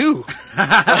what to do.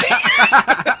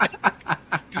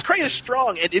 Because Kreia is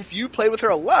strong, and if you play with her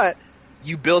a lot,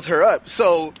 you build her up.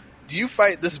 So do you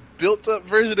fight this built-up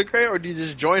version of Kreia, or do you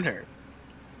just join her?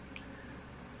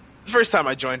 The first time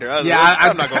I joined her, I'm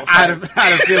not going to fight her. I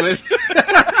had a feeling.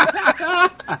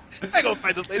 I ain't going to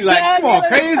fight this lady. Like, come on,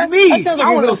 Kreia's me. That sounds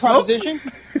like a good proposition.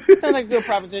 Sounds like a good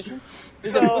proposition.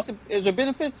 Is there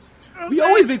benefits? We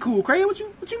always been cool, Kreia. What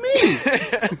you mean?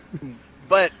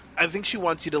 But I think she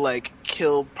wants you to, like,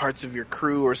 kill parts of your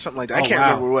crew or something like that. I can't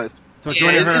remember what it was. So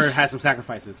joining her has some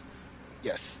sacrifices.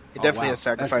 Yes, it definitely has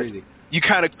sacrifices. You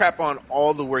kind of crap on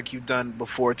all the work you've done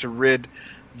before to rid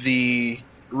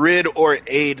or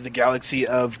aid the galaxy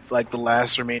of, like, the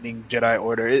last remaining Jedi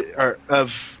Order or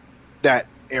of that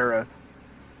era.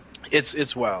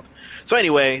 It's wild. So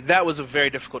anyway, that was a very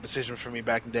difficult decision for me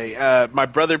back in the day. My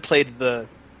brother played the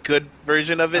good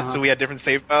version of it, so we had different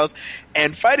save files,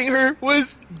 and fighting her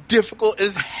was difficult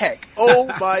as heck. Oh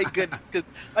my goodness! Because,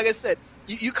 like I said,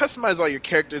 you customize all your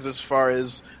characters as far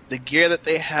as the gear that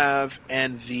they have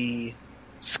and the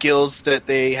skills that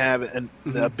they have and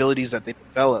the abilities that they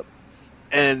develop.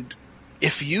 And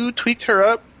if you tweaked her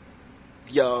up,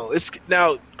 it's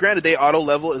now granted they auto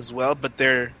level as well, but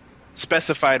they're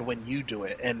specified when you do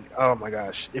it. And oh my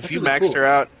gosh, if you maxed her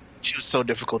out, she was so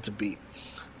difficult to beat.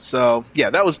 So yeah,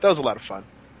 that was a lot of fun.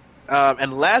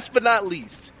 And last but not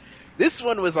least, this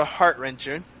one was a heart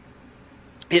wrencher.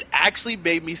 It actually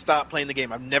made me stop playing the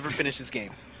game. I've never finished this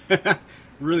game.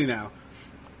 Really now?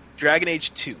 Dragon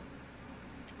Age 2.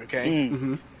 Okay?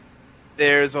 Mm-hmm.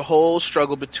 There's a whole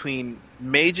struggle between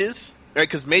mages, right?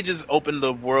 Because mages open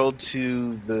the world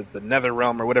to the nether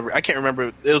realm or whatever. I can't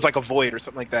remember. It was like a void or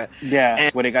something like that. Yeah,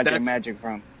 and where they got their magic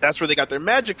from. That's where they got their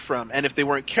magic from. And if they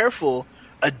weren't careful,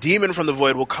 a demon from the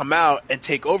void will come out and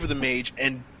take over the mage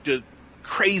and do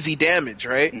crazy damage,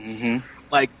 right? Mm-hmm.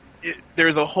 Like,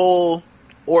 there's a whole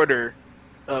order.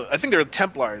 I think they're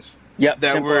Templars. Yep,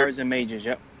 Templars and mages,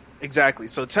 yep. Exactly.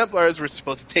 So Templars were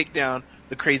supposed to take down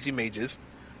the crazy mages.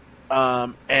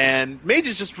 And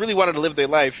mages just really wanted to live their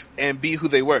life and be who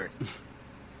they were.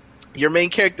 Your main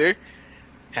character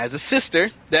has a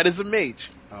sister that is a mage.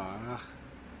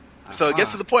 So it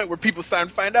gets to the point where people start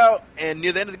to find out, and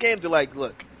near the end of the game, they're like,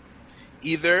 look,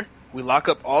 either we lock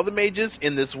up all the mages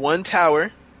in this one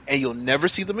tower, and you'll never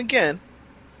see them again,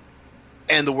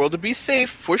 and the world will be safe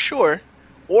for sure,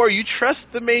 or you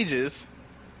trust the mages,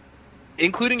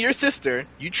 including your sister,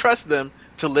 you trust them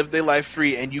to live their life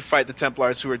free, and you fight the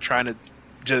Templars who are trying to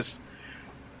just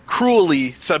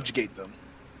cruelly subjugate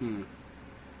them.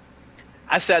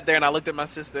 I sat there and I looked at my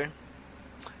sister,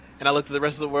 and I looked at the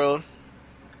rest of the world,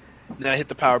 and then I hit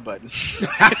the power button.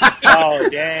 Oh,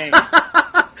 dang.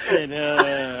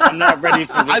 I'm not ready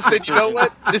for this. I said, you know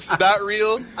what? This is not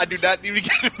real. I do not need to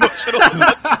get emotional.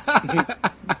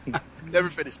 Never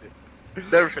finished it.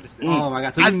 Oh my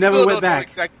god! So you never went back?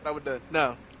 Exactly what I would have done.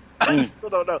 No, I still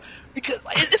don't know because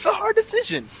it's a hard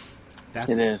decision. It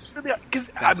is because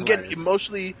I'm getting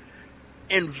emotionally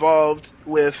involved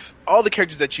with all the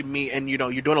characters that you meet, and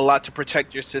you're doing a lot to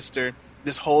protect your sister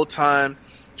this whole time.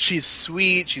 She's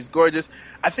sweet, she's gorgeous.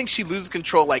 I think she loses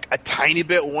control like a tiny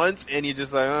bit once, and you're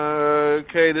just like,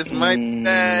 okay, this might be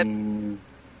bad.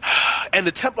 And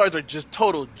the Templars are just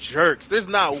total jerks. There's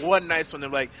not one nice one. They're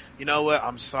like, you know what?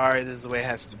 I'm sorry. This is the way it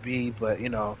has to be. But,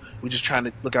 we're just trying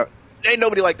to look out. Ain't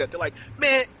nobody like that. They're like,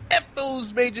 man, F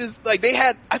those mages. Like,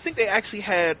 I think they actually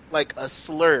had, like, a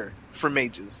slur for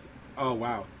mages. Oh,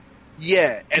 wow.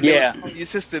 Yeah. And they was calling your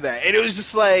sister that. And it was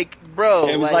just like, bro.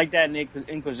 It was like that in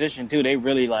Inquisition, too. They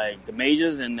really, like, the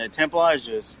mages and the Templars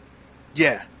just.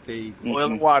 Yeah.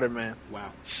 Oil and water, man.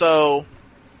 Wow. So,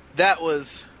 that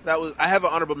was I have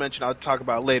an honorable mention I'll talk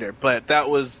about later, but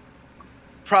that was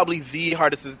probably the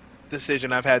hardest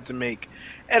decision I've had to make,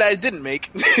 and I didn't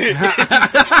make. The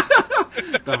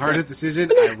hardest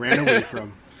decision I ran away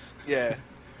from. Yeah.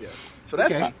 So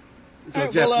that's fine. So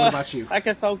right, Jeff, what about you? I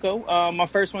guess I'll go. My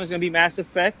first one is going to be Mass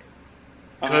Effect.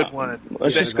 Good one.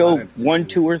 Let's just go 1,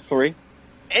 2, or 3.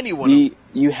 Any one.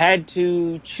 You had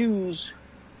to choose,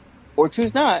 or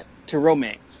choose not, to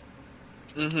romance.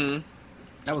 Mm-hmm.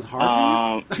 That was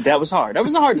hard for you? That was hard. That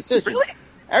was a hard decision. Really?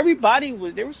 Everybody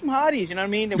there were some hotties, you know what I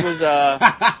mean? There was,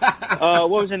 what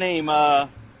was her name?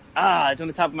 It's on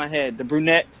the top of my head. The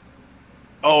brunette.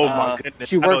 Oh, my goodness.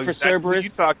 She worked for Cerberus. What are you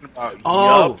talking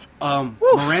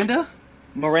about?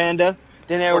 Miranda?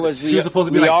 Then there was she was supposed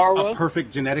to be Liara. Like a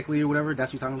perfect genetically or whatever.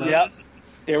 That's what you're talking about? Yep.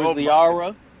 There was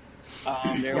Liara.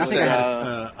 I think I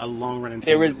had a long running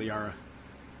thing with Liara.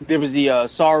 There was the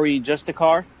Sorry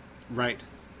Justicar. Right.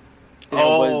 There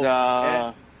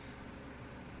was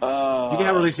you can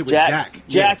have relationship with Jack?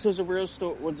 Jax was a real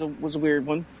was a weird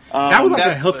one. That was like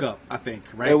a hookup, I think,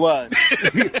 right? It was.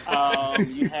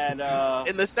 You had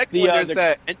in the second one. There's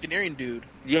that engineering dude.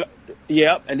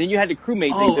 Yep. And then you had the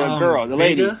crewmate, the girl, the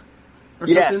lady, or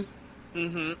something.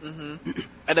 And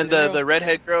then the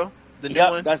redhead girl, the new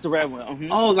one. That's the red one. Mm-hmm.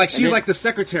 Oh, like she's like the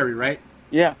secretary, right?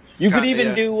 Yeah. You could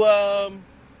even do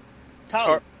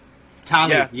Tali.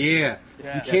 Yeah.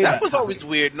 That was always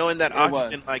weird, knowing that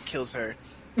oxygen like kills her.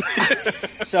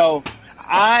 So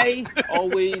I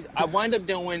wind up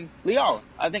doing Liara.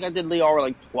 I think I did Liara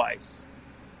like twice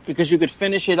because you could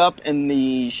finish it up in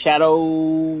the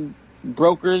Shadow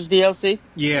Brokers DLC.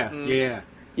 Yeah.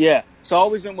 So I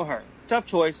always went with her. Tough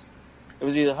choice. It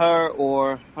was either her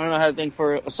or I don't know how to think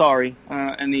for Asari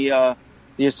and the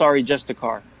Asari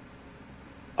Justicar.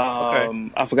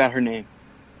 I forgot her name.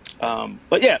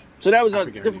 But yeah, so that was a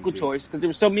difficult choice because there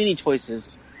were so many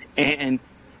choices, and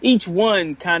each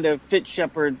one kind of fit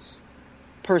Shepard's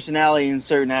personality in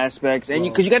certain aspects, and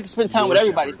because you got to spend time with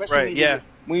everybody, especially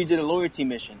when you did a loyalty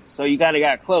mission. So you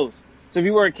got close. So if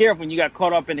you weren't careful and you got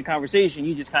caught up in the conversation,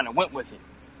 you just kind of went with it.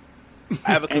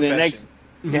 I have a confession.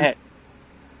 Go ahead.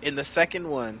 In the second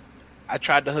one, I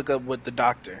tried to hook up with the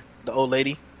doctor, the old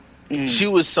lady. She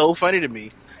was so funny to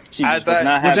me. I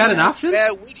thought, was that an option?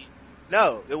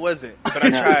 No, it wasn't. But I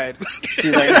tried.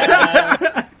 She's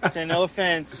like, say no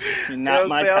offense. You're not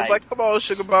my type. I was like, come on,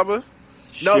 sugar mama.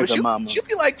 No, but she'll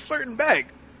be like flirting back.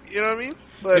 You know what I mean?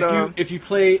 But if you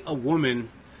play a woman,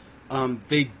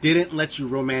 they didn't let you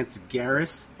romance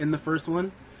Garrus in the first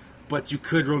one, but you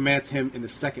could romance him in the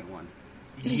second one.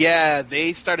 Yeah,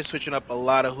 they started switching up a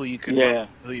lot of who you could,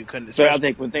 who you couldn't. So I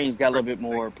think when things got a little bit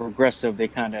more progressive, they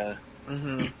kind of,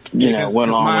 went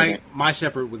along with it. My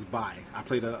Shepard was bi. I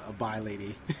played a bi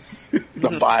lady. The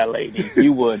bi lady,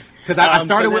 you would. Because I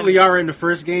started with Liara in the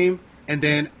first game, and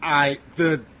then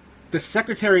the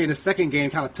secretary in the second game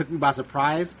kind of took me by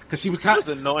surprise because she was kind of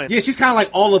annoying. Yeah, she's kind of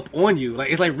like all up on you. Like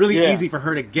it's like really easy for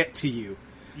her to get to you.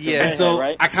 Yeah, and so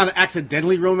I kind of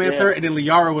accidentally romanced her, and then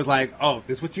Liara was like, "Oh,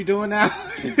 this what you doing now?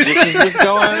 This is what's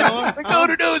going on?"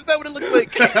 Like, no, is that what it looks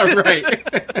like?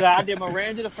 Right. So I did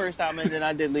Miranda the first time, and then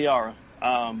I did Liara.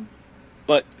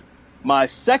 But my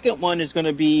second one is going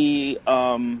to be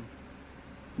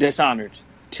Dishonored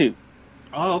 2.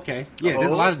 Oh, okay. Yeah,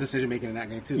 there's a lot of decision making in that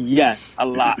game too. Yes, a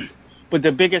lot. But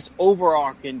the biggest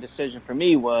overarching decision for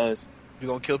me was, you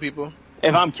gonna kill people?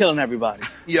 If I'm killing everybody.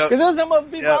 Yeah. Because there's some other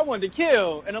people I wanted to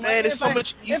kill. And I'm like, it's so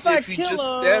much easier if you just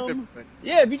stab everybody.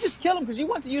 Yeah, if you just kill them, because you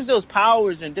want to use those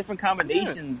powers and different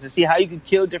combinations to see how you can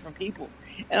kill different people.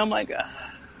 And I'm like,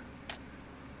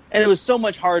 and it was so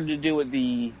much harder to do with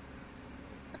the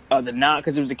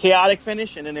because it was a chaotic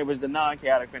finish, and then there was the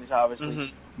non-chaotic finish,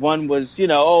 obviously. One was,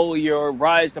 your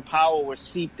rise to power was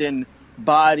seeped in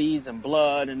bodies and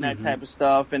blood and that type of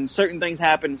stuff. And certain things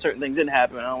happened and certain things didn't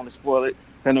happen. I don't want to spoil it.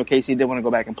 I know Casey did want to go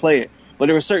back and play it. But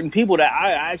there were certain people that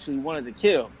I actually wanted to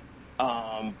kill.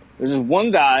 There's this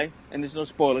one guy, and there's no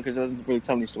spoiler because it doesn't really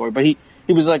tell me the story, but he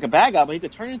was like a bad guy, but he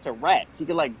could turn into rats. He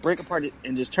could like break apart it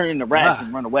and just turn into rats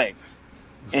and run away.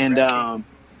 And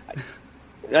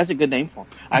that's a good name for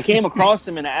him. I came across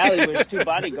him in the alley with his two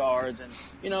bodyguards and,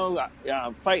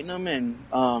 fighting them,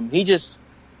 and he just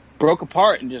broke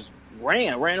apart and just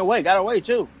ran away, got away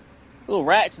too. Little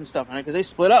rats and stuff, because they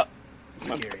split up.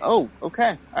 Oh,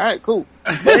 okay. All right, cool.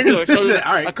 But anyway, so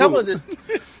a couple of this.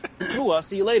 Cool, I'll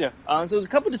see you later. So there's a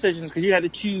couple of decisions because you had to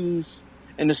choose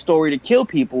in the story to kill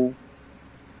people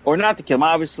or not to kill them.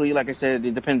 Obviously, like I said,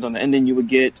 it depends on the ending you would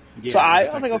get. Yeah, so I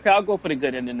was like, okay, I'll go for the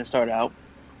good ending to start out.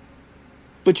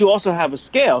 But you also have a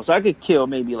scale, so I could kill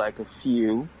maybe like a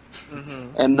few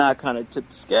and not kind of tip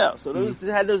the scale. So those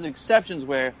had those exceptions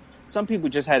where some people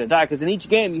just had to die because in each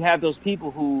game you have those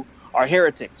people who are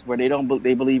heretics, where they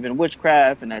believe in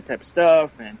witchcraft and that type of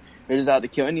stuff, and they're just out to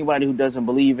kill anybody who doesn't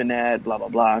believe in that, blah blah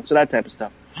blah. So that type of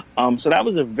stuff. So that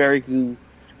was a very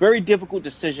difficult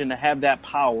decision to have that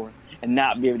power and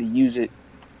not be able to use it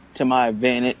to my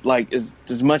advantage, like as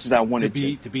much as I wanted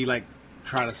to be like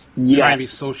try to be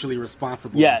socially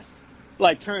responsible. Yes,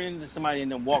 like turning into somebody and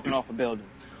then walking off a building,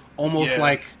 almost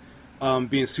like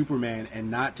being Superman and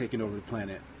not taking over the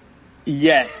planet.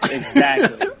 Yes,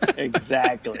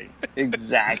 exactly.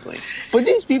 But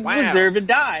these people deserve to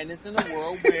die, and it's in a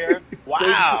world where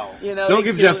don't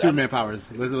give Jeff Superman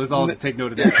powers. Let's all just take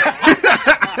note of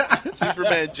that.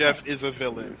 Superman Jeff is a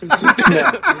villain. No,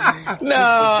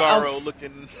 Bizarro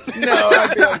looking. No,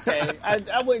 I'd be okay.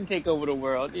 I wouldn't take over the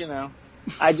world.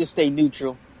 I just stay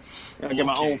neutral. I get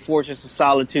my own fortress of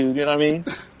solitude. You know what I mean?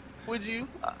 Would you?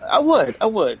 I would.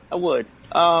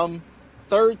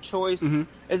 Third choice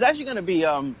is actually going to be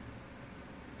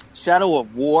Shadow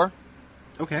of War.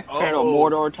 Okay. Kind of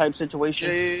Mordor type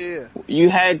situation. Yeah. You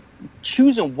had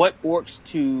choosing what orcs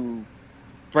to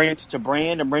bring to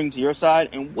Bran and bring to your side,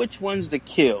 and which ones to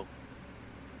kill.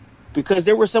 Because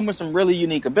there were some with some really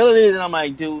unique abilities, and I'm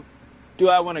like, do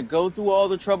I want to go through all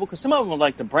the trouble? Because some of them were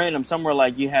like to brand them, some were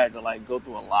like you had to like go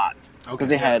through a lot. Because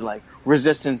they had like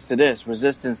resistance to this,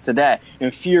 resistance to that,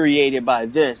 infuriated by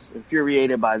this,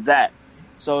 infuriated by that.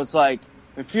 So it's like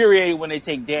infuriated when they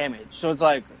take damage. So it's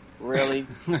like, really?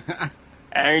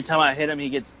 Every time I hit him, he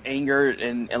gets angered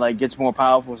and like gets more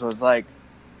powerful. So it's like,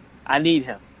 I need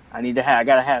him. I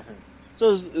gotta have him.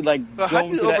 So it's like, so how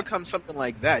do you overcome something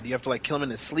like that? Do you have to like kill him in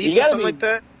his sleep or something like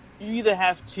that? You either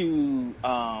have to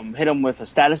hit him with a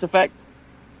status effect.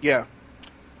 Yeah.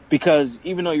 Because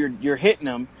even though you're hitting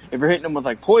him, if you're hitting him with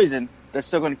like poison, that's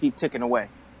still going to keep ticking away.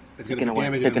 It's going to be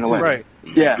damaging away. Right.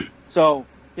 Yeah. So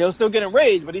he'll still get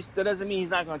enraged, but that doesn't mean he's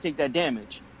not going to take that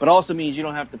damage. But also means you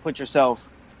don't have to put yourself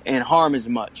in harm as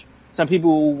much. Some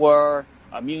people were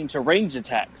immune to ranged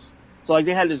attacks. So like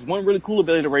they had this one really cool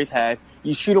ability the Wraith had.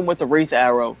 You shoot him with a Wraith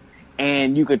arrow,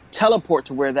 and you could teleport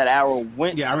to where that arrow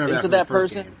went into that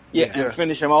person. And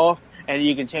finish him off. And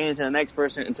you can change to the next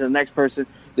person, into the next person.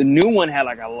 The new one had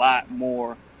like a lot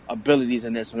more abilities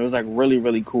in this one. It was like really,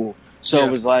 really cool. So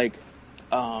it was like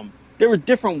there were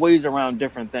different ways around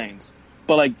different things.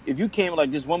 But like if you came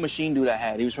like this one machine dude I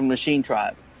had, he was from the Machine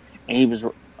Tribe, and he was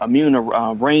immune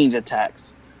to range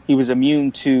attacks. He was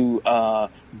immune to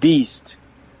beast.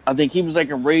 I think he was like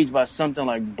enraged by something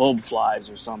like bulb flies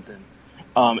or something.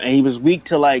 And he was weak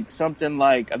to like something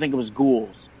like I think it was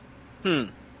ghouls.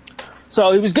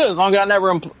 So he was good as long as I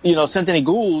never sent any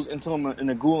ghouls into him in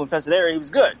a ghoul infested area. He was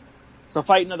good. So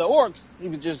fighting other orcs, he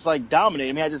was just like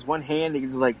dominating. He had just one hand. He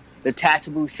could just like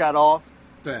detachable shot off.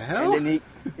 The hell? And then it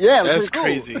was that's cool.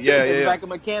 crazy. Yeah, it was like a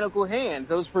mechanical hand.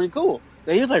 So it was pretty cool.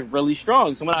 So he was like really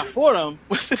strong. So when I fought him,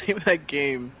 what's the name of that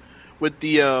game with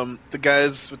the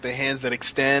guys with the hands that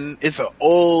extend? It's an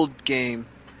old game.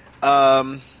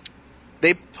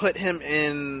 They put him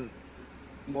in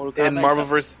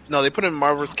Marvelverse. No, they put him in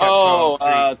Marvelverse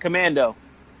Capcom. Commando.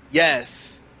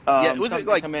 Yes. Was it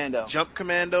like Commando. Jump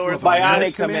Commando or something?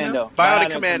 Bionic Commando.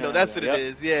 Bionic Commando. That's what it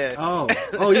is. Yeah. Oh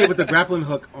yeah, with the grappling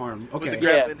hook arm. Okay. With the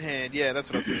grappling hand. Yeah, that's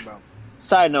what I was thinking about.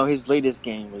 Side note: his latest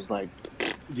game was like,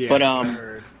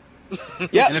 and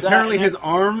apparently his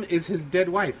arm is his dead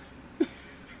wife.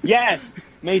 Yes,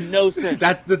 made no sense.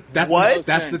 That's the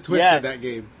twist of that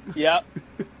game. Yep.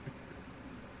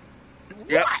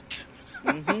 What?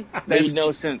 Mm-hmm. Made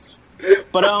no sense.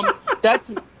 But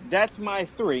that's my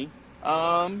 3.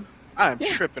 I'm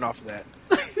tripping off of that.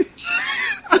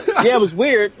 Yeah, it was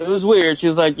weird. She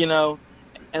was like, and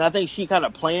I think she kind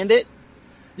of planned it.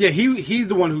 Yeah, he's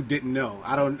the one who didn't know.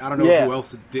 I don't know who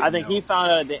else didn't know. I think he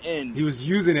found out at the end. He was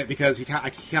using it because he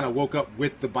kind of woke up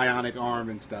with the bionic arm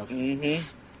and stuff. Mm-hmm.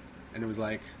 And it was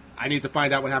like, I need to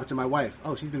find out what happened to my wife.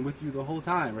 Oh, she's been with you the whole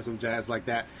time, or some jazz like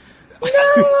that.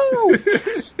 No!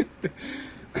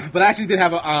 But I actually did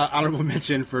have an honorable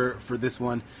mention for this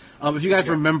one. If you guys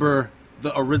remember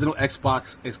the original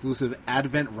Xbox exclusive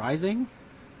Advent Rising?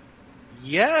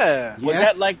 Yeah. Was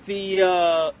that like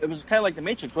the... it was kind of like the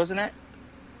Matrix, wasn't it?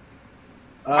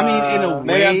 I mean, in a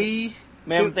way...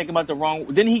 Maybe I'm thinking about the wrong...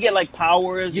 Didn't he get like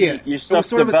powers? Yeah. Your stuff it was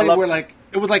sort developed? of a thing where like...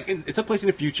 It was like... It took place in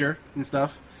the future and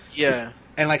stuff. Yeah.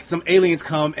 And like some aliens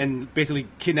come and basically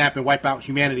kidnap and wipe out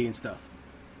humanity and stuff.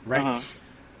 Right? Uh-huh.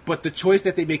 But the choice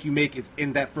that they make you make is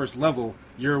in that first level.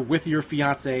 You're with your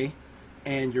fiance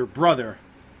and your brother.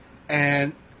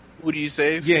 And... Who do you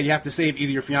save? Yeah, you have to save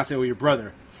either your fiance or your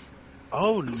brother.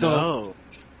 Oh, no. So,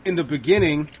 in the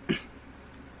beginning...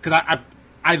 Because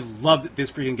I loved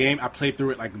this freaking game. I played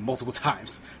through it like multiple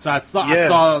times. So I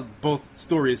saw both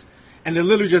stories. And they're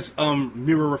literally just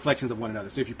mirror reflections of one another.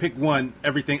 So if you pick one,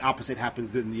 everything opposite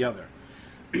happens than the other.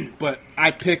 But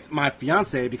I picked my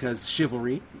fiance because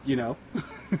chivalry,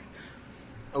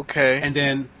 Okay. And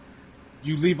then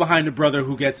you leave behind a brother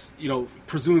who gets,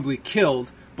 presumably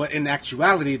killed. But in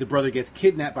actuality, the brother gets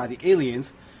kidnapped by the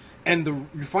aliens. And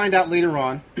you find out later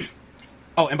on...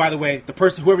 Oh, and by the way, the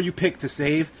person, whoever you pick to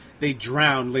save, they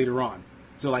drown later on.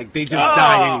 So, like, they just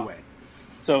die anyway.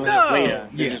 So later,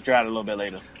 they just drown a little bit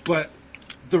later. But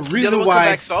the reason come why...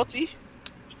 back salty?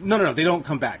 No, they don't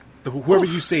come back. Whoever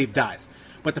you save dies.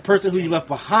 But the person who you left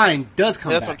behind does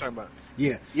come back. That's what I'm talking about.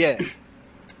 Yeah. Yeah.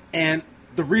 And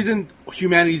the reason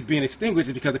humanity is being extinguished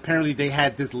is because apparently they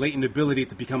had this latent ability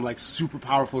to become, like, super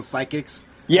powerful psychics.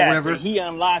 Yeah, so he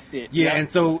unlocked it. Yeah, and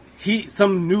so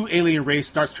some new alien race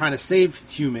starts trying to save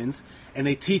humans, and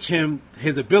they teach him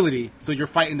his ability. So you're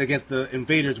fighting against the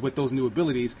invaders with those new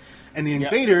abilities, and the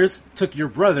invaders took your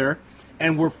brother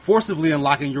and we're forcibly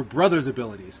unlocking your brother's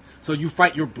abilities. So you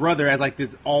fight your brother as like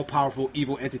this all-powerful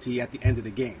evil entity at the end of the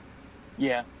game.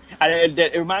 Yeah.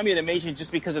 It reminded me of the Matrix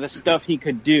just because of the stuff he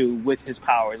could do with his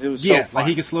powers. It was so fun. Like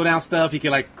he could slow down stuff. He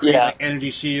could like create like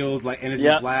energy shields, like energy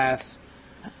blasts.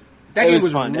 That game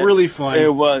was really fun. It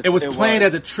was planned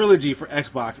as a trilogy for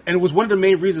Xbox, and it was one of the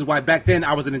main reasons why back then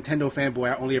I was a Nintendo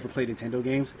fanboy. I only ever played Nintendo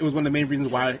games. It was one of the main reasons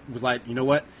why I was like, you know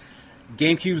what,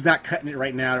 GameCube's not cutting it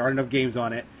right now. There aren't enough games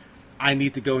on it. I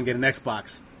need to go and get an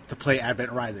Xbox to play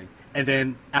Advent Rising. And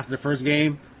then after the first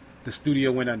game, the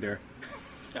studio went under.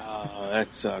 Oh,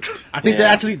 that sucked. I think that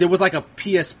actually there was like a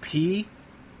PSP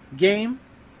game,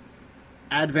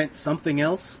 Advent something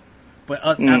else, but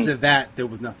after that there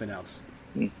was nothing else.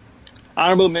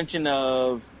 Honorable mention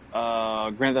of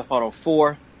Grand Theft Auto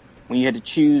 4, when you had to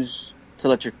choose to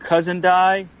let your cousin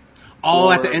die.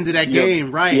 Oh, at the end of that game,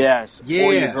 right? Yes. Yeah.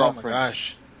 Or your girlfriend. Oh my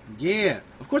gosh. Yeah.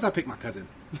 Of course I picked my cousin.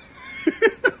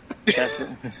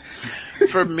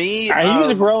 For me, he was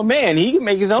a grown man. He can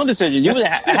make his own decisions. You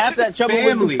half that trouble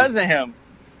was because of him.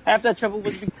 Half that trouble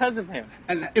was because of him.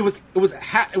 And it was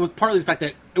partly the fact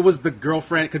that it was the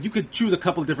girlfriend, because you could choose a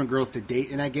couple of different girls to date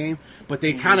in that game, but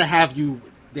they kind of have you.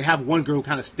 They have one girl who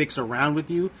kind of sticks around with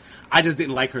you. I just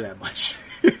didn't like her that much,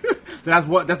 so that's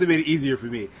what made it easier for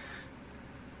me.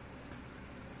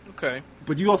 Okay,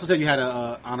 but you also said you had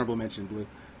a honorable mention, Blue.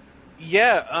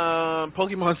 Yeah,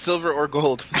 Pokemon Silver or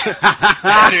Gold.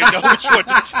 I didn't know which one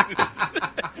to choose.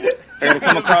 They're going to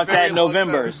come across that in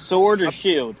November. Sword or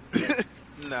Shield?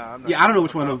 No, I'm not. Yeah, I don't know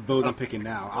which one of those I'm picking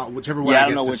now. Whichever one I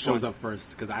guess just shows up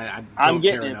first, because I'm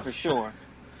getting it enough. For sure.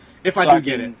 If I do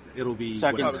get it, it'll be... So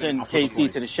I can send KC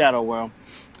to the Shadow World.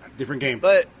 Different game.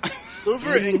 But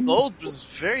Silver and Gold was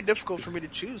very difficult for me to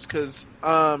choose, because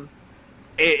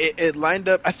it lined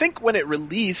up... I think when it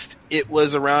released, it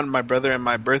was around my brother and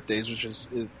my birthdays, which is...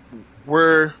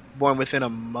 We're born within a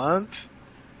month.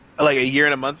 Like a year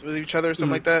and a month with each other or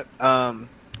something like that.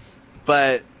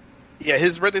 But, yeah,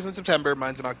 his birthday's in September,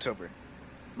 mine's in October.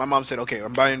 My mom said, okay,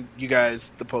 I'm buying you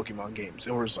guys the Pokemon games.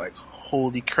 And we're just like...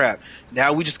 Holy crap.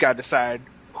 Now we just got to decide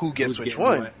who gets which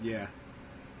one. Yeah.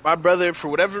 My brother, for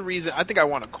whatever reason, I think I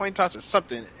won a coin toss or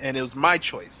something, and it was my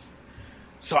choice.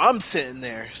 So I'm sitting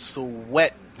there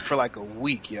sweating for like a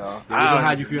week, y'all. Yeah, I don't know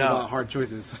how you feel about hard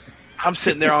choices. I'm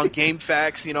sitting there on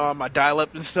GameFAQs, on my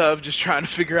dial-up and stuff, just trying to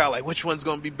figure out like which one's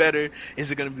going to be better. Is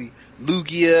it going to be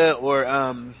Lugia or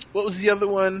what was the other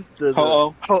one?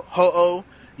 Ho-Oh. Ho-Oh.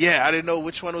 Yeah, I didn't know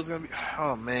which one was going to be.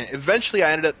 Oh, man. Eventually,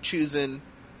 I ended up choosing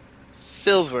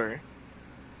Silver,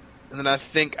 and then I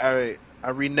think I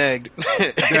reneged.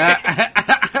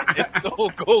 It's the whole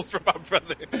Gold for my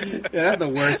brother. Yeah, that's the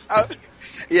worst. I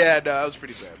was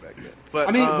pretty bad back then. But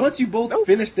I mean, once you both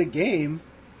finished the game,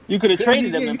 you could have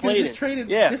traded them and played it. You could have just traded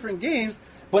different games.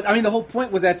 But I mean, the whole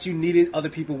point was that you needed other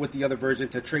people with the other version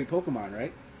to trade Pokemon,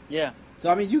 right? Yeah. So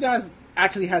I mean, you guys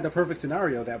actually had the perfect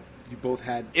scenario that you both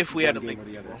had. If we had a link or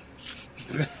the other.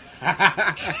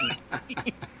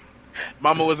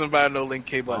 Mama wasn't buying no link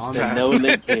cable at the time. No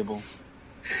link cable.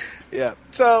 Yeah.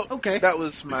 So, okay. That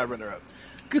was my runner-up.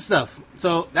 Good stuff.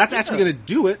 So, that's actually going to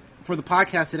do it for the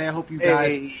podcast today. I hope you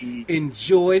guys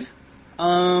enjoyed.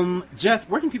 Jeff,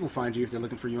 where can people find you if they're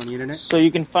looking for you on the internet? So, you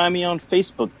can find me on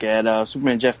Facebook at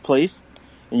Superman Jeff Plays.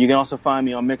 And you can also find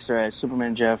me on Mixer at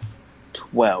Superman Jeff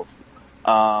 12.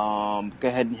 Go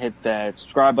ahead and hit that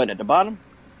subscribe button at the bottom,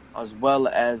 as well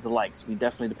as the likes. We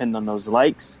definitely depend on those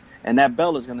likes. And that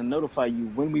bell is going to notify you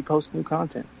when we post new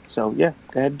content. So, yeah,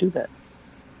 go ahead and do that.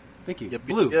 Thank you.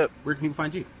 Blue, where can people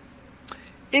find you?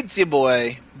 It's your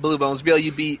boy, Blue Bones,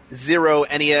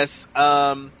 BLUB0NES.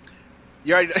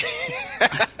 You already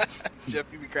Jeff,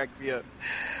 you be cracking me up.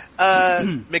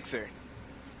 Mixer.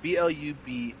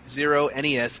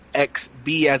 BLUB0NES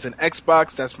XB as an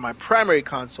Xbox. That's my primary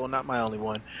console, not my only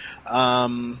one.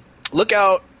 Look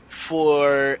out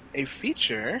for a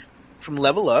feature from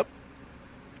Level Up.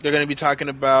 They're going to be talking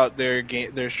about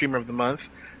their streamer of the month.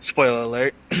 Spoiler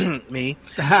alert, me.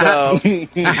 So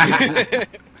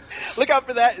look out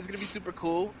for that. It's going to be super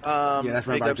cool. That's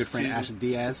right by our good friend Ashley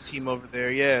Diaz. Team over there,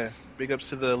 yeah. Big ups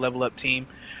to the Level Up team.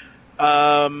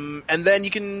 And then you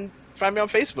can find me on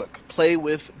Facebook. Play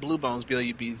with Blue Bones,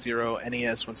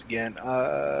 BLUB0NES once again.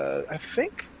 I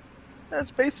think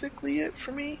that's basically it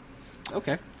for me.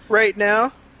 Okay. Right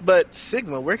now. But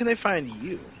Sigma, where can they find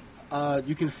you?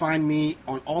 You can find me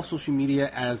on all social media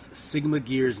as Sigma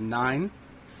Gears 9,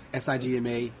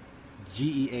 SIGMAGEARS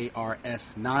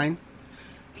 9.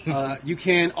 You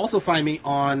can also find me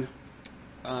on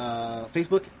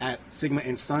Facebook at Sigma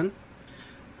and Son.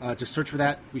 Just search for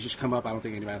that. We should come up. I don't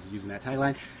think anybody else is using that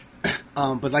tagline.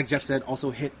 But like Jeff said, also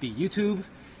hit the YouTube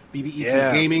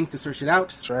BBET Gaming to search it out.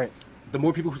 That's right. The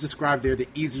more people who subscribe there, the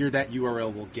easier that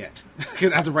URL will get.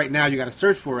 Because as of right now, you got to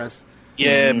search for us.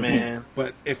 Yeah, man.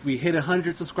 But if we hit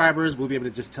 100 subscribers, we'll be able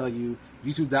to just tell you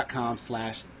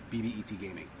youtube.com/BBET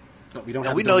Gaming. But we don't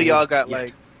have. We know y'all got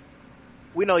yet.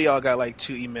 We know y'all got like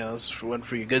 2 emails, one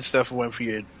for your good stuff and one for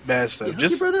your bad stuff. Yeah,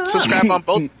 just subscribe on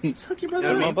both. Just hook your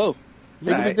brother on both.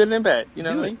 Take it good and bad, you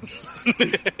know what I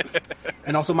mean?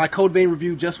 And also, my Code Vein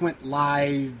review just went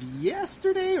live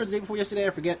yesterday or the day before yesterday. I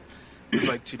forget. It was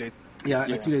like 2 days. Yeah,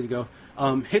 like 2 days ago.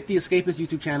 Hit the Escapist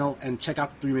YouTube channel and check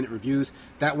out the 3-minute reviews.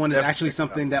 That one is actually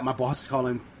something that my boss is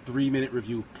calling 3-minute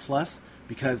review plus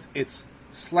because it's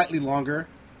slightly longer.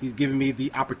 He's giving me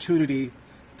the opportunity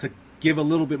to give a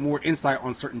little bit more insight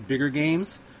on certain bigger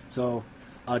games. So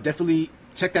definitely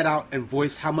check that out and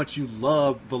voice how much you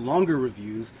love the longer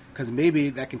reviews because maybe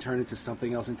that can turn into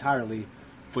something else entirely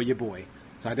for your boy.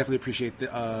 So I definitely appreciate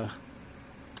the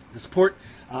support.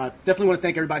 Definitely want to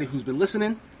thank everybody who's been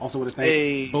listening. Also want to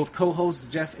thank both co-hosts,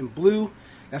 Jeff and Blue.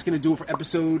 That's going to do it for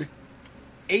episode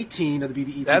 18 of the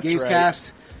BBET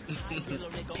Gamescast.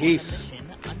 Peace.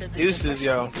 Deuces,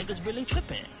 yo. Niggas really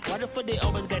tripping. Why the fuck they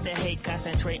always got that hate?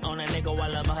 Concentrate on a nigga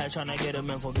while I'm out here trying to get him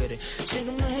and forget it.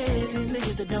 Shaking my head, these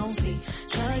niggas that don't sleep.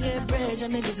 Trying to get bread, y'all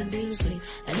niggas in deep sleep.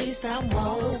 At least I'm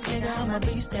woke, nigga, I'm a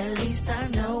beast, at least I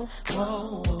know.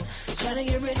 Whoa. Trying to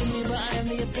get rid of me, but I am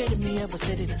the epitome of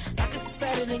acidity. I can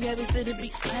suspect it in every city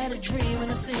beat. I had a dream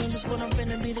and I seen just what I'm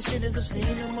finna be. The shit is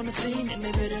obscene, I'm on the scene and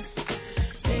they bitter.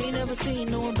 They ain't never seen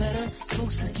no one better.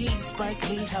 Spooks McGee, Spike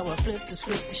Lee, how I flip the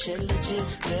script, the shit legit.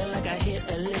 Feel like I hit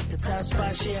a lick, the top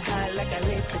spot shit high like I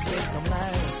lit the brick. I'm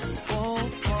like, oh,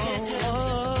 can't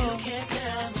tell me.